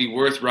that would be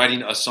worth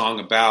writing a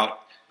song about.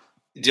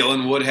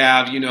 Dylan would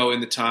have, in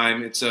the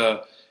time. It's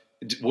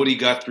Woody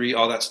Guthrie,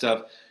 all that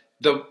stuff.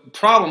 The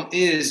problem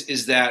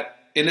is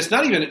that, and it's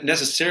not even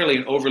necessarily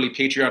an overly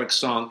patriotic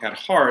song at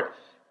heart.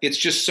 It's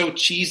just so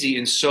cheesy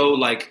and so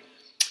like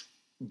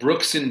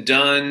Brooks and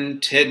Dunn,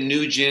 Ted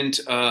Nugent,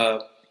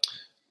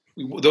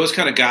 those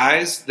kind of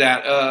guys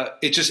that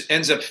it just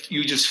ends up,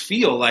 you just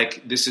feel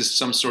like this is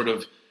some sort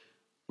of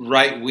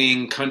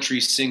right-wing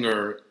country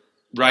singer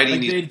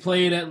writing. Like they'd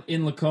play it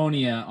in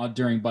Laconia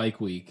during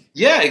Bike Week.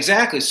 Yeah,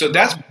 exactly. So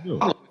that's the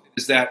problem,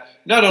 is that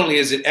not only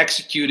is it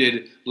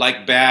executed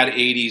like bad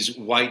 80s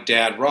white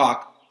dad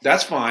rock,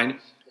 that's fine.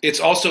 It's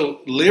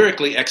also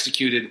lyrically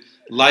executed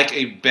like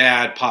a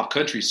bad pop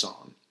country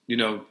song.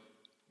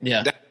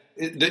 Yeah.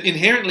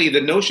 Inherently,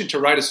 the notion to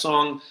write a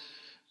song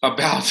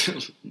about,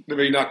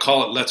 maybe not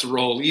call it Let's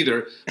Roll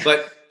either,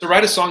 but to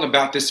write a song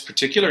about this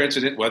particular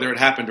incident, whether it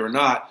happened or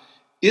not,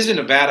 isn't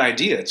a bad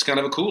idea. It's kind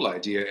of a cool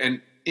idea.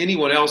 And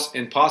anyone else,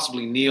 and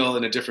possibly Neil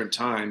in a different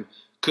time,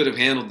 could have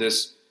handled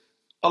this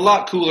a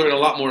lot cooler and a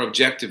lot more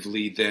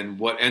objectively than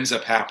what ends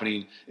up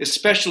happening,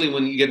 especially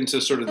when you get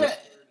into sort of the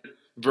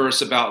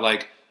verse about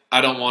like,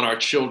 I don't want our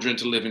children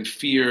to live in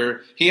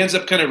fear. He ends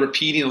up kind of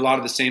repeating a lot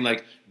of the same,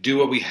 like, do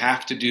what we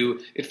have to do.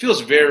 It feels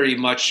very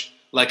much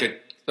like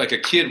a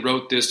kid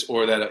wrote this,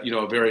 or that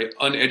a very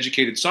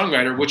uneducated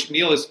songwriter, which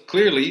Neil is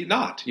clearly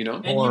not. And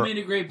you made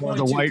a great point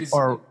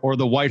or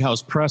the White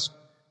House press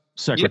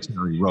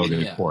secretary wrote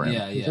it for him.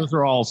 Yeah.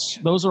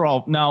 Those are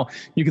all. Now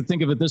you could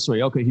think of it this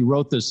way. Okay, he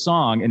wrote this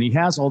song, and he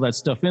has all that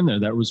stuff in there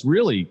that was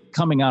really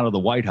coming out of the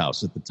White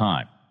House at the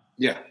time.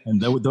 Yeah,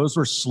 and those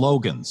were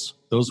slogans.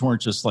 Those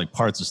weren't just like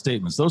parts of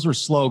statements. Those were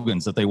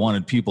slogans that they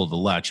wanted people to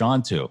latch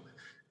onto.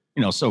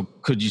 So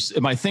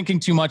am I thinking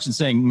too much in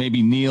saying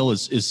maybe Neil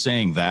is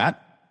saying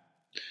that?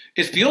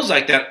 It feels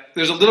like that.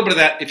 There's a little bit of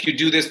that. If you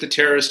do this, the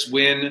terrorists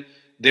win.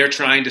 They're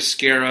trying to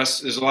scare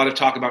us. There's a lot of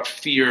talk about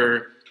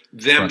fear,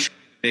 them trying to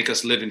make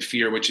us live in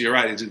fear, which you're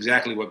right. It's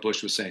exactly what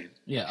Bush was saying.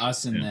 Yeah,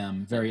 us and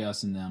them. Very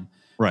us and them.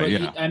 Right,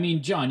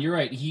 But John, you're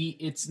right.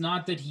 It's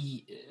not that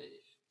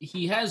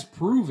he has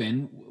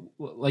proven,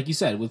 like you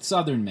said, with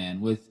Southern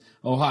Man, with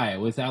Ohio,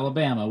 with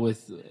Alabama,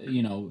 with,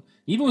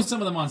 even with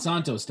some of the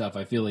Monsanto stuff,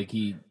 I feel like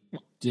he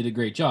did a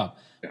great job.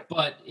 Yeah.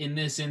 But in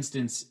this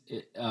instance,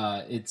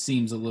 it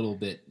seems a little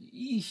bit,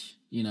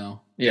 Yeah.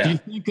 Yeah. Do you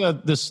think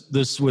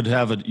this would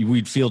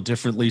we'd feel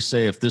differently,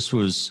 say, if this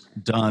was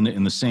done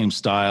in the same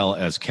style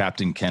as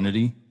Captain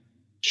Kennedy?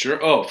 Sure.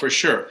 Oh, for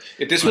sure.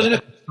 If this was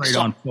a straight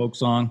on folk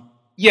song.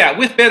 Yeah,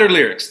 with better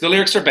lyrics. The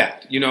lyrics are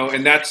bad,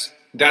 and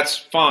that's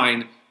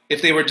fine.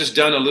 If they were just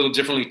done a little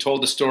differently,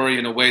 told the story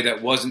in a way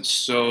that wasn't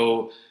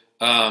so,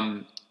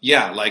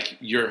 like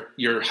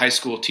your high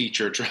school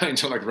teacher trying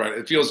to like write it.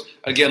 It feels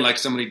again like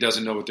somebody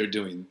doesn't know what they're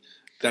doing.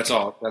 That's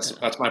all.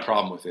 That's my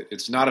problem with it.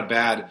 It's not a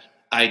bad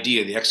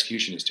idea. The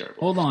execution is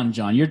terrible. Hold on,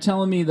 John. You're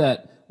telling me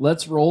that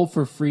 "Let's Roll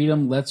for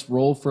Freedom, Let's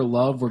Roll for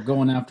Love, We're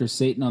Going After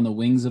Satan on the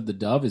Wings of the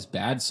Dove" is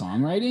bad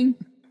songwriting?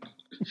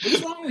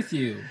 What's wrong with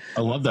you?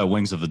 I love that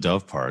 "Wings of the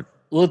Dove" part.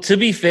 Well, to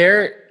be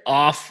fair,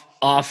 off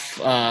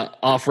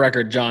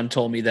record, John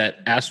told me that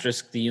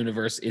Asterisk the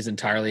Universe is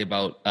entirely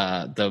about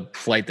the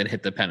flight that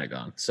hit the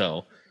Pentagon.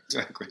 So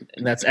exactly,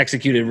 and that's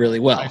executed really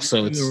well.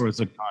 So there was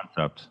a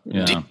concept.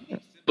 Yeah,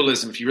 deep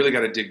symbolism. If you really got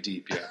to dig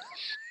deep, yeah.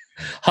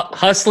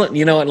 Hustling.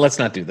 You know what? Let's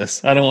not do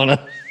this. I don't want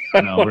to.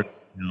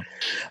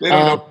 They don't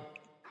know.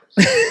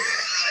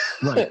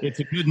 Right. It's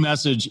a good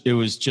message. It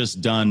was just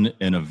done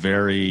in a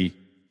very,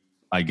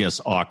 I guess,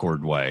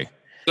 awkward way.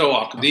 So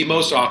awkward. The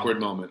most awkward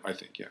moment, I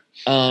think,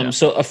 yeah.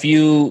 So a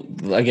few,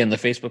 again, the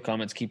Facebook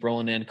comments keep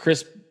rolling in.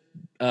 Chris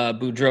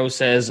Boudreau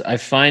says, I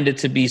find it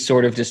to be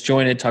sort of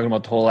disjointed, talking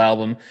about the whole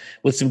album,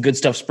 with some good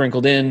stuff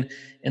sprinkled in.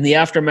 In the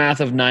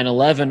aftermath of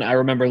 9/11, I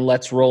remember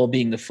Let's Roll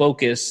being the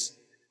focus.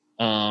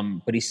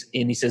 But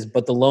he says,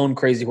 but the lone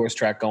Crazy Horse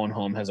track, Going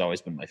Home, has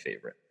always been my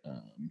favorite.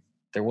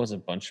 There was a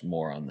bunch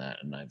more on that,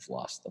 and I've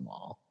lost them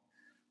all.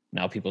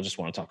 Now people just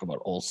want to talk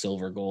about Old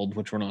Silver Gold,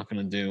 which we're not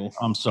going to do.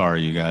 I'm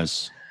sorry, you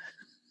guys.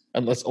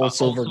 Unless Old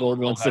Silver Gold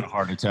wants had a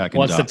heart attack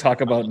to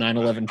talk about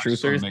 9/11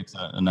 truthers. Make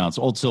that announce.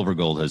 Old Silver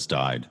Gold has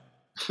died.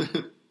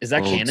 Is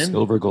that canon?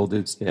 Silver Gold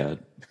is dead.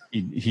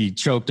 He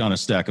choked on a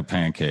stack of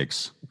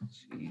pancakes.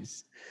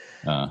 Jeez.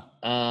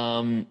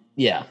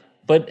 Yeah.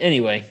 But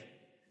anyway,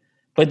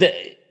 there's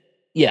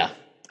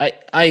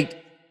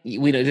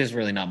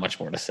really not much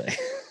more to say.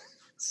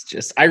 It's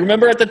just, I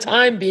remember at the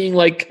time being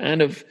like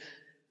kind of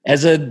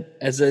as a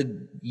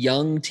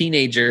young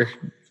teenager,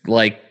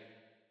 like,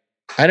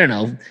 I don't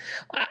know,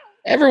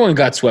 everyone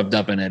got swept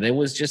up in it. It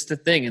was just a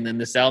thing. And then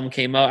this album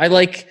came out. I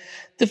like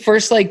the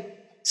first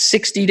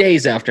 60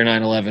 days after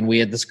 9/11, we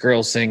had this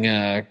girl sing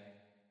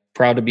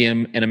Proud to Be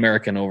an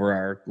American over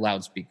our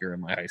loudspeaker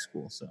in my high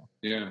school. So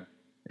Yeah.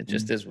 it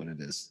just is what it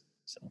is.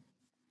 So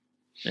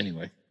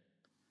anyway.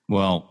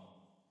 Well,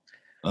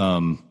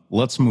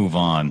 let's move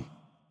on.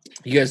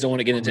 You guys don't want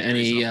to get into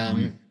any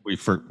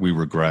We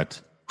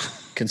regret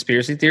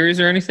conspiracy theories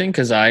or anything?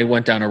 Because I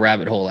went down a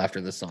rabbit hole after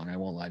this song. I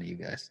won't lie to you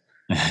guys.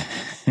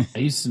 I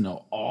used to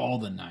know all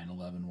the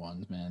 9/11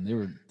 ones, man.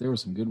 There were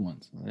some good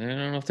ones. I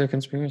don't know if they're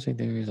conspiracy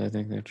theories. I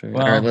think they're true.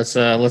 Well, all right, let's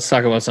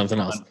talk about something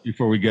else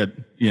before we get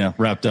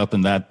wrapped up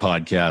in that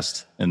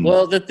podcast. And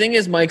well, the thing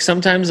is, Mike,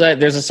 sometimes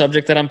there's a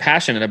subject that I'm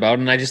passionate about,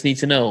 and I just need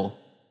to know: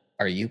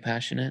 are you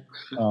passionate?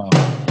 Oh.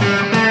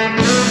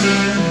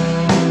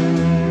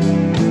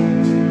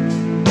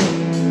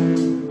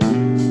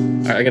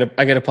 All right,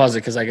 I gotta pause it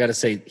because I gotta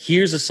say,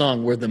 here's a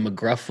song where the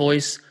McGruff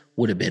voice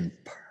would have been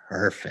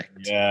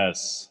perfect.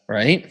 Yes,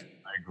 right.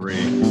 I agree.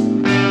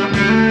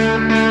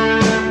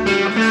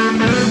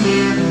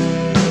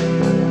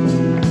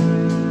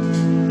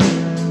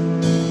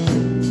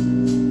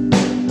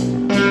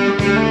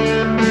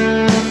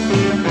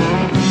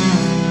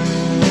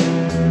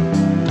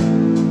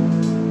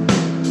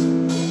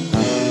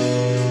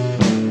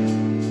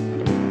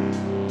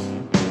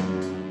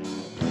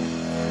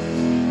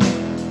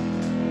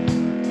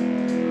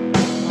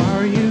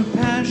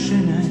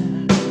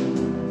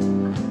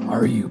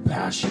 Are you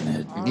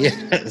passionate?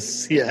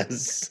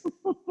 Yes.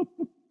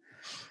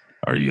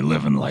 Are you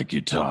living like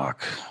you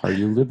talk? Are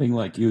you living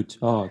like you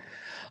talk?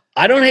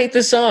 I don't hate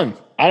this song.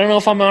 I don't know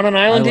if I'm on an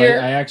island here.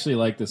 I actually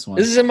like this one.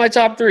 This is in my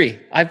top 3.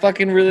 I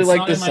fucking really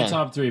like this song. It's not in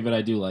my top 3, but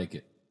I do like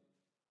it.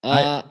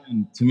 To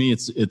me,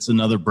 it's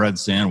another bread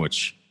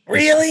sandwich.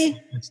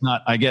 Really? It's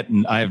not. I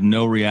have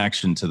no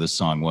reaction to this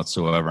song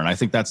whatsoever, and I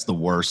think that's the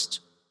worst.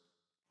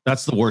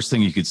 That's the worst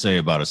thing you could say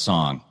about a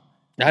song.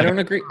 I don't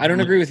agree. I don't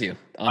agree with you.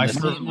 My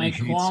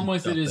qualm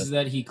with it is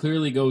that he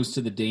clearly goes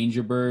to the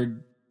Danger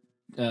Bird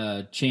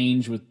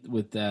change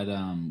with that.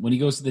 When he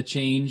goes to the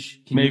change,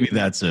 maybe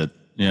that's it.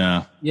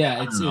 Yeah.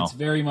 Yeah, it's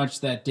very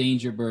much that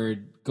Danger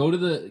Bird. Go to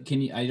the.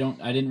 Can you? I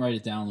didn't write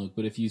it down, Luke.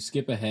 But if you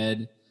skip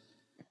ahead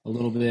a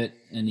little bit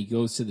and he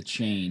goes to the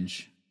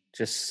change,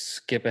 just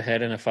skip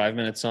ahead in a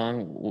 5-minute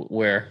song.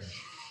 Where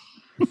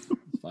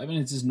 5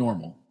 minutes is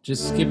normal.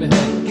 Just skip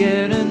ahead.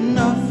 Get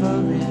enough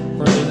of it.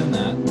 Further than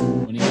that,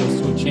 when he goes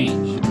to a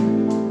change.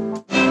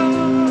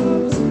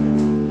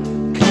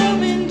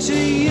 Coming to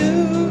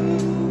you.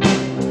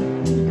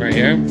 Right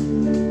here.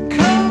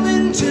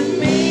 Coming to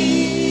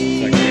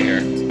me. Like right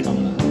here. It's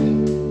coming out.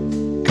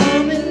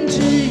 Coming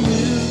to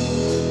you.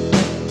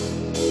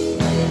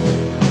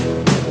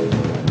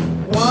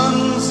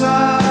 Once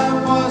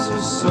I was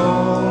a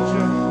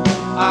soldier.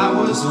 I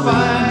was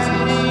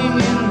fighting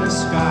in the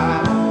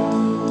sky.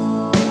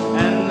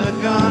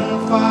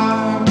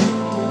 Gunfire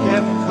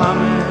kept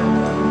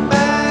coming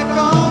back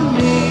on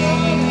me,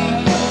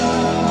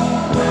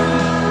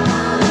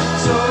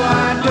 so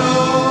I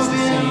dove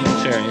in.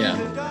 Sure, yeah.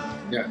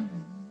 Yeah,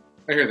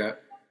 I hear that.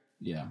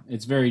 Yeah,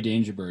 it's very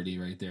Danger Birdy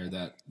right there.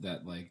 That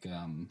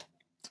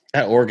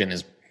That organ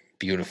is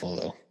beautiful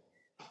though.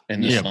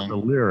 In this song. The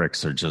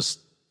lyrics are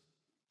just.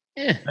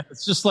 Yeah.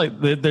 It's just like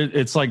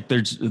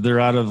they're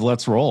out of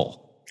Let's Roll.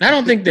 I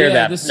don't think they're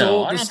that. The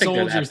I don't think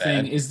they're soldier that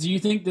thing bad. is. Do you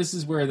think this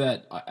is where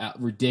that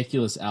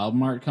ridiculous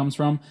album art comes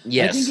from?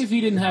 Yes. I think if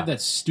you didn't have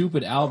that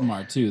stupid album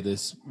art too,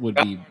 this would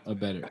be a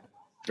better.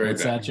 Very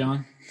What's bad. that,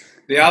 John?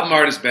 The album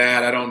art is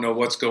bad. I don't know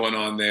what's going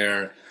on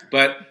there.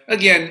 But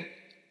again,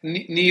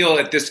 Neil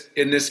in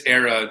this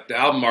era, the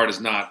album art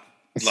is not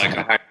like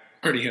a high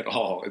priority at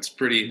all. It's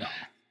pretty. No.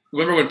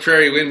 Remember when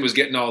Prairie Wind was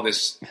getting all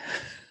this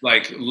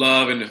like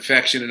love and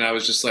affection, and I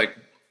was just like.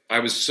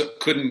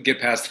 Couldn't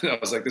get past it. I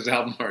was like, this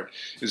album art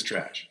is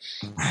trash.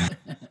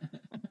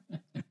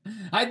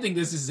 I think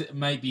this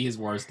might be his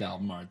worst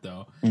album art,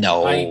 though.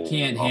 No, I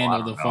can't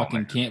handle the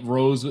fucking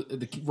rose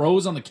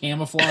on the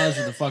camouflage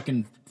with the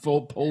fucking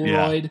full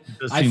Polaroid.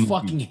 Yeah, I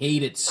fucking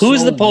hate it.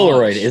 Who's the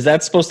Polaroid? Much. Is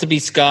that supposed to be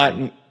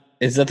Scott?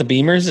 Is that the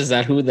Beamers? Is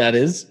that who that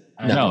is?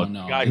 No,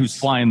 the guy who's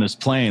flying this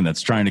plane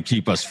that's trying to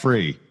keep us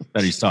free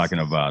that he's talking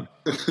about.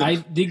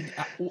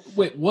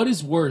 Wait, what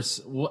is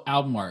worse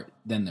album art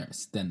than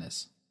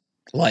this?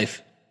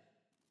 Life.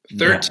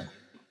 13. Yeah.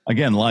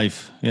 Again,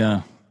 Life.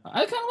 Yeah. I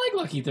kind of like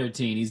Lucky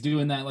 13. He's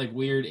doing that like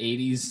weird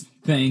 80s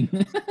thing.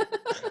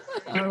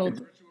 I don't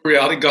know.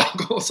 Reality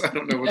goggles. I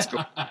don't know what's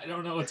going on. I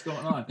don't know what's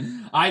going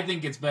on. I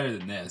think it's better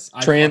than this.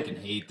 I fucking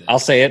hate this. I'll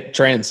say it.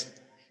 Trans.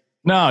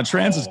 No,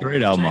 Trans is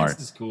great album art.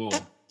 Trans is cool.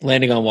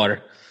 Landing on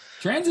Water.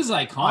 Trans is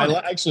iconic.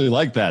 I actually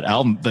like that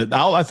album.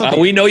 I thought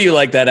we know you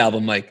like that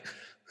album, Mike.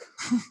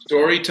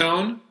 Story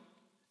tone.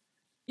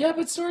 Yeah,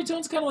 but story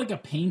tone's kind of like a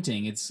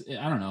painting. It's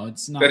I don't know.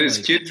 It's not That his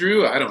like, kid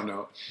drew. I don't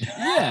know.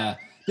 Yeah.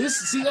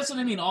 That's what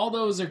I mean. All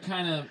those are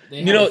kind of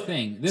they You have know, a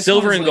thing. This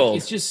Silver one's and like, Gold.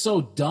 It's just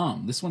so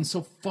dumb. This one's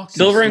so fucking.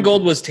 Silver and stupid.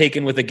 Gold was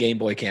taken with a Game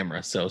Boy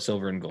camera, so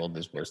Silver and Gold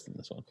is worse than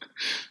this one.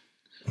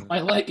 I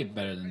like it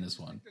better than this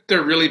one.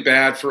 They're really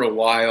bad for a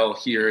while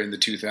here in the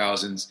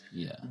 2000s.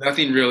 Yeah.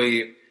 Nothing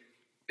really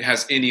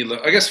has any.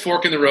 I guess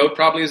Fork in the Road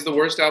probably is the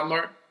worst album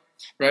art,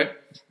 right?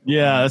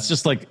 Yeah, it's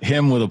just like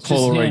him with a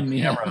Polaroid him,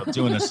 yeah. camera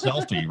doing a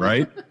selfie,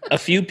 right? A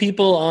few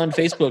people on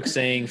Facebook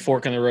saying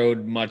Fork in the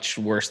Road much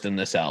worse than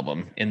this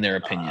album, in their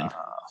opinion.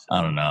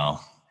 I don't know.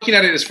 Looking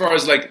at it as far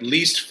as like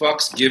least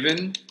fucks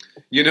given,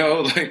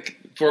 like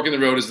Fork in the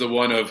Road is the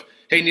one of,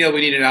 hey Neil,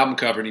 we need an album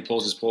cover, and he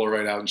pulls his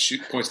Polaroid out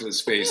and points at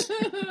his face.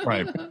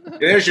 Right.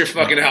 There's your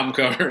fucking album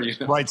cover.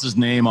 Writes his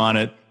name on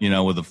it,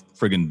 with a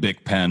friggin'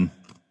 Bic pen.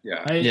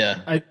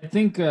 Yeah. I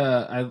think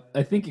I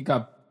think it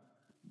got.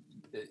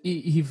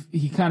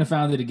 He kind of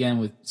found it again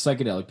with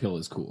Psychedelic Pill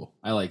is cool.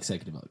 I like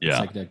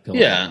Psychedelic Pill.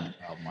 Yeah.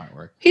 Album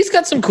artwork. He's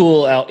got some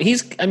cool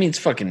it's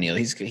fucking Neil.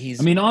 He's.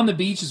 I mean, On the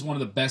Beach is one of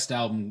the best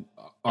album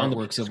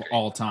artworks of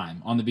all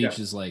time. On the Beach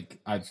is like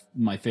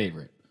my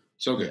favorite.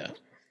 So good. Yeah.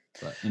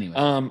 But anyway.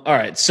 All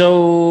right.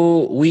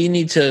 So we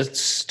need to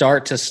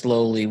start to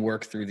slowly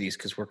work through these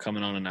because we're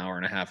coming on an hour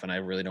and a half, and I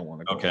really don't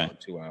want to go on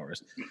 2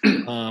 hours.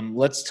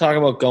 Let's talk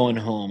about Going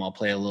Home. I'll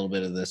play a little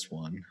bit of this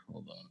one.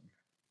 Hold on.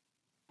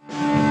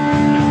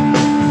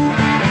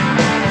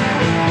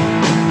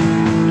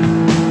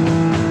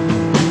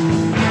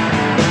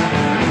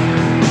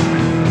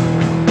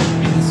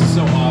 This is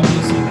so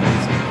obvious.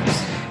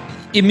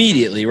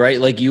 Immediately, right?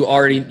 Like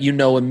you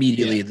know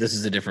immediately this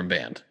is a different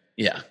band.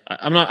 Yeah,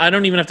 I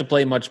don't even have to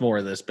play much more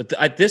of this, but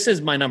this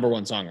is my number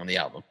one song on the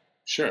album.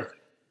 Sure.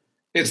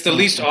 It's the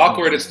least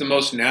awkward. It's the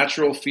most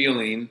natural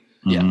feeling.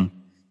 Yeah.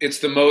 It's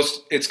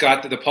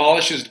got the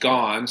polish is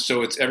gone,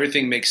 so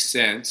everything makes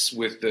sense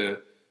with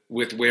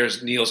where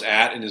Neil's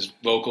at and his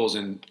vocals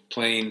and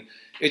playing.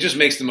 It just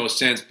makes the most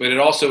sense, but it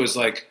also is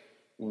like,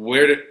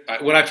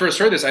 when I first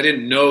heard this, I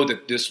didn't know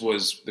that this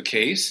was the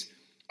case.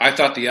 I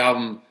thought the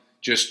album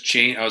just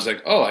changed. I was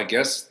like, oh, I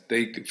guess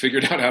they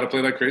figured out how to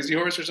play like Crazy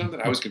Horse or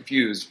something. I was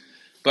confused.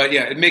 But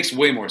yeah, it makes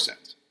way more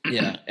sense.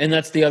 Yeah, and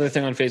that's the other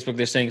thing on Facebook.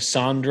 They're saying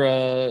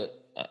Sandre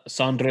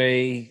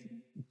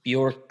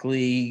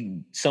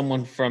Bjorkley,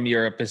 someone from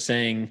Europe, is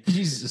saying,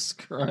 Jesus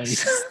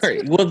Christ.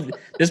 Sorry. Well,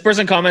 this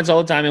person comments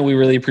all the time, and we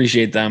really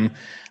appreciate them.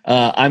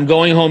 I'm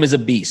Going Home is a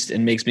beast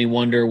and makes me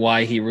wonder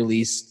why he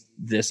released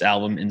this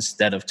album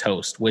instead of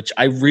Toast, which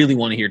I really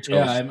want to hear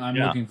Toast. Yeah, I'm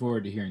looking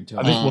forward to hearing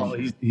Toast. I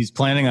think he's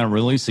planning on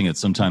releasing it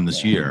sometime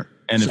this year.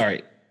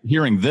 And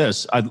hearing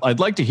this, I'd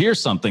like to hear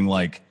something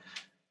like,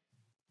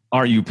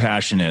 Are You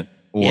Passionate?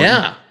 Or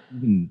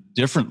even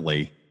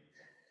differently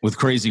with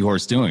Crazy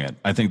Horse doing it.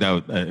 I think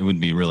that it would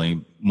be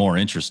really more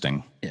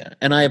interesting. Yeah,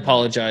 and I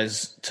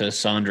apologize to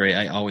Sandre.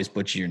 I always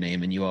butcher your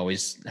name, and you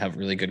always have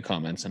really good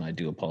comments, and I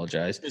do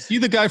apologize. Is he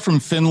the guy from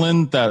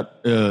Finland that,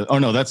 oh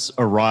no, that's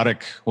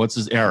Erotic, what's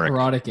his, Eric?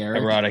 Erotic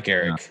Eric. Erotic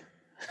Eric.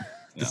 Yeah.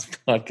 This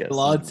podcast.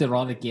 Lots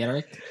Erotic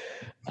Eric.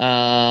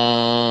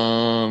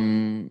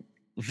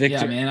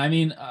 Victor. Yeah, man. I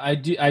mean, I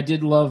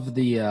did love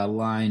the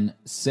line,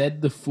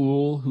 said the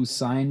fool who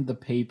signed the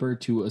paper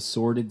to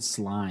assorted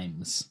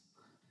slimes.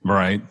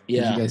 Right.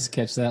 Yeah. Did you guys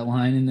catch that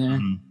line in there?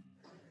 Mm-hmm.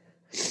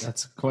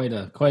 That's quite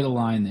a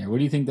line there. What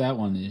do you think that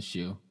one is,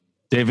 Shu?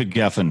 David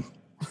Geffen.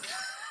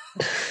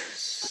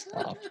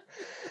 Stop.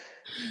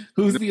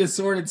 Who's the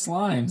assorted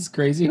slimes?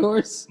 Crazy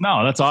Horse?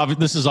 No, that's obvious.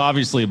 This is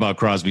obviously about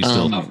Crosby,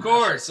 Stills. Of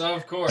course.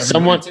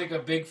 Someone take a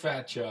big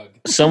fat chug.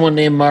 Someone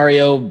named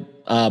Mario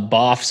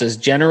Boff says,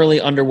 generally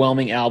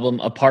underwhelming album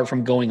apart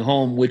from Going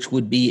Home, which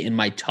would be in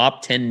my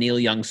top 10 Neil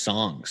Young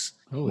songs.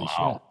 Holy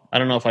shit. I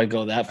don't know if I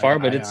go that far,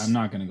 but I'm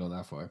not going to go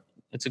that far.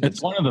 It's a good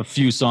It's one of the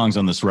few songs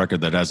on this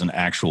record that has an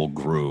actual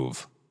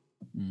groove.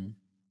 Mm.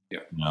 Yeah.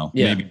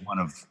 Maybe one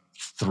of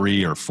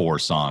 3 or 4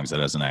 songs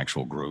that has an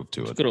actual groove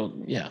to it. good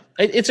old, yeah.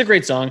 It's a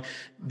great song.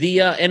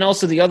 And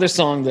also the other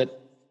song that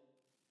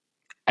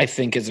I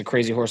think is a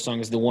Crazy Horse song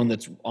is the one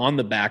that's on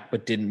the back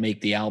but didn't make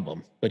the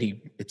album, but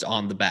it's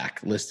on the back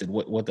listed.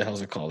 What the hell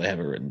is it called? I have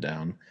it written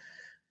down.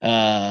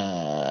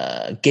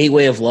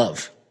 Gateway of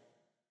Love.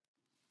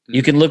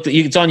 You can look.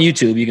 It's on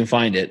YouTube. You can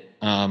find it.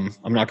 I'm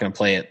not going to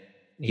play it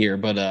here,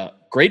 but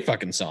great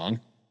fucking song.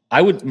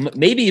 I would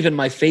maybe even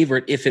my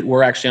favorite if it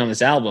were actually on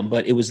this album,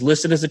 but it was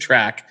listed as a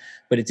track,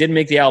 but it didn't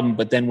make the album.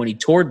 But then when he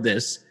toured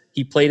this,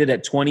 he played it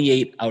at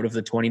 28 out of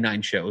the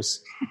 29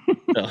 shows.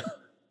 So,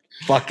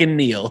 fucking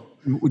Neil.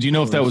 Do you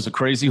know if that was a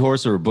Crazy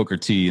Horse or a Booker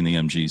T in the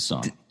MG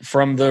song?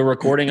 From the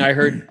recording I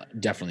heard,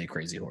 definitely a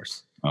Crazy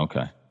Horse.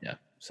 Okay. Yeah.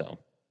 So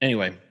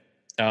anyway,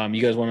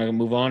 you guys want to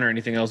move on or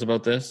anything else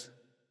about this?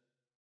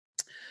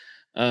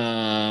 When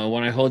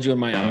I Hold You in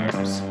My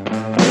Arms.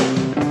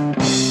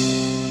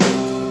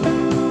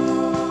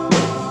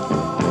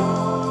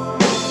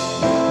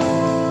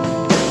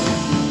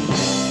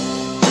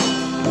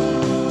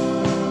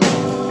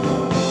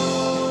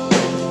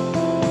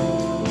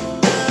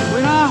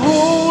 When I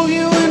hold you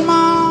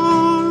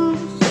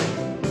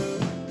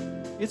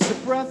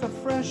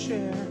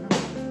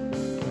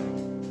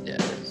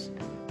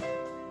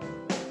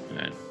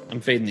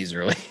I'm fading these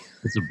early.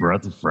 It's a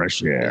breath of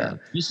fresh air.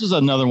 This is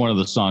another one of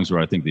the songs where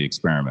I think the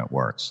experiment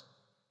works.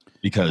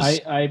 Because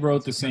I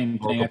wrote the same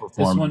thing.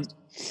 This one,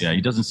 yeah,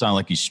 he doesn't sound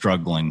like he's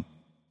struggling.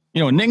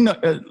 You know,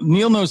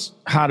 Neil knows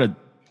how to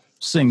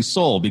sing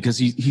soul because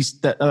he's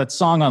that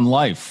song on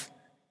Life,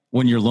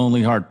 When Your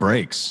Lonely Heart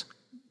Breaks.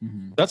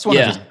 Mm-hmm. That's one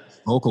of his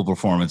vocal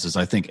performances,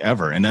 I think,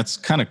 ever. And that's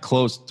kind of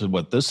close to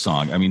what this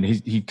song, I mean,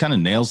 he kind of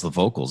nails the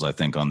vocals, I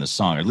think, on this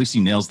song. Or at least he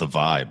nails the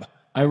vibe.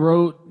 I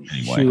wrote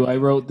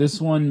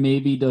this one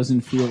maybe doesn't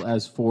feel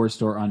as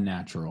forced or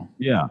unnatural.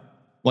 Yeah.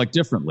 Like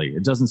differently.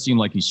 It doesn't seem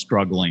like he's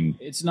struggling.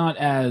 It's not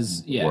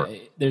as,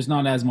 there's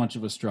not as much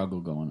of a struggle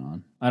going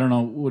on. I don't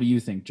know. What do you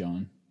think,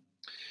 John?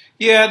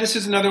 Yeah, this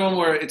is another one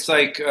where it's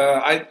like,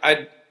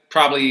 I'd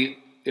probably,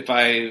 if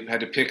I had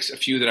to pick a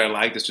few that I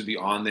like, this would be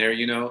on there,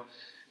 you know.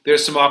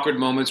 There's some awkward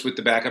moments with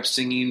the backup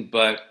singing,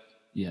 but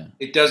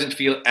it doesn't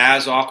feel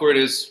as awkward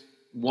as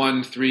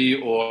 1, 3,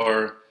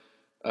 or,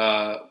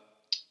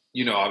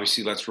 you know,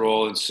 obviously Let's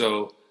Roll. And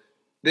so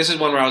this is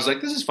one where I was like,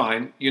 this is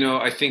fine. You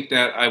know, I think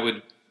that I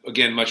would,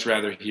 again, much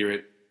rather hear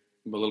it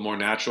a little more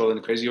natural in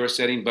the Crazy Horse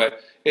setting, but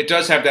it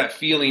does have that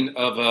feeling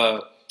of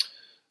a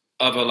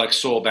like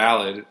soul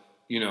ballad,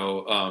 you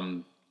know,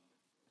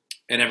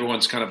 and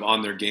everyone's kind of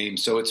on their game,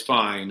 so it's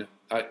fine.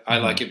 I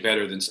like it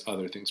better than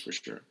other things for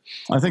sure.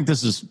 I think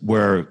this is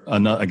where,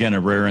 again, a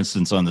rare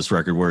instance on this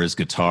record where his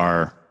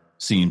guitar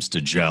seems to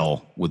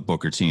gel with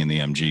Booker T and the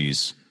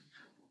MGs.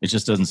 It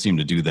just doesn't seem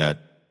to do that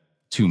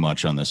too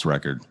much on this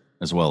record,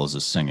 as well as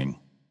his singing.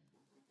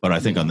 But I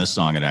think on this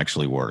song, it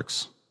actually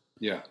works.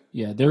 Yeah.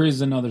 Yeah, there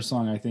is another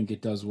song I think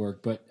it does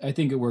work, but I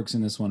think it works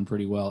in this one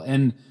pretty well.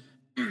 And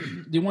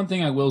the one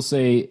thing I will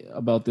say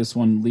about this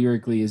one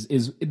lyrically is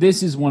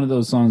this is one of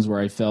those songs where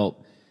I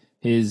felt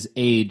his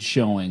age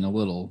showing a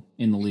little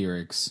in the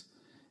lyrics.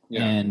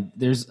 Yeah. And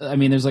there's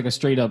like a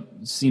straight up,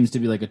 seems to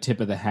be like a tip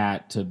of the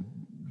hat to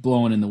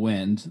Blowing in the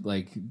Wind.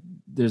 Like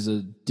there's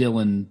a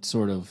Dylan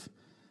sort of,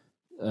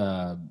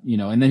 you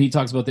know, and then he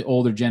talks about the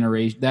older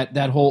generation,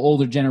 that whole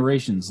older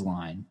generations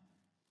line.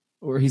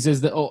 Or he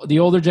says that the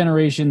older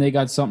generation, they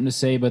got something to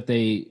say, but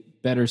they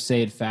better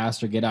say it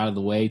fast or get out of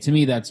the way. To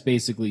me, that's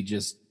basically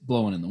just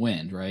blowing in the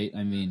wind, right?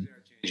 I mean,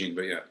 changing,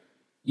 but yeah.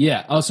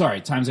 Yeah. Oh, sorry.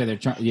 Times are there.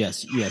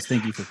 Yes.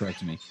 Thank you for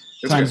correcting me.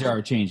 Times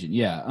are changing.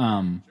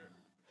 Yeah.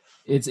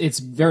 It's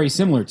very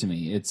similar to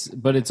me.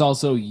 But it's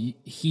also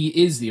he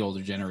is the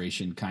older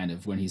generation kind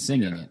of when he's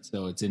singing it,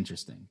 so it's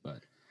interesting.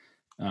 But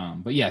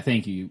yeah,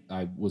 thank you.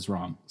 I was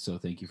wrong, so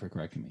thank you for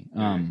correcting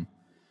me.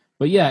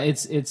 But yeah,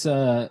 it's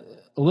a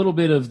little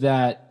bit of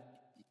that,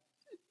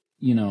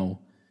 you know,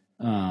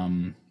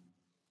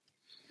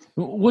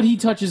 what he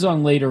touches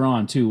on later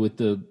on too with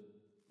the,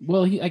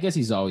 well, I guess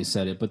he's always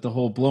said it, but the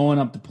whole blowing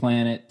up the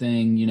planet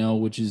thing, you know,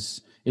 which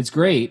is, it's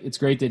great. It's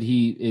great that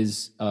he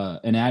is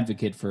an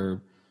advocate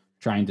for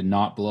trying to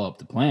not blow up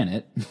the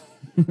planet,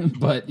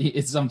 but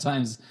it's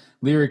sometimes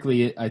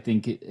lyrically, I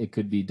think it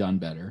could be done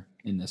better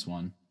in this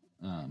one.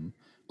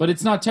 But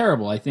it's not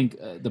terrible. I think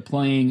the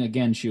playing,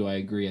 again, Shu, I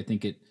agree. I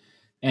think it,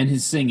 and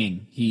his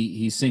singing,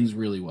 he sings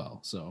really well.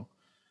 So,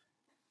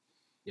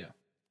 yeah.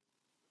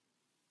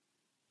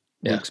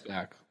 Luke's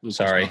back.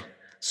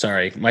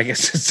 Sorry. Mike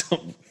is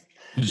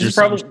Did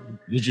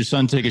your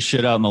son take a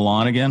shit out in the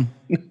lawn again?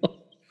 No.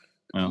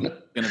 Well,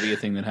 it's going to be a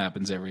thing that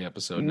happens every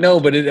episode. No,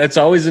 but that's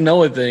always a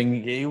Noah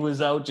thing. He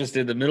was out just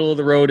in the middle of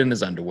the road in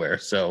his underwear.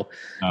 So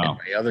my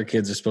other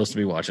kids are supposed to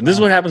be watching. This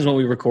is what happens when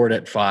we record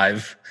at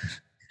 5.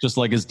 Just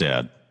like his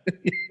dad.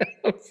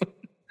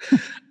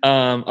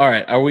 All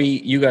right.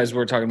 You guys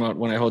were talking about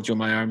When I Hold You in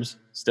My Arms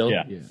still?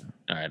 Yeah.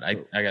 All right.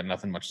 I got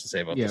nothing much to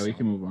say about this. Yeah, we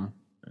can move on.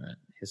 All right.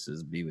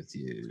 Hisses be with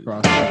you.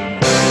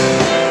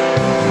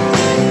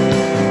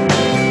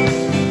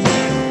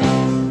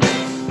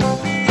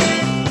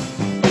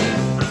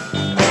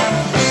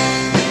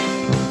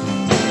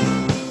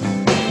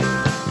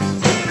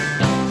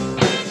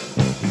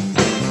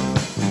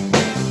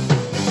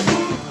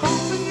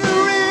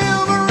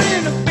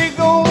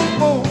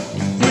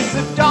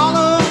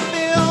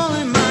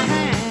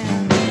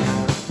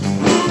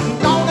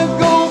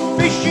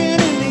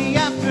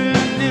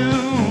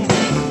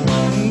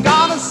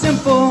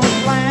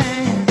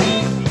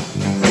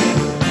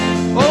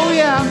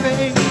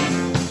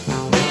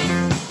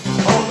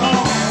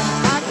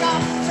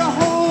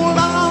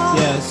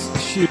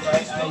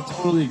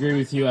 Totally agree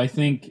with you. I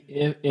think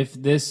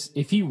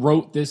if he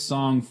wrote this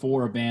song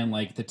for a band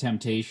like the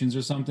Temptations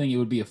or something, it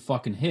would be a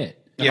fucking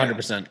hit.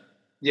 100%.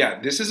 Yeah,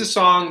 this is a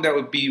song that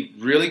would be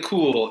really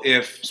cool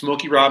if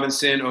Smokey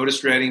Robinson,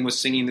 Otis Redding was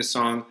singing this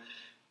song.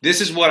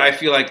 This is what I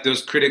feel like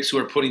those critics who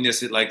are putting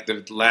this at like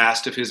the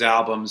last of his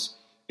albums,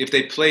 if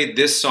they played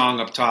this song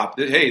up top,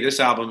 hey, this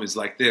album is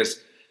like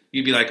this,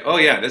 you'd be like, oh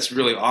yeah, that's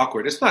really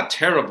awkward. It's not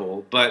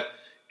terrible, but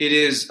it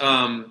is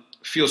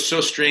feels so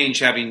strange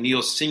having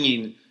Neil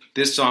singing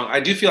this song. I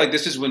do feel like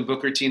this is when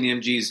Booker T and the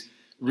MGs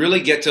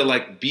really get to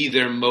like be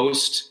their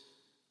most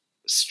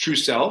true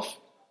self.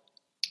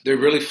 They're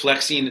really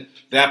flexing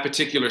that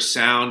particular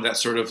sound, that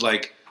sort of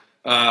like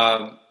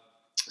Sam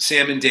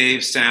and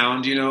Dave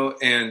sound, you know,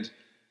 and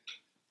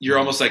you're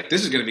almost like,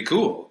 this is going to be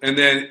cool. And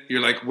then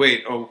you're like,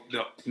 wait,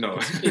 no.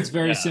 It's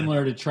very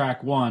similar to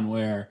track 1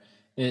 where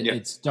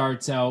it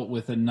starts out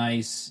with a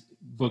nice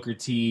Booker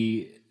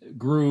T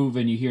groove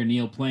and you hear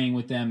Neil playing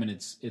with them and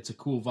it's a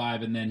cool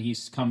vibe. And then he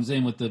comes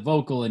in with the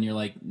vocal and you're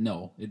like,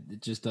 no, it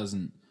just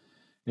doesn't,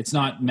 it's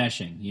not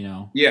meshing, you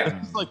know?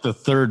 Yeah. It's like the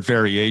third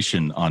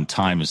variation on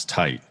Time is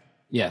Tight.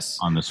 Yes.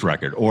 On this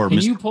record. Or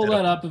can you pull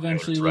that up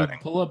eventually? Luke?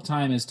 Pull up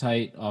Time is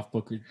Tight off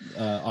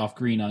off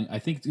Green Onions. I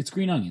think it's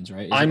Green Onions,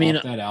 right? Off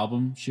that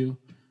album, Shoe?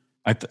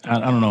 I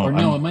don't know. Or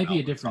no, it might be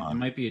a different. It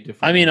might be a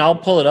different. I mean, I'll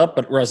pull it up,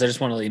 but Russ, I just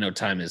want to let you know,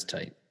 Time is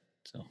Tight.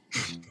 So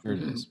here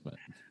it is. But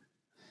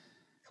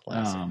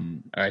all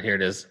right, here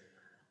it is.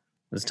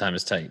 This Time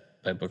is Tight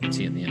by Booker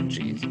T and the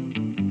MGs.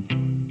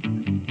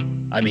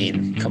 I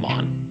mean, come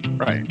on,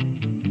 right?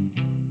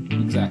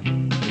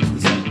 Exactly. It's the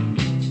same.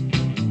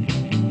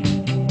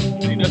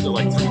 He does it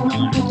like 3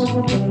 times.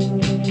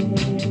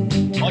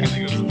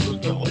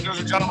 Ladies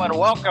and gentlemen,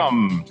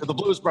 welcome to the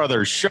Blues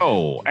Brothers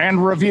show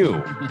and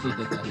review.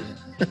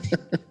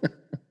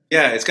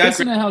 Yeah, it's got.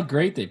 Listen to how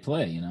great they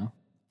play, you know.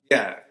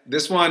 Yeah,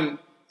 this one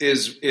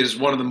is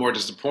one of the more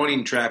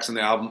disappointing tracks on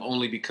the album,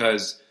 only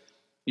because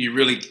you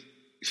really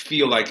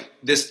feel like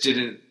this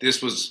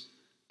was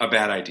a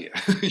bad idea,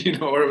 you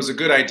know, or it was a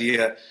good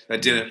idea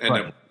that didn't end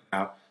up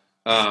out,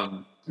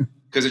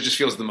 because it just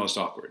feels the most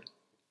awkward.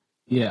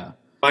 Yeah.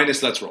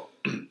 Minus Let's Roll.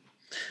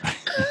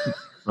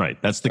 Right,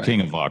 that's the king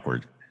of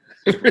awkward.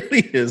 It really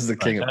is the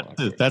king of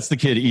awkward. That's the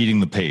kid eating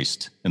the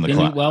paste in the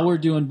class. While we're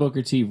doing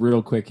Booker T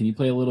real quick, can you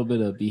play a little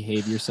bit of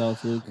Behave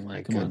Yourself, Luke? Oh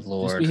my Come good on,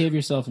 Lord. just behave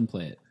yourself and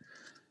play it.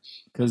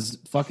 Because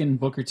fucking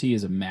Booker T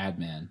is a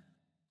madman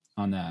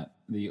on that.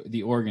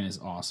 The organ is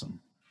awesome.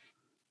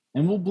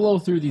 And we'll blow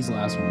through these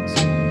last ones.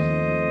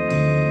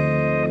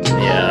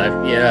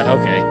 Yeah,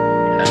 okay.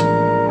 Yeah.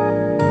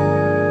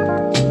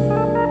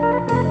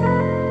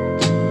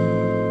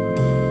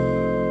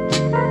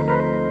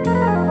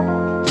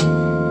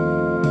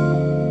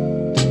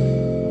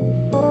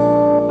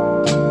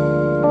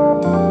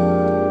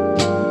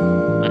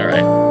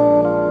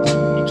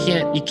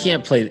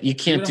 You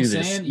can't do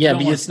this. Yeah,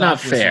 but it's not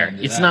fair.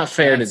 It's not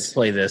fair to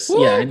play this.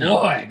 Woo, yeah, I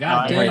know. Boy,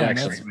 God damn,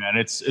 actually, man,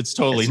 it's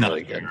totally not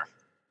really fair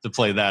to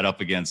play that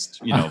up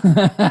against, you know.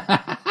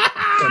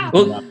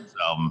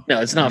 No,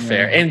 it's not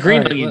fair. And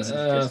Green Onions,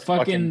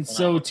 fucking.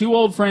 So, Two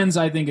Old Friends,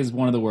 I think, is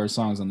one of the worst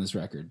songs on this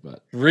record.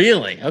 But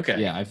really,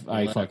 okay, yeah,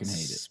 I fucking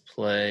hate it.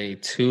 Play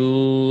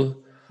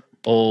Two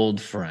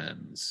Old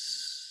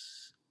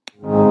Friends.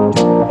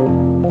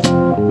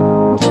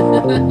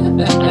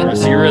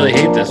 So you really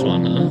hate this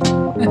one, huh?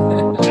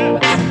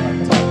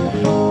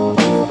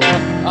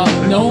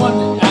 No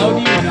one. How do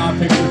you not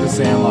picture the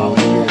Sandlot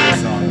when you hear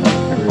this song?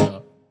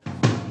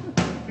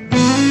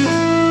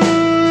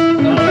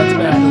 Oh, that's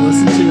bad to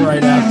listen to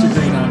right after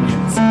Green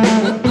Onions.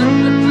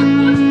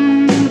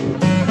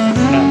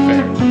 Not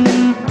fair.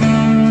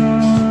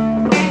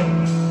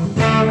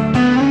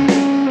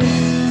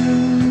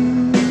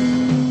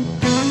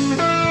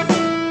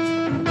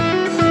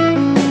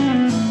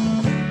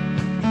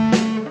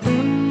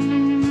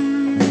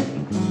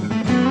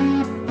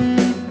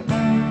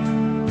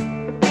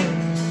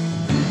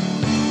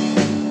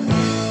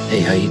 Hey,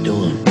 how you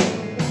doing?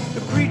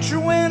 The preacher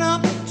went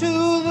up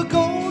to the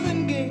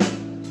Golden Gate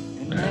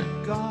and met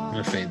God. I'm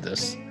gonna fade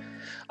this.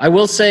 I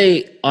will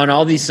say on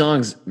all these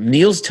songs,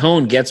 Neil's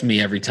tone gets me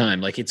every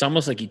time. Like it's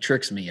almost like he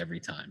tricks me every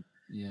time.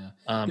 Yeah.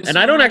 And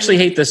I don't actually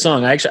hate this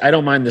song. I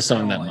don't mind this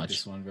song that like much.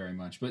 This one very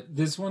much, but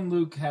this one,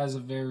 Luke, has a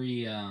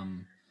very a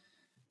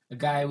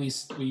guy we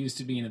used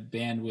to be in a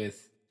band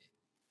with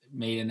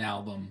made an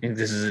album. I think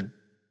this is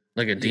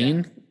like a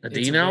Dean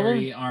It's album.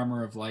 Very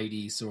Armor of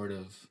Lighty sort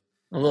of.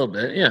 A little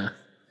bit, yeah.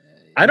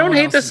 I don't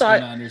hate this side.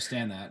 side. I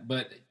understand that,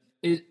 but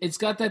it's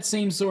got that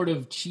same sort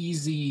of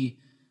cheesy,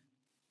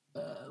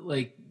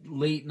 like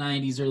late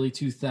 '90s, early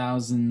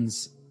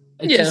 2000s.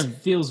 It just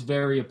feels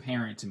very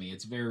apparent to me.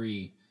 It's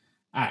very,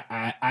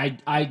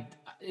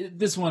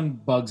 this one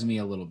bugs me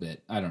a little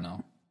bit. I don't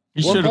know.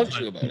 He What should bugs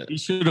you about it? He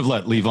should have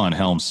let Levon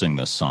Helm sing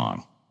this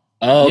song.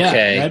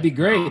 Okay. Yeah, that'd be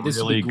great. This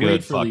Really would be great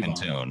good for fucking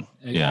Levon. tune.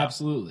 Yeah.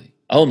 Absolutely.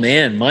 Oh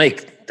man,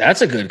 Mike,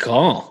 that's a good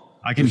call.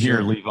 I can hear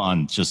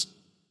Levon just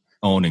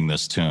owning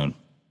this tune.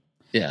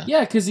 Yeah. Yeah,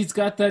 because he's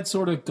got that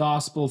sort of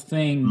gospel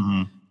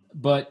thing,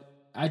 but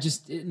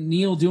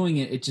Neil doing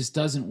it just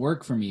doesn't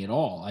work for me at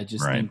all. I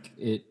just think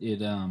it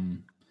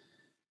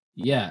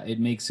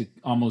makes it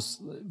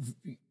almost.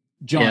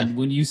 John,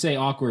 when you say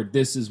awkward,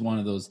 this is one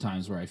of those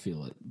times where I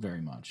feel it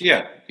very much.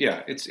 Yeah,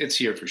 it's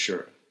here for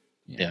sure.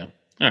 Yeah.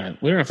 All right.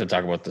 We don't have to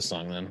talk about this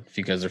song then. If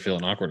you guys are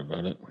feeling awkward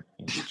about it,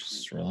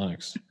 just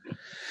relax.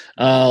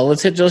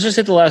 Let's just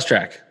hit the last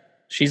track.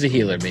 She's a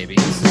Healer, baby.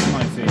 This is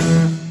my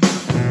favorite.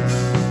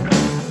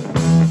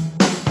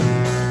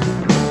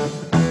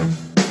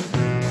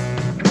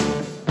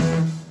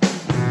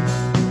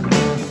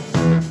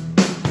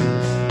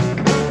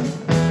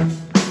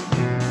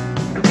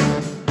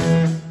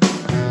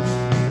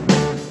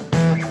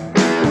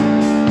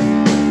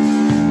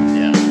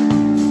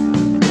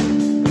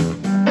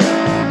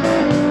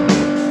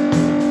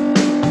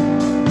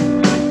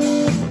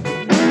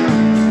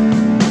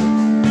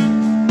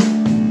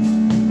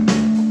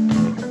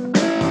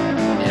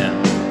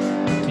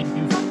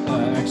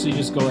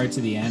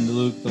 to the end,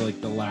 Luke,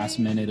 the last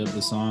minute of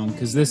the song,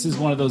 because this is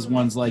one of those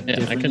ones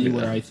differently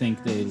where I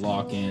think they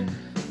lock in.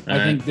 I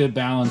think the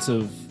balance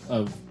of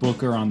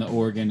Booker on the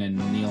organ and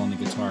Neil on the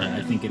guitar,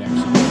 I think it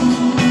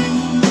actually.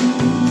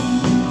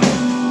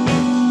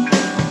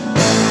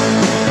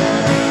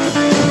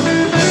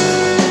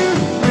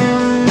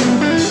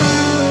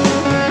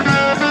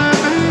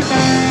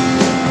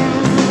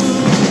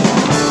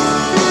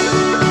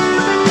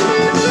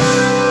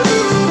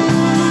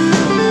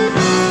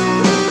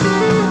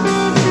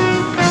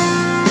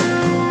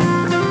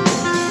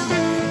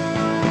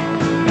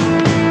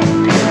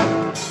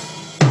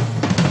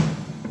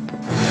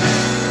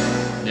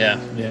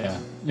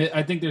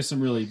 I think there's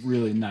some really,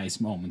 really nice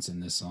moments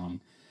in this song,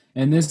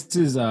 and this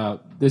is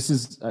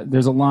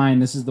there's a line.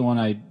 This is the one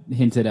I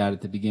hinted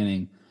at the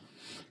beginning.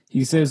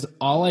 He says,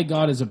 "All I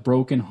got is a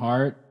broken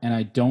heart, and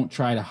I don't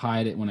try to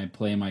hide it when I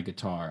play my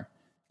guitar."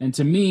 And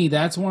to me,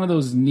 that's one of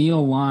those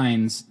Neil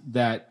lines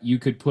that you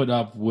could put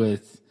up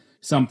with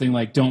something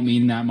like "Don't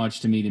mean that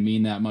much to me to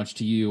mean that much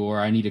to you," or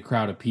 "I need a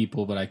crowd of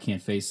people, but I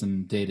can't face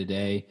them day to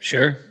day."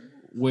 Sure.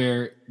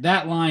 Where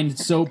that line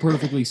so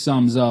perfectly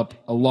sums up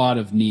a lot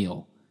of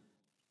Neil.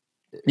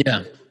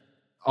 Yeah.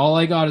 All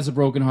I got is a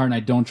broken heart, and I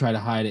don't try to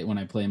hide it when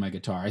I play my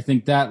guitar. I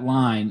think that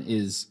line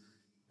is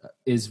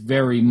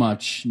very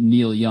much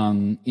Neil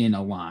Young in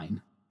a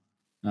line.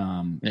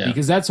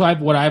 Because that's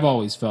what I've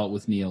always felt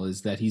with Neil,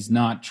 is that he's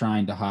not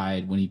trying to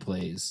hide when he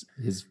plays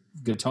his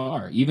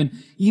guitar. Even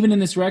in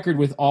this record,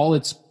 with all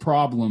its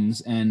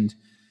problems and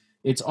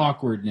its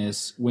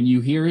awkwardness, when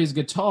you hear his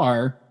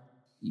guitar,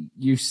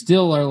 you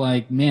still are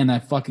like, man,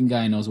 that fucking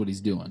guy knows what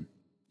he's doing,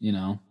 you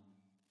know?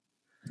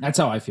 That's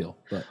how I feel.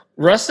 But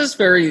Russ is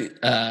very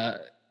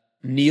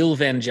Neil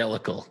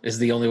evangelical is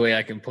the only way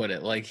I can put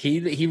it. Like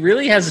he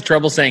really has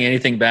trouble saying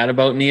anything bad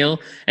about Neil,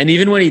 and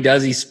even when he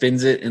does, he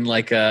spins it in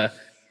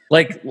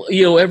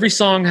every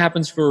song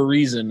happens for a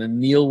reason, and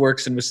Neil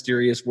works in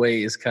mysterious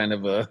ways, kind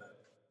of a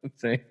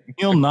thing.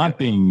 Neil not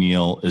being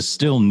Neil is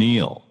still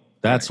Neil.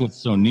 That's what's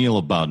so Neil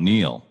about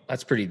Neil.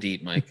 That's pretty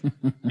deep, Mike.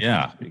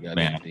 Yeah,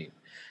 man. Deep.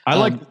 I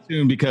like the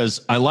tune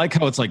because I like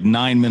how it's like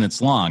 9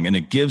 minutes long, and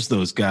it gives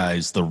those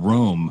guys the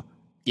room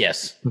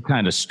to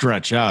kind of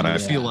stretch out. I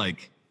feel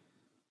like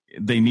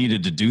they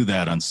needed to do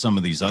that on some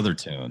of these other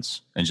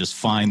tunes and just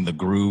find the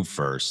groove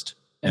first.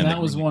 And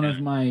that was one of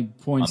my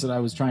points that I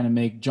was trying to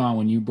make, John,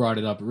 when you brought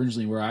it up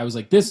originally, where I was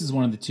like, this is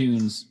one of the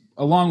tunes,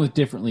 along with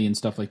Differently and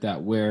stuff like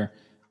that, where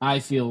I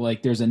feel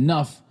like there's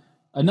enough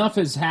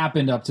has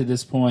happened up to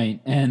this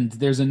point, and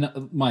there's enough,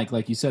 Mike,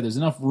 like you said, there's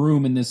enough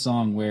room in this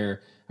song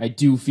where I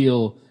do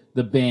feel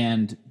the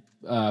band,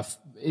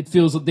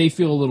 they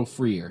feel a little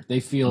freer.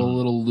 They feel a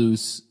little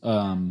loose,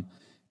 and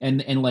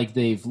like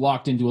they've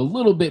locked into a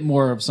little bit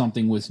more of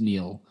something with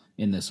Neil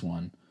in this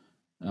one.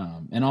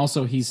 And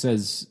also he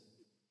says,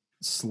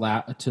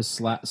 stop to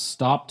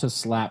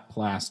slap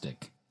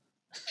plastic,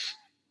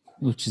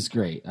 which is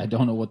great. I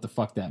don't know what the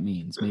fuck that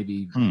means.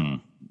 Maybe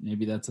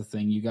that's a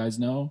thing you guys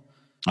know.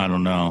 I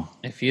don't know.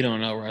 If you don't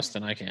know, Russ,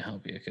 then I can't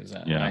help you, because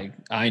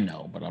I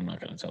know, but I'm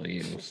not going to tell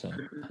you. So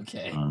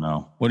okay. I don't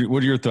know. What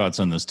are your thoughts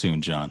on this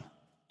tune, John?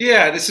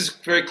 Yeah, this is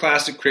very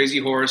classic Crazy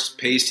Horse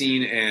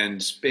pacing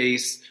and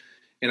space,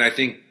 and I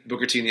think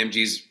Booker T and the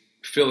MGs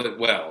fill it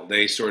well.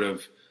 They sort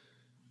of,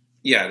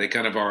 they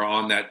kind of are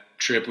on that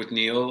trip with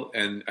Neil,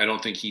 and I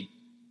don't think he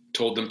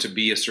told them to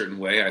be a certain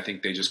way. I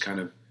think they just kind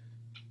of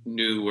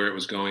knew where it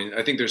was going.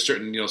 I think there's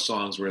certain Neil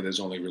songs where there's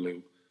only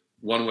really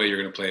one way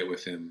you're going to play it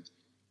with him.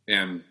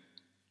 And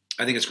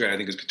I think it's great. I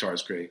think his guitar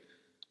is great.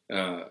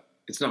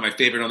 It's not my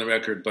favorite on the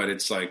record, but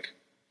it's like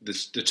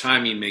the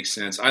timing makes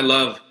sense. I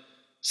love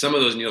some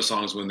of those Neil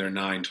songs when they're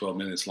 9-12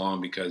 minutes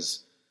long,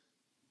 because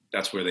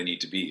that's where they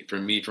need to be.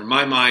 For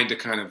my mind to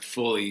kind of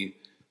fully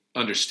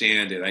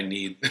understand it, I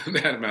need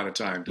that amount of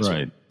time.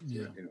 Right.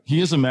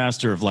 He is a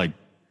master of like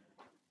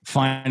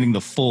finding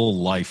the full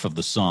life of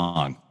the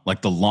song,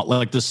 like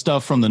the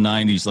stuff from the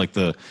 90s, like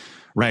the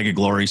Ragged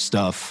Glory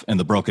stuff and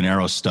the Broken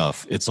Arrow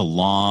stuff. It's a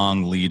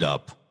long lead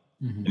up,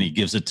 and he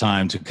gives it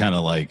time to kind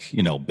of like,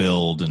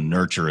 build and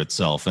nurture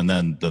itself. And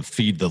then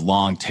the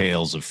long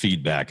tails of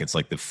feedback. It's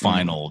like the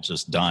final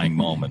just dying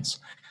moments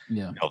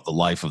of the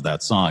life of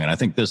that song. And I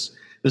think this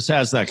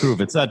has that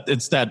groove. It's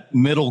that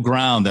middle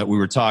ground that we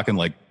were talking,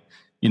 like,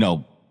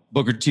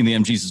 Booker T and the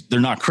MGs, they're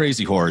not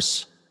Crazy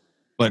Horse,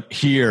 but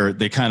here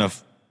they kind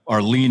of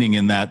are leaning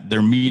in that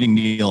they're meeting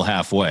Neil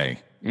halfway.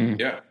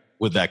 Yeah.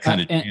 With that kind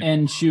of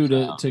and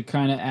to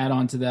kind of add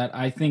on to that,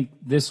 I think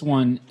this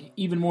one,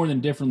 even more than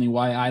Differently,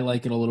 why I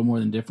like it a little more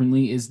than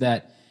Differently, is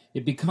that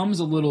it becomes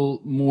a little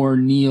more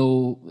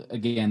Neil.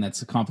 Again,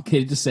 that's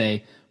complicated to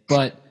say,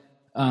 but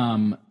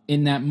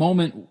in that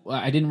moment,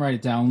 I didn't write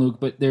it down, Luke,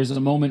 but there's a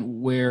moment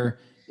where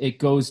it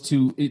goes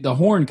to the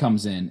horn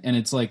comes in, and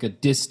it's like a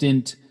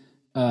distant,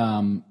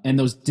 and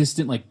those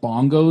distant like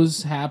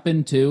bongos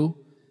happen too,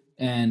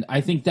 and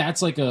I think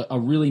that's like a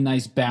really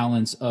nice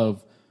balance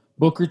of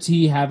Booker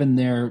T having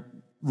their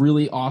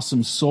really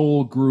awesome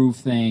soul groove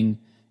thing,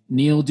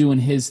 Neil doing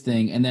his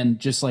thing, and then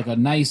just like a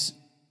nice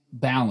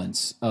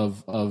balance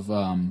of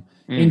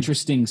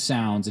interesting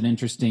sounds and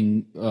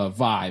interesting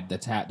vibe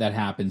that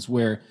happens,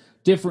 where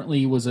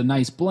Differently was a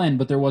nice blend,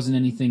 but there wasn't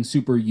anything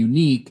super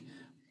unique,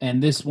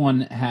 and this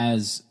one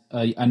has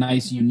a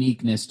nice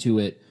uniqueness to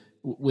it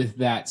with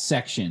that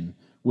section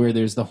where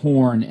there's the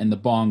horn and the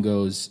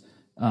bongos,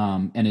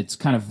 and it's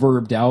kind of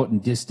verbed out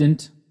and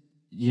distant.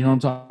 You know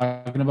what I'm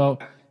talking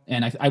about?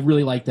 And I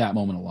really like that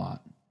moment a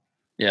lot.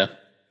 Yeah.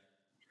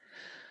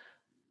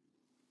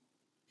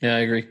 Yeah, I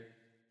agree.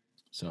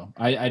 So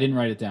I didn't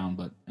write it down,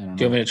 but I don't know.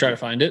 Do you want me to try to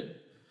find it?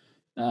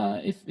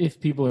 If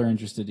people are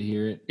interested to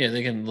hear it. Yeah,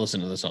 they can listen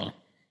to the song.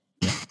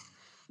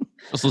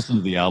 Just listen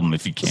to the album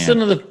if you can. Listen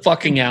to the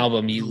fucking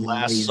album, you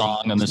last lazy.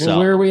 song on this Well,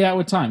 album. where are we at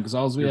with time? Because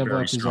all we have very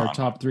left is our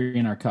strong. top 3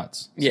 and our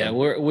cuts. Yeah,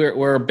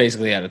 we're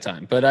basically out of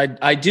time. But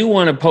I do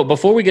want to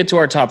before we get to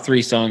our top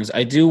 3 songs,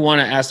 I do want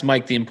to ask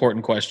Mike the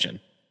important question.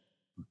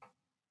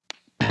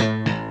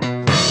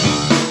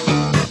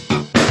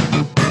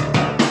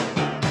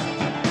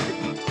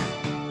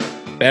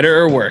 Better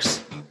or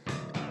worse?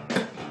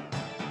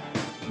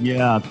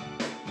 Yeah.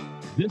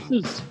 This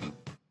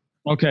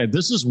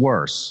is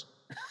worse.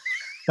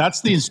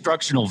 That's the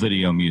instructional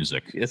video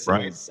music, Yes, it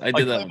right? is. I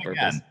did that on play it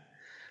purpose. again.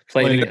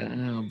 Play Play it it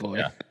again. Oh boy.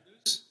 Yeah.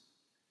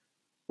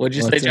 What'd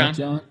you say, What's John? that,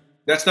 John?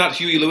 That's not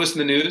Huey Lewis in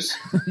the news.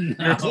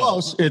 You're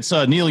close. It's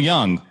Neil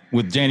Young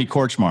with Danny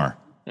Korchmar.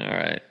 All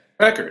right.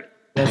 Record.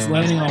 That's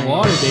Landing on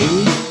Water,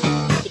 baby.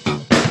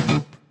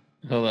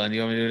 Hold on. You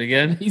want me to do it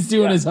again? He's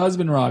doing his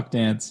husband rock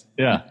dance.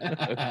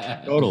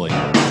 Yeah. Totally.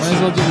 Might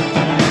as well do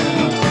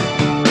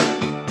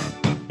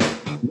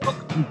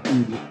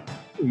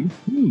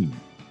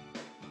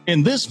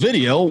In this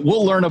video,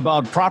 we'll learn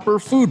about proper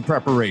food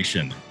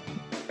preparation,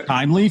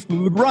 timely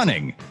food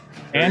running,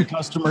 and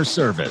customer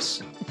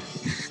service.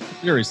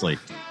 Seriously,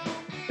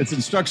 it's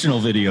instructional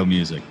video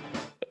music.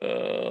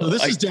 So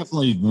this is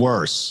definitely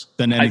worse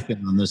than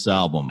anything on this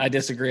album. I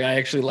disagree. I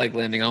actually like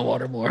Landing on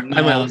Water more.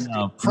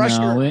 No.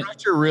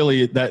 Pressure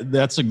really,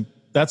 that's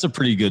a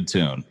pretty good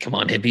tune. Come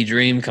on, Hippie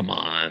Dream. Come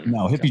on.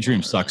 No, Hippie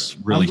Dream sucks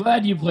really. I'm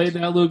glad you played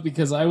that, Luke,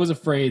 because I was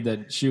afraid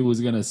that Shu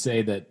was going to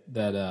say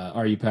that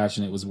Are You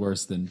Passionate was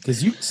worse than...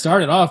 Because you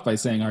started off by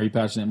saying Are You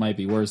Passionate might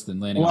be worse than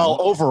Landing on Well,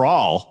 Water.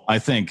 overall, I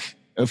think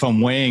if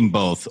I'm weighing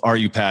both, Are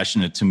You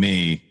Passionate to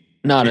me...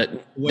 Don't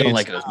way it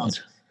like it as sounds,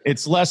 much.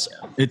 It's less.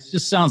 It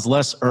just sounds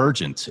less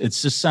urgent. It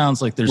just sounds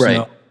like there's Right.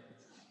 no.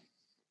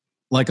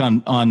 Like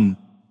on,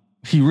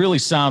 he really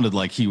sounded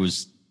like he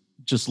was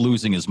just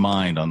losing his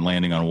mind on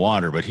Landing on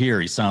Water, but here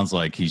he sounds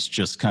like he's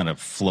just kind of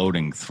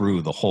floating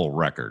through the whole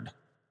record.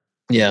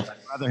 Yeah.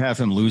 I'd rather have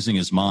him losing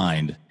his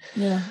mind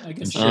Yeah, I and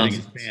guess. shitting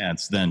his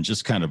pants than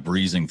just kind of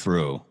breezing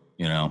through.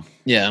 You know.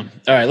 Yeah.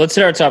 All right. Let's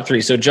hit our top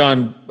 3. So,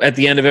 John, at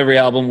the end of every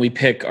album, we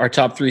pick our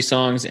top 3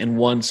 songs and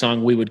one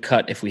song we would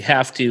cut if we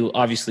have to.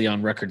 Obviously,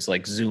 on records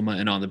like Zuma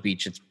and On the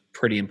Beach, it's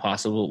pretty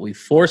impossible. We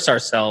force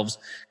ourselves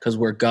because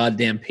we're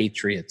goddamn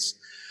patriots.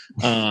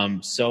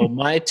 So,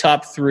 my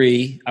top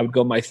 3, I would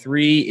go. My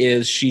 3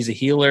 is She's a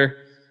Healer.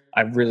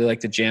 I really like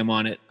to jam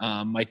on it.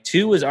 My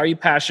 2 is Are You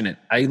Passionate?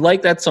 I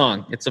like that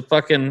song.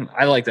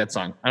 I like that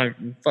song.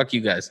 Fuck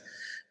you guys.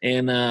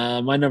 And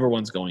my number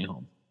 1's Going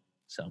Home.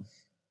 So.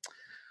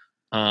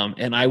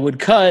 And I would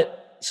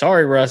cut,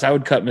 sorry, Russ, I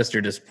would cut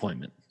Mr.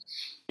 Disappointment.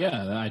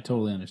 Yeah, I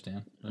totally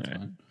understand. That's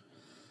fine.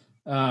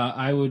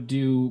 I would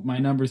do, my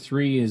number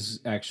 3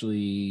 is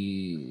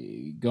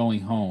actually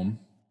Going Home.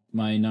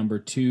 My number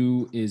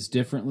 2 is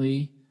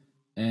Differently.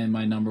 And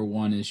my number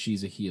 1 is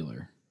She's a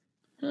Healer.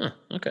 Huh,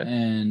 okay.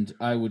 And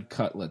I would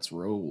cut Let's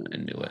Roll. I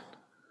knew it.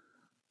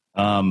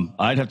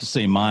 I'd have to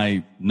say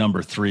my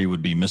number 3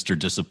 would be Mr.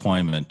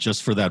 Disappointment,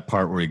 just for that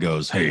part where he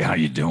goes, "Hey, how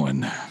you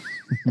doing?"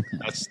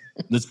 That's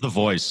the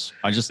voice.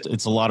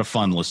 It's a lot of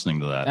fun listening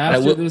to that.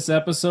 After this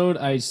episode,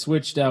 I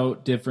switched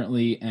out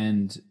Differently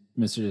and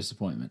Mr.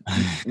 Disappointment.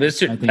 I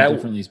think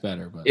Differently's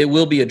better, but it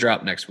will be a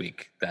drop next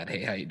week. That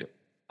Hey, how you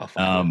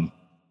doing?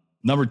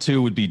 Number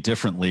 2 would be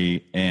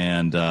Differently,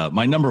 and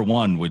my number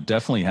 1 would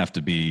definitely have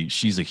to be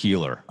She's a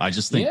Healer. I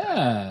just think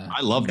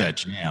I love that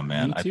jam,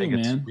 man. Me too, I think man.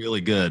 it's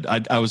really good.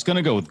 I was going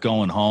to go with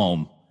Going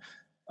Home.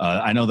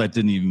 I know that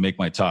didn't even make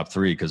my top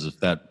 3 because if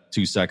that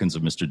 2 seconds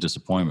of Mr.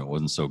 Disappointment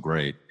wasn't so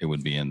great, it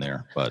would be in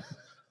there. But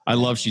I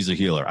love She's a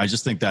Healer. I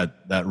just think that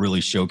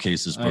really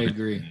showcases I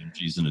agree.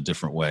 she's in a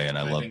different way, and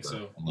I love think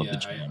so. I love Yeah, the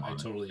jam. I on it.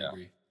 totally Yeah.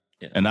 agree.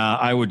 Yeah. And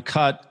I would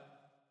cut,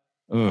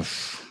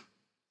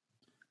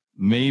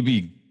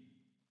 maybe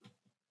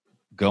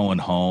Going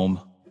Home.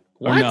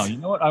 What? Or no, you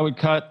know what I would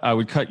cut? I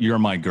would cut You're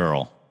My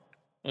Girl.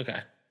 Okay.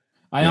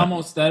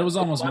 That was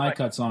almost my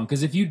cut song,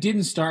 because if you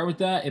didn't start with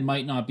that, it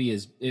might not be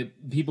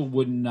people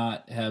would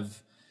not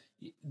have.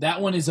 That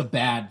one is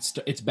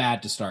it's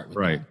bad to start with.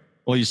 Right. that.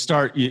 Well, you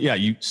start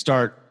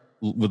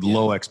with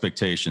low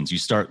expectations. You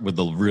start with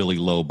the really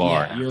low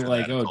bar. Yeah, you're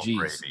like, oh, geez.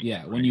 gravy.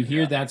 Yeah, when you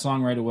hear that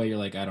song right away, you're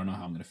like, I don't know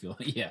how I'm going to feel.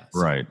 Yeah. so-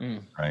 Right.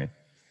 Right.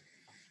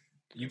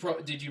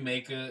 Did you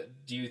make a?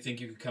 Do you think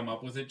you could come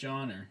up with it,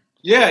 John? Or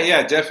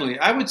Yeah, definitely.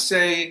 I would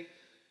say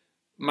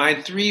my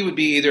 3 would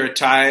be either a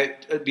tie.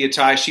 It'd be a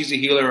tie. She's a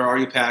Healer or Are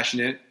You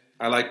Passionate?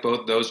 I like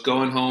both those.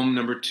 Going Home,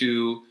 number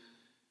 2.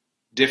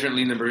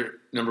 Differently,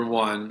 number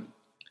 1.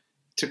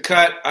 To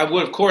cut, I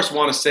would of course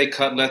want to say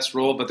cut Let's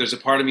Roll, but there's a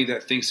part of me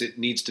that thinks it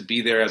needs to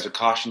be there as a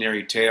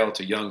cautionary tale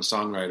to young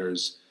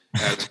songwriters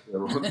as to,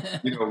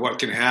 what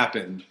can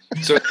happen.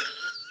 So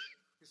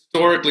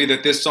historically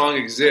that this song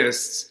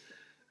exists.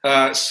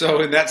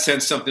 So in that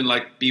sense, something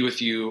like Be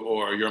With You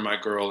or You're My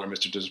Girl or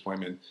Mr.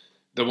 Disappointment,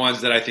 the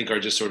ones that I think are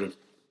just sort of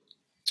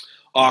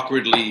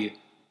awkwardly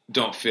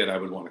don't fit, I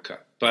would want to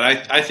cut. But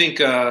I think,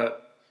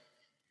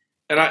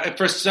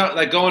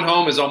 like Going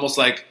Home is almost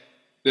like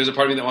there's a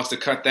part of me that wants to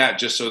cut that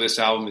just so this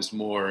album is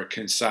more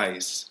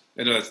concise.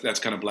 I know that's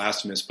kind of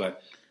blasphemous,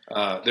 but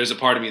there's a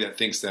part of me that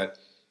thinks that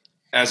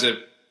as an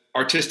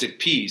artistic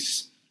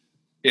piece,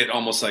 it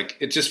almost like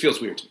it just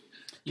feels weird to me.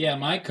 Yeah,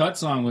 my cut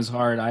song was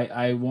hard.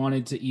 I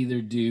wanted to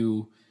either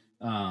do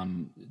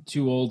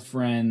Two Old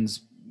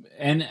Friends,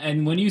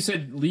 and when you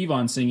said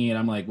Levon singing it,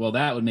 I'm like, well,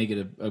 that would make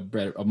it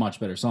a much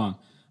better song.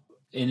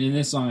 And in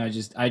this song,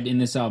 in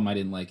this album, I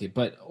didn't like it.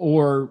 But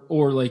or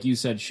like you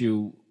said,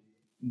 Shu,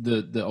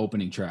 the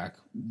opening track,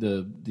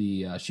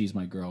 the She's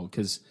My Girl,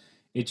 because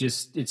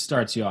it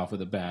starts you off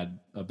with a bad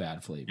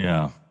flavor.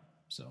 Yeah.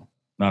 So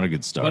not a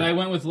good start. But I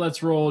went with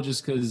Let's Roll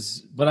just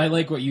because. But I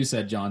like what you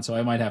said, John. So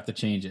I might have to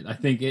change it. I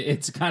think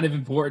it's kind of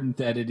important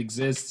that it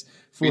exists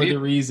for the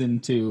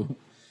reason to,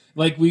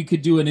 like, we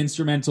could do an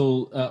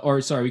instrumental,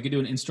 we could do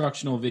an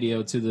instructional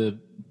video to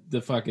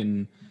the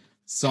fucking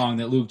song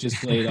that Luke just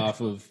played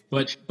off of.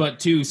 But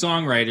two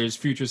songwriters,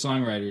 future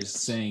songwriters,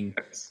 saying,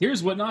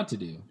 "Here's what not to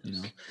do."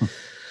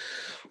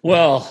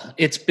 Well,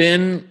 it's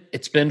been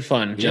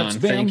fun, John.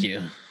 Thank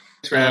you.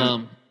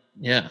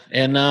 Yeah,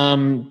 and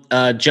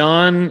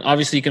John,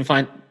 obviously you can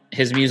find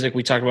his music.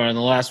 We talked about it in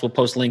the last. We'll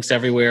post links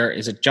everywhere.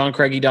 Is it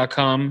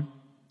johncraigie.com?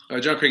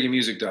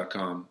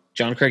 JohnCraigieMusic.com.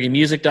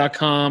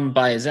 JohnCraigieMusic.com.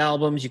 Buy his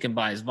albums. You can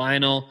buy his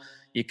vinyl.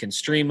 You can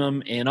stream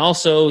them. And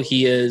also,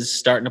 he is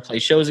starting to play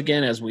shows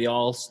again, as we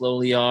all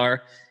slowly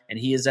are. And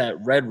he is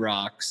at Red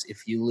Rocks,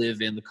 if you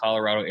live in the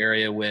Colorado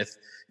area, with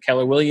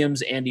Keller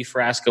Williams, Andy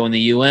Frasco, and the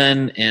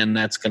UN. And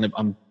that's going to –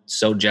 I'm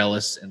so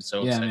jealous and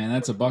so excited. Man,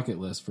 that's a bucket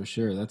list for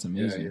sure. That's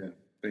amazing. Yeah.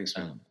 Thanks,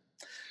 man.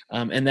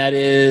 And that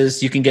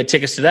is, you can get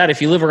tickets to that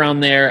if you live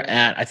around there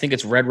at, I think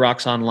it's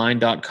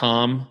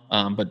redrocksonline.com.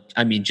 But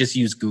I mean, just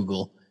use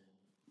Google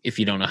if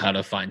you don't know how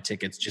to find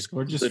tickets. Just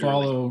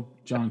follow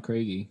John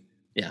Craigie.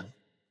 Yeah.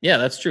 Yeah,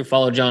 that's true.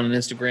 Follow John on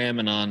Instagram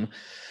and on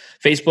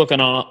Facebook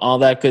and all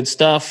that good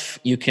stuff.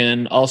 You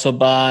can also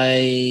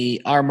buy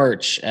our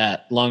merch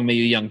at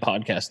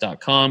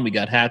longmayouyoungpodcast.com. We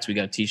got hats, we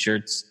got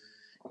t-shirts.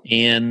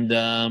 And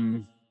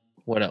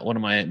what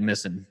am I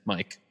missing,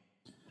 Mike?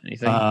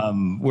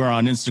 Anything? We're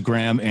on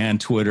Instagram and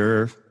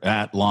Twitter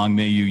at Long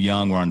May You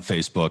Young. We're on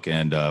Facebook,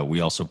 and we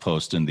also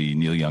post in the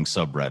Neil Young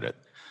subreddit.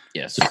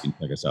 Yes. So you can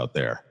check us out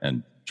there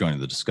and join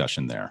the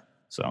discussion there.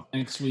 So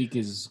next week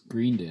is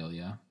Greendale,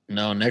 yeah?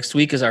 No, next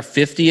week is our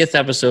 50th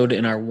episode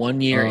in our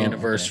 1-year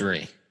anniversary.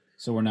 Okay.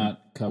 So we're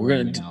not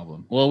covering an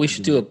album. Well, we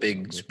should do a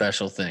big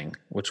special thing,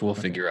 which we'll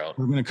figure out.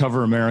 We're going to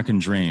cover American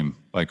Dream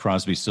by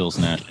Crosby, Stills,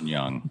 Nash &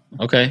 Young.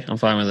 Okay, I'm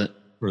fine with it.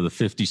 For the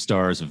 50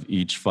 stars of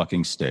each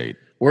fucking state.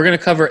 We're going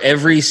to cover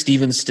every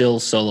Stephen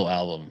Stills solo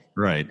album.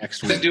 Right.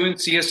 Next week. Is it doing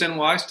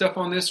CSNY stuff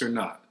on this or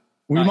not?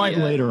 We might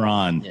later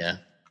on. Yeah.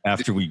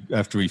 After we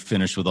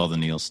finish with all the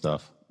Neil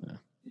stuff.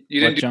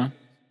 Yeah. John?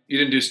 You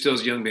didn't do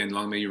Stills Young Band,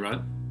 Long May You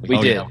Run? We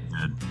did. Yeah, we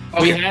did.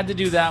 Okay. We had to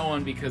do that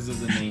one because of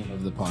the name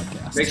of the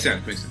podcast. Makes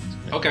sense.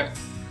 Okay.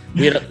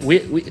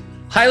 We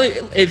highly,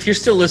 if you're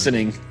still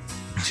listening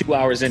 2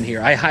 hours in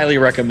here, I highly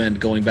recommend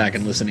going back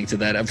and listening to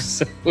that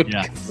episode.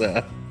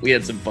 Yeah. We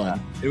had some fun.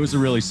 It was a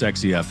really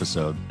sexy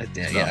episode.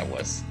 Yeah, it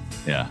was.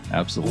 Yeah,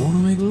 absolutely. I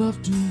wanna make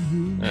love to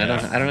you. I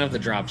don't have the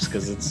drops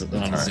because it's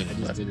on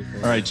Zoom.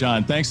 All right,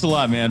 John, thanks a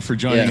lot, man, for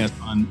joining us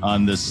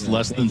on this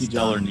less than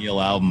stellar Neil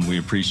album. We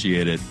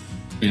appreciate it.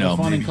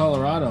 Fun in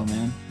Colorado,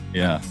 man.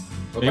 Yeah.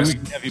 Maybe we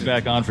can have you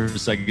back on for a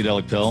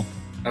psychedelic pill.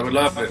 I would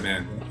love it,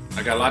 man.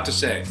 I got a lot to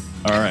say.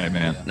 All right,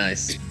 man.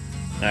 Nice.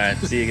 All right.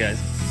 See you guys.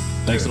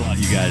 Thanks a lot,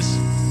 you guys.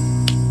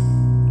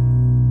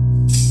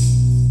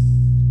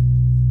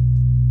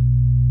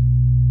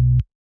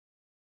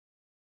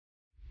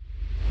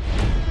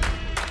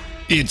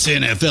 It's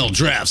NFL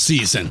draft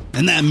season,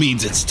 and that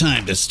means it's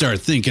time to start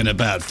thinking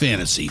about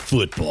fantasy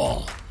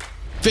football.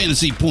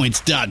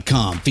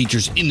 FantasyPoints.com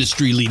features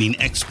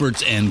industry-leading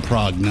experts and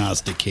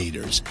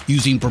prognosticators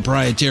using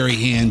proprietary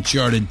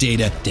hand-charted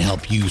data to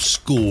help you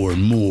score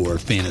more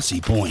fantasy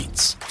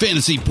points.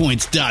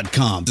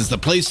 FantasyPoints.com is the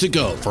place to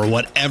go for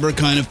whatever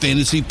kind of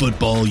fantasy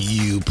football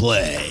you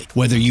play.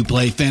 Whether you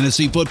play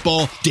fantasy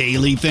football,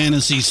 daily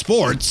fantasy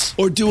sports,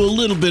 or do a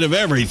little bit of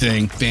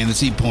everything,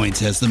 Fantasy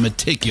Points has the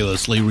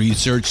meticulously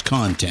researched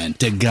content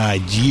to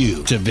guide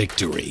you to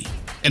victory.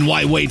 And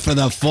why wait for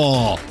the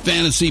fall?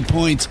 Fantasy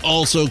Points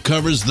also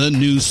covers the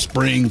new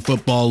spring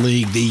football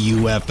league, the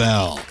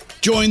UFL.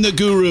 Join the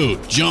guru,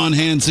 John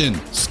Hansen,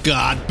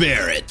 Scott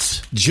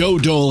Barrett, Joe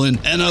Dolan,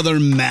 and other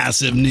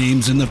massive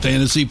names in the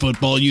fantasy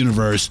football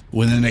universe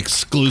with an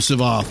exclusive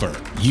offer.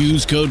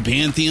 Use code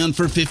Pantheon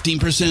for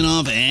 15%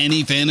 off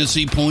any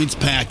Fantasy Points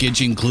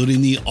package, including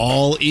the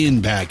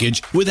all-in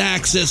package, with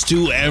access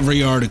to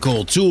every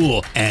article,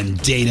 tool, and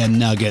data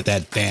nugget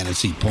that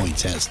Fantasy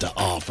Points has to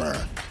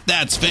offer.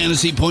 That's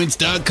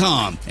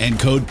fantasypoints.com and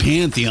code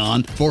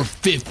Pantheon for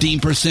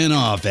 15%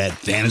 off at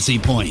Fantasy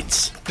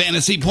Points.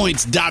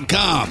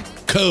 Fantasypoints.com,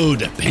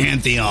 code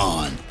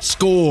Pantheon.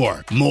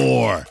 Score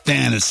more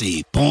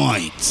fantasy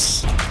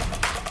points.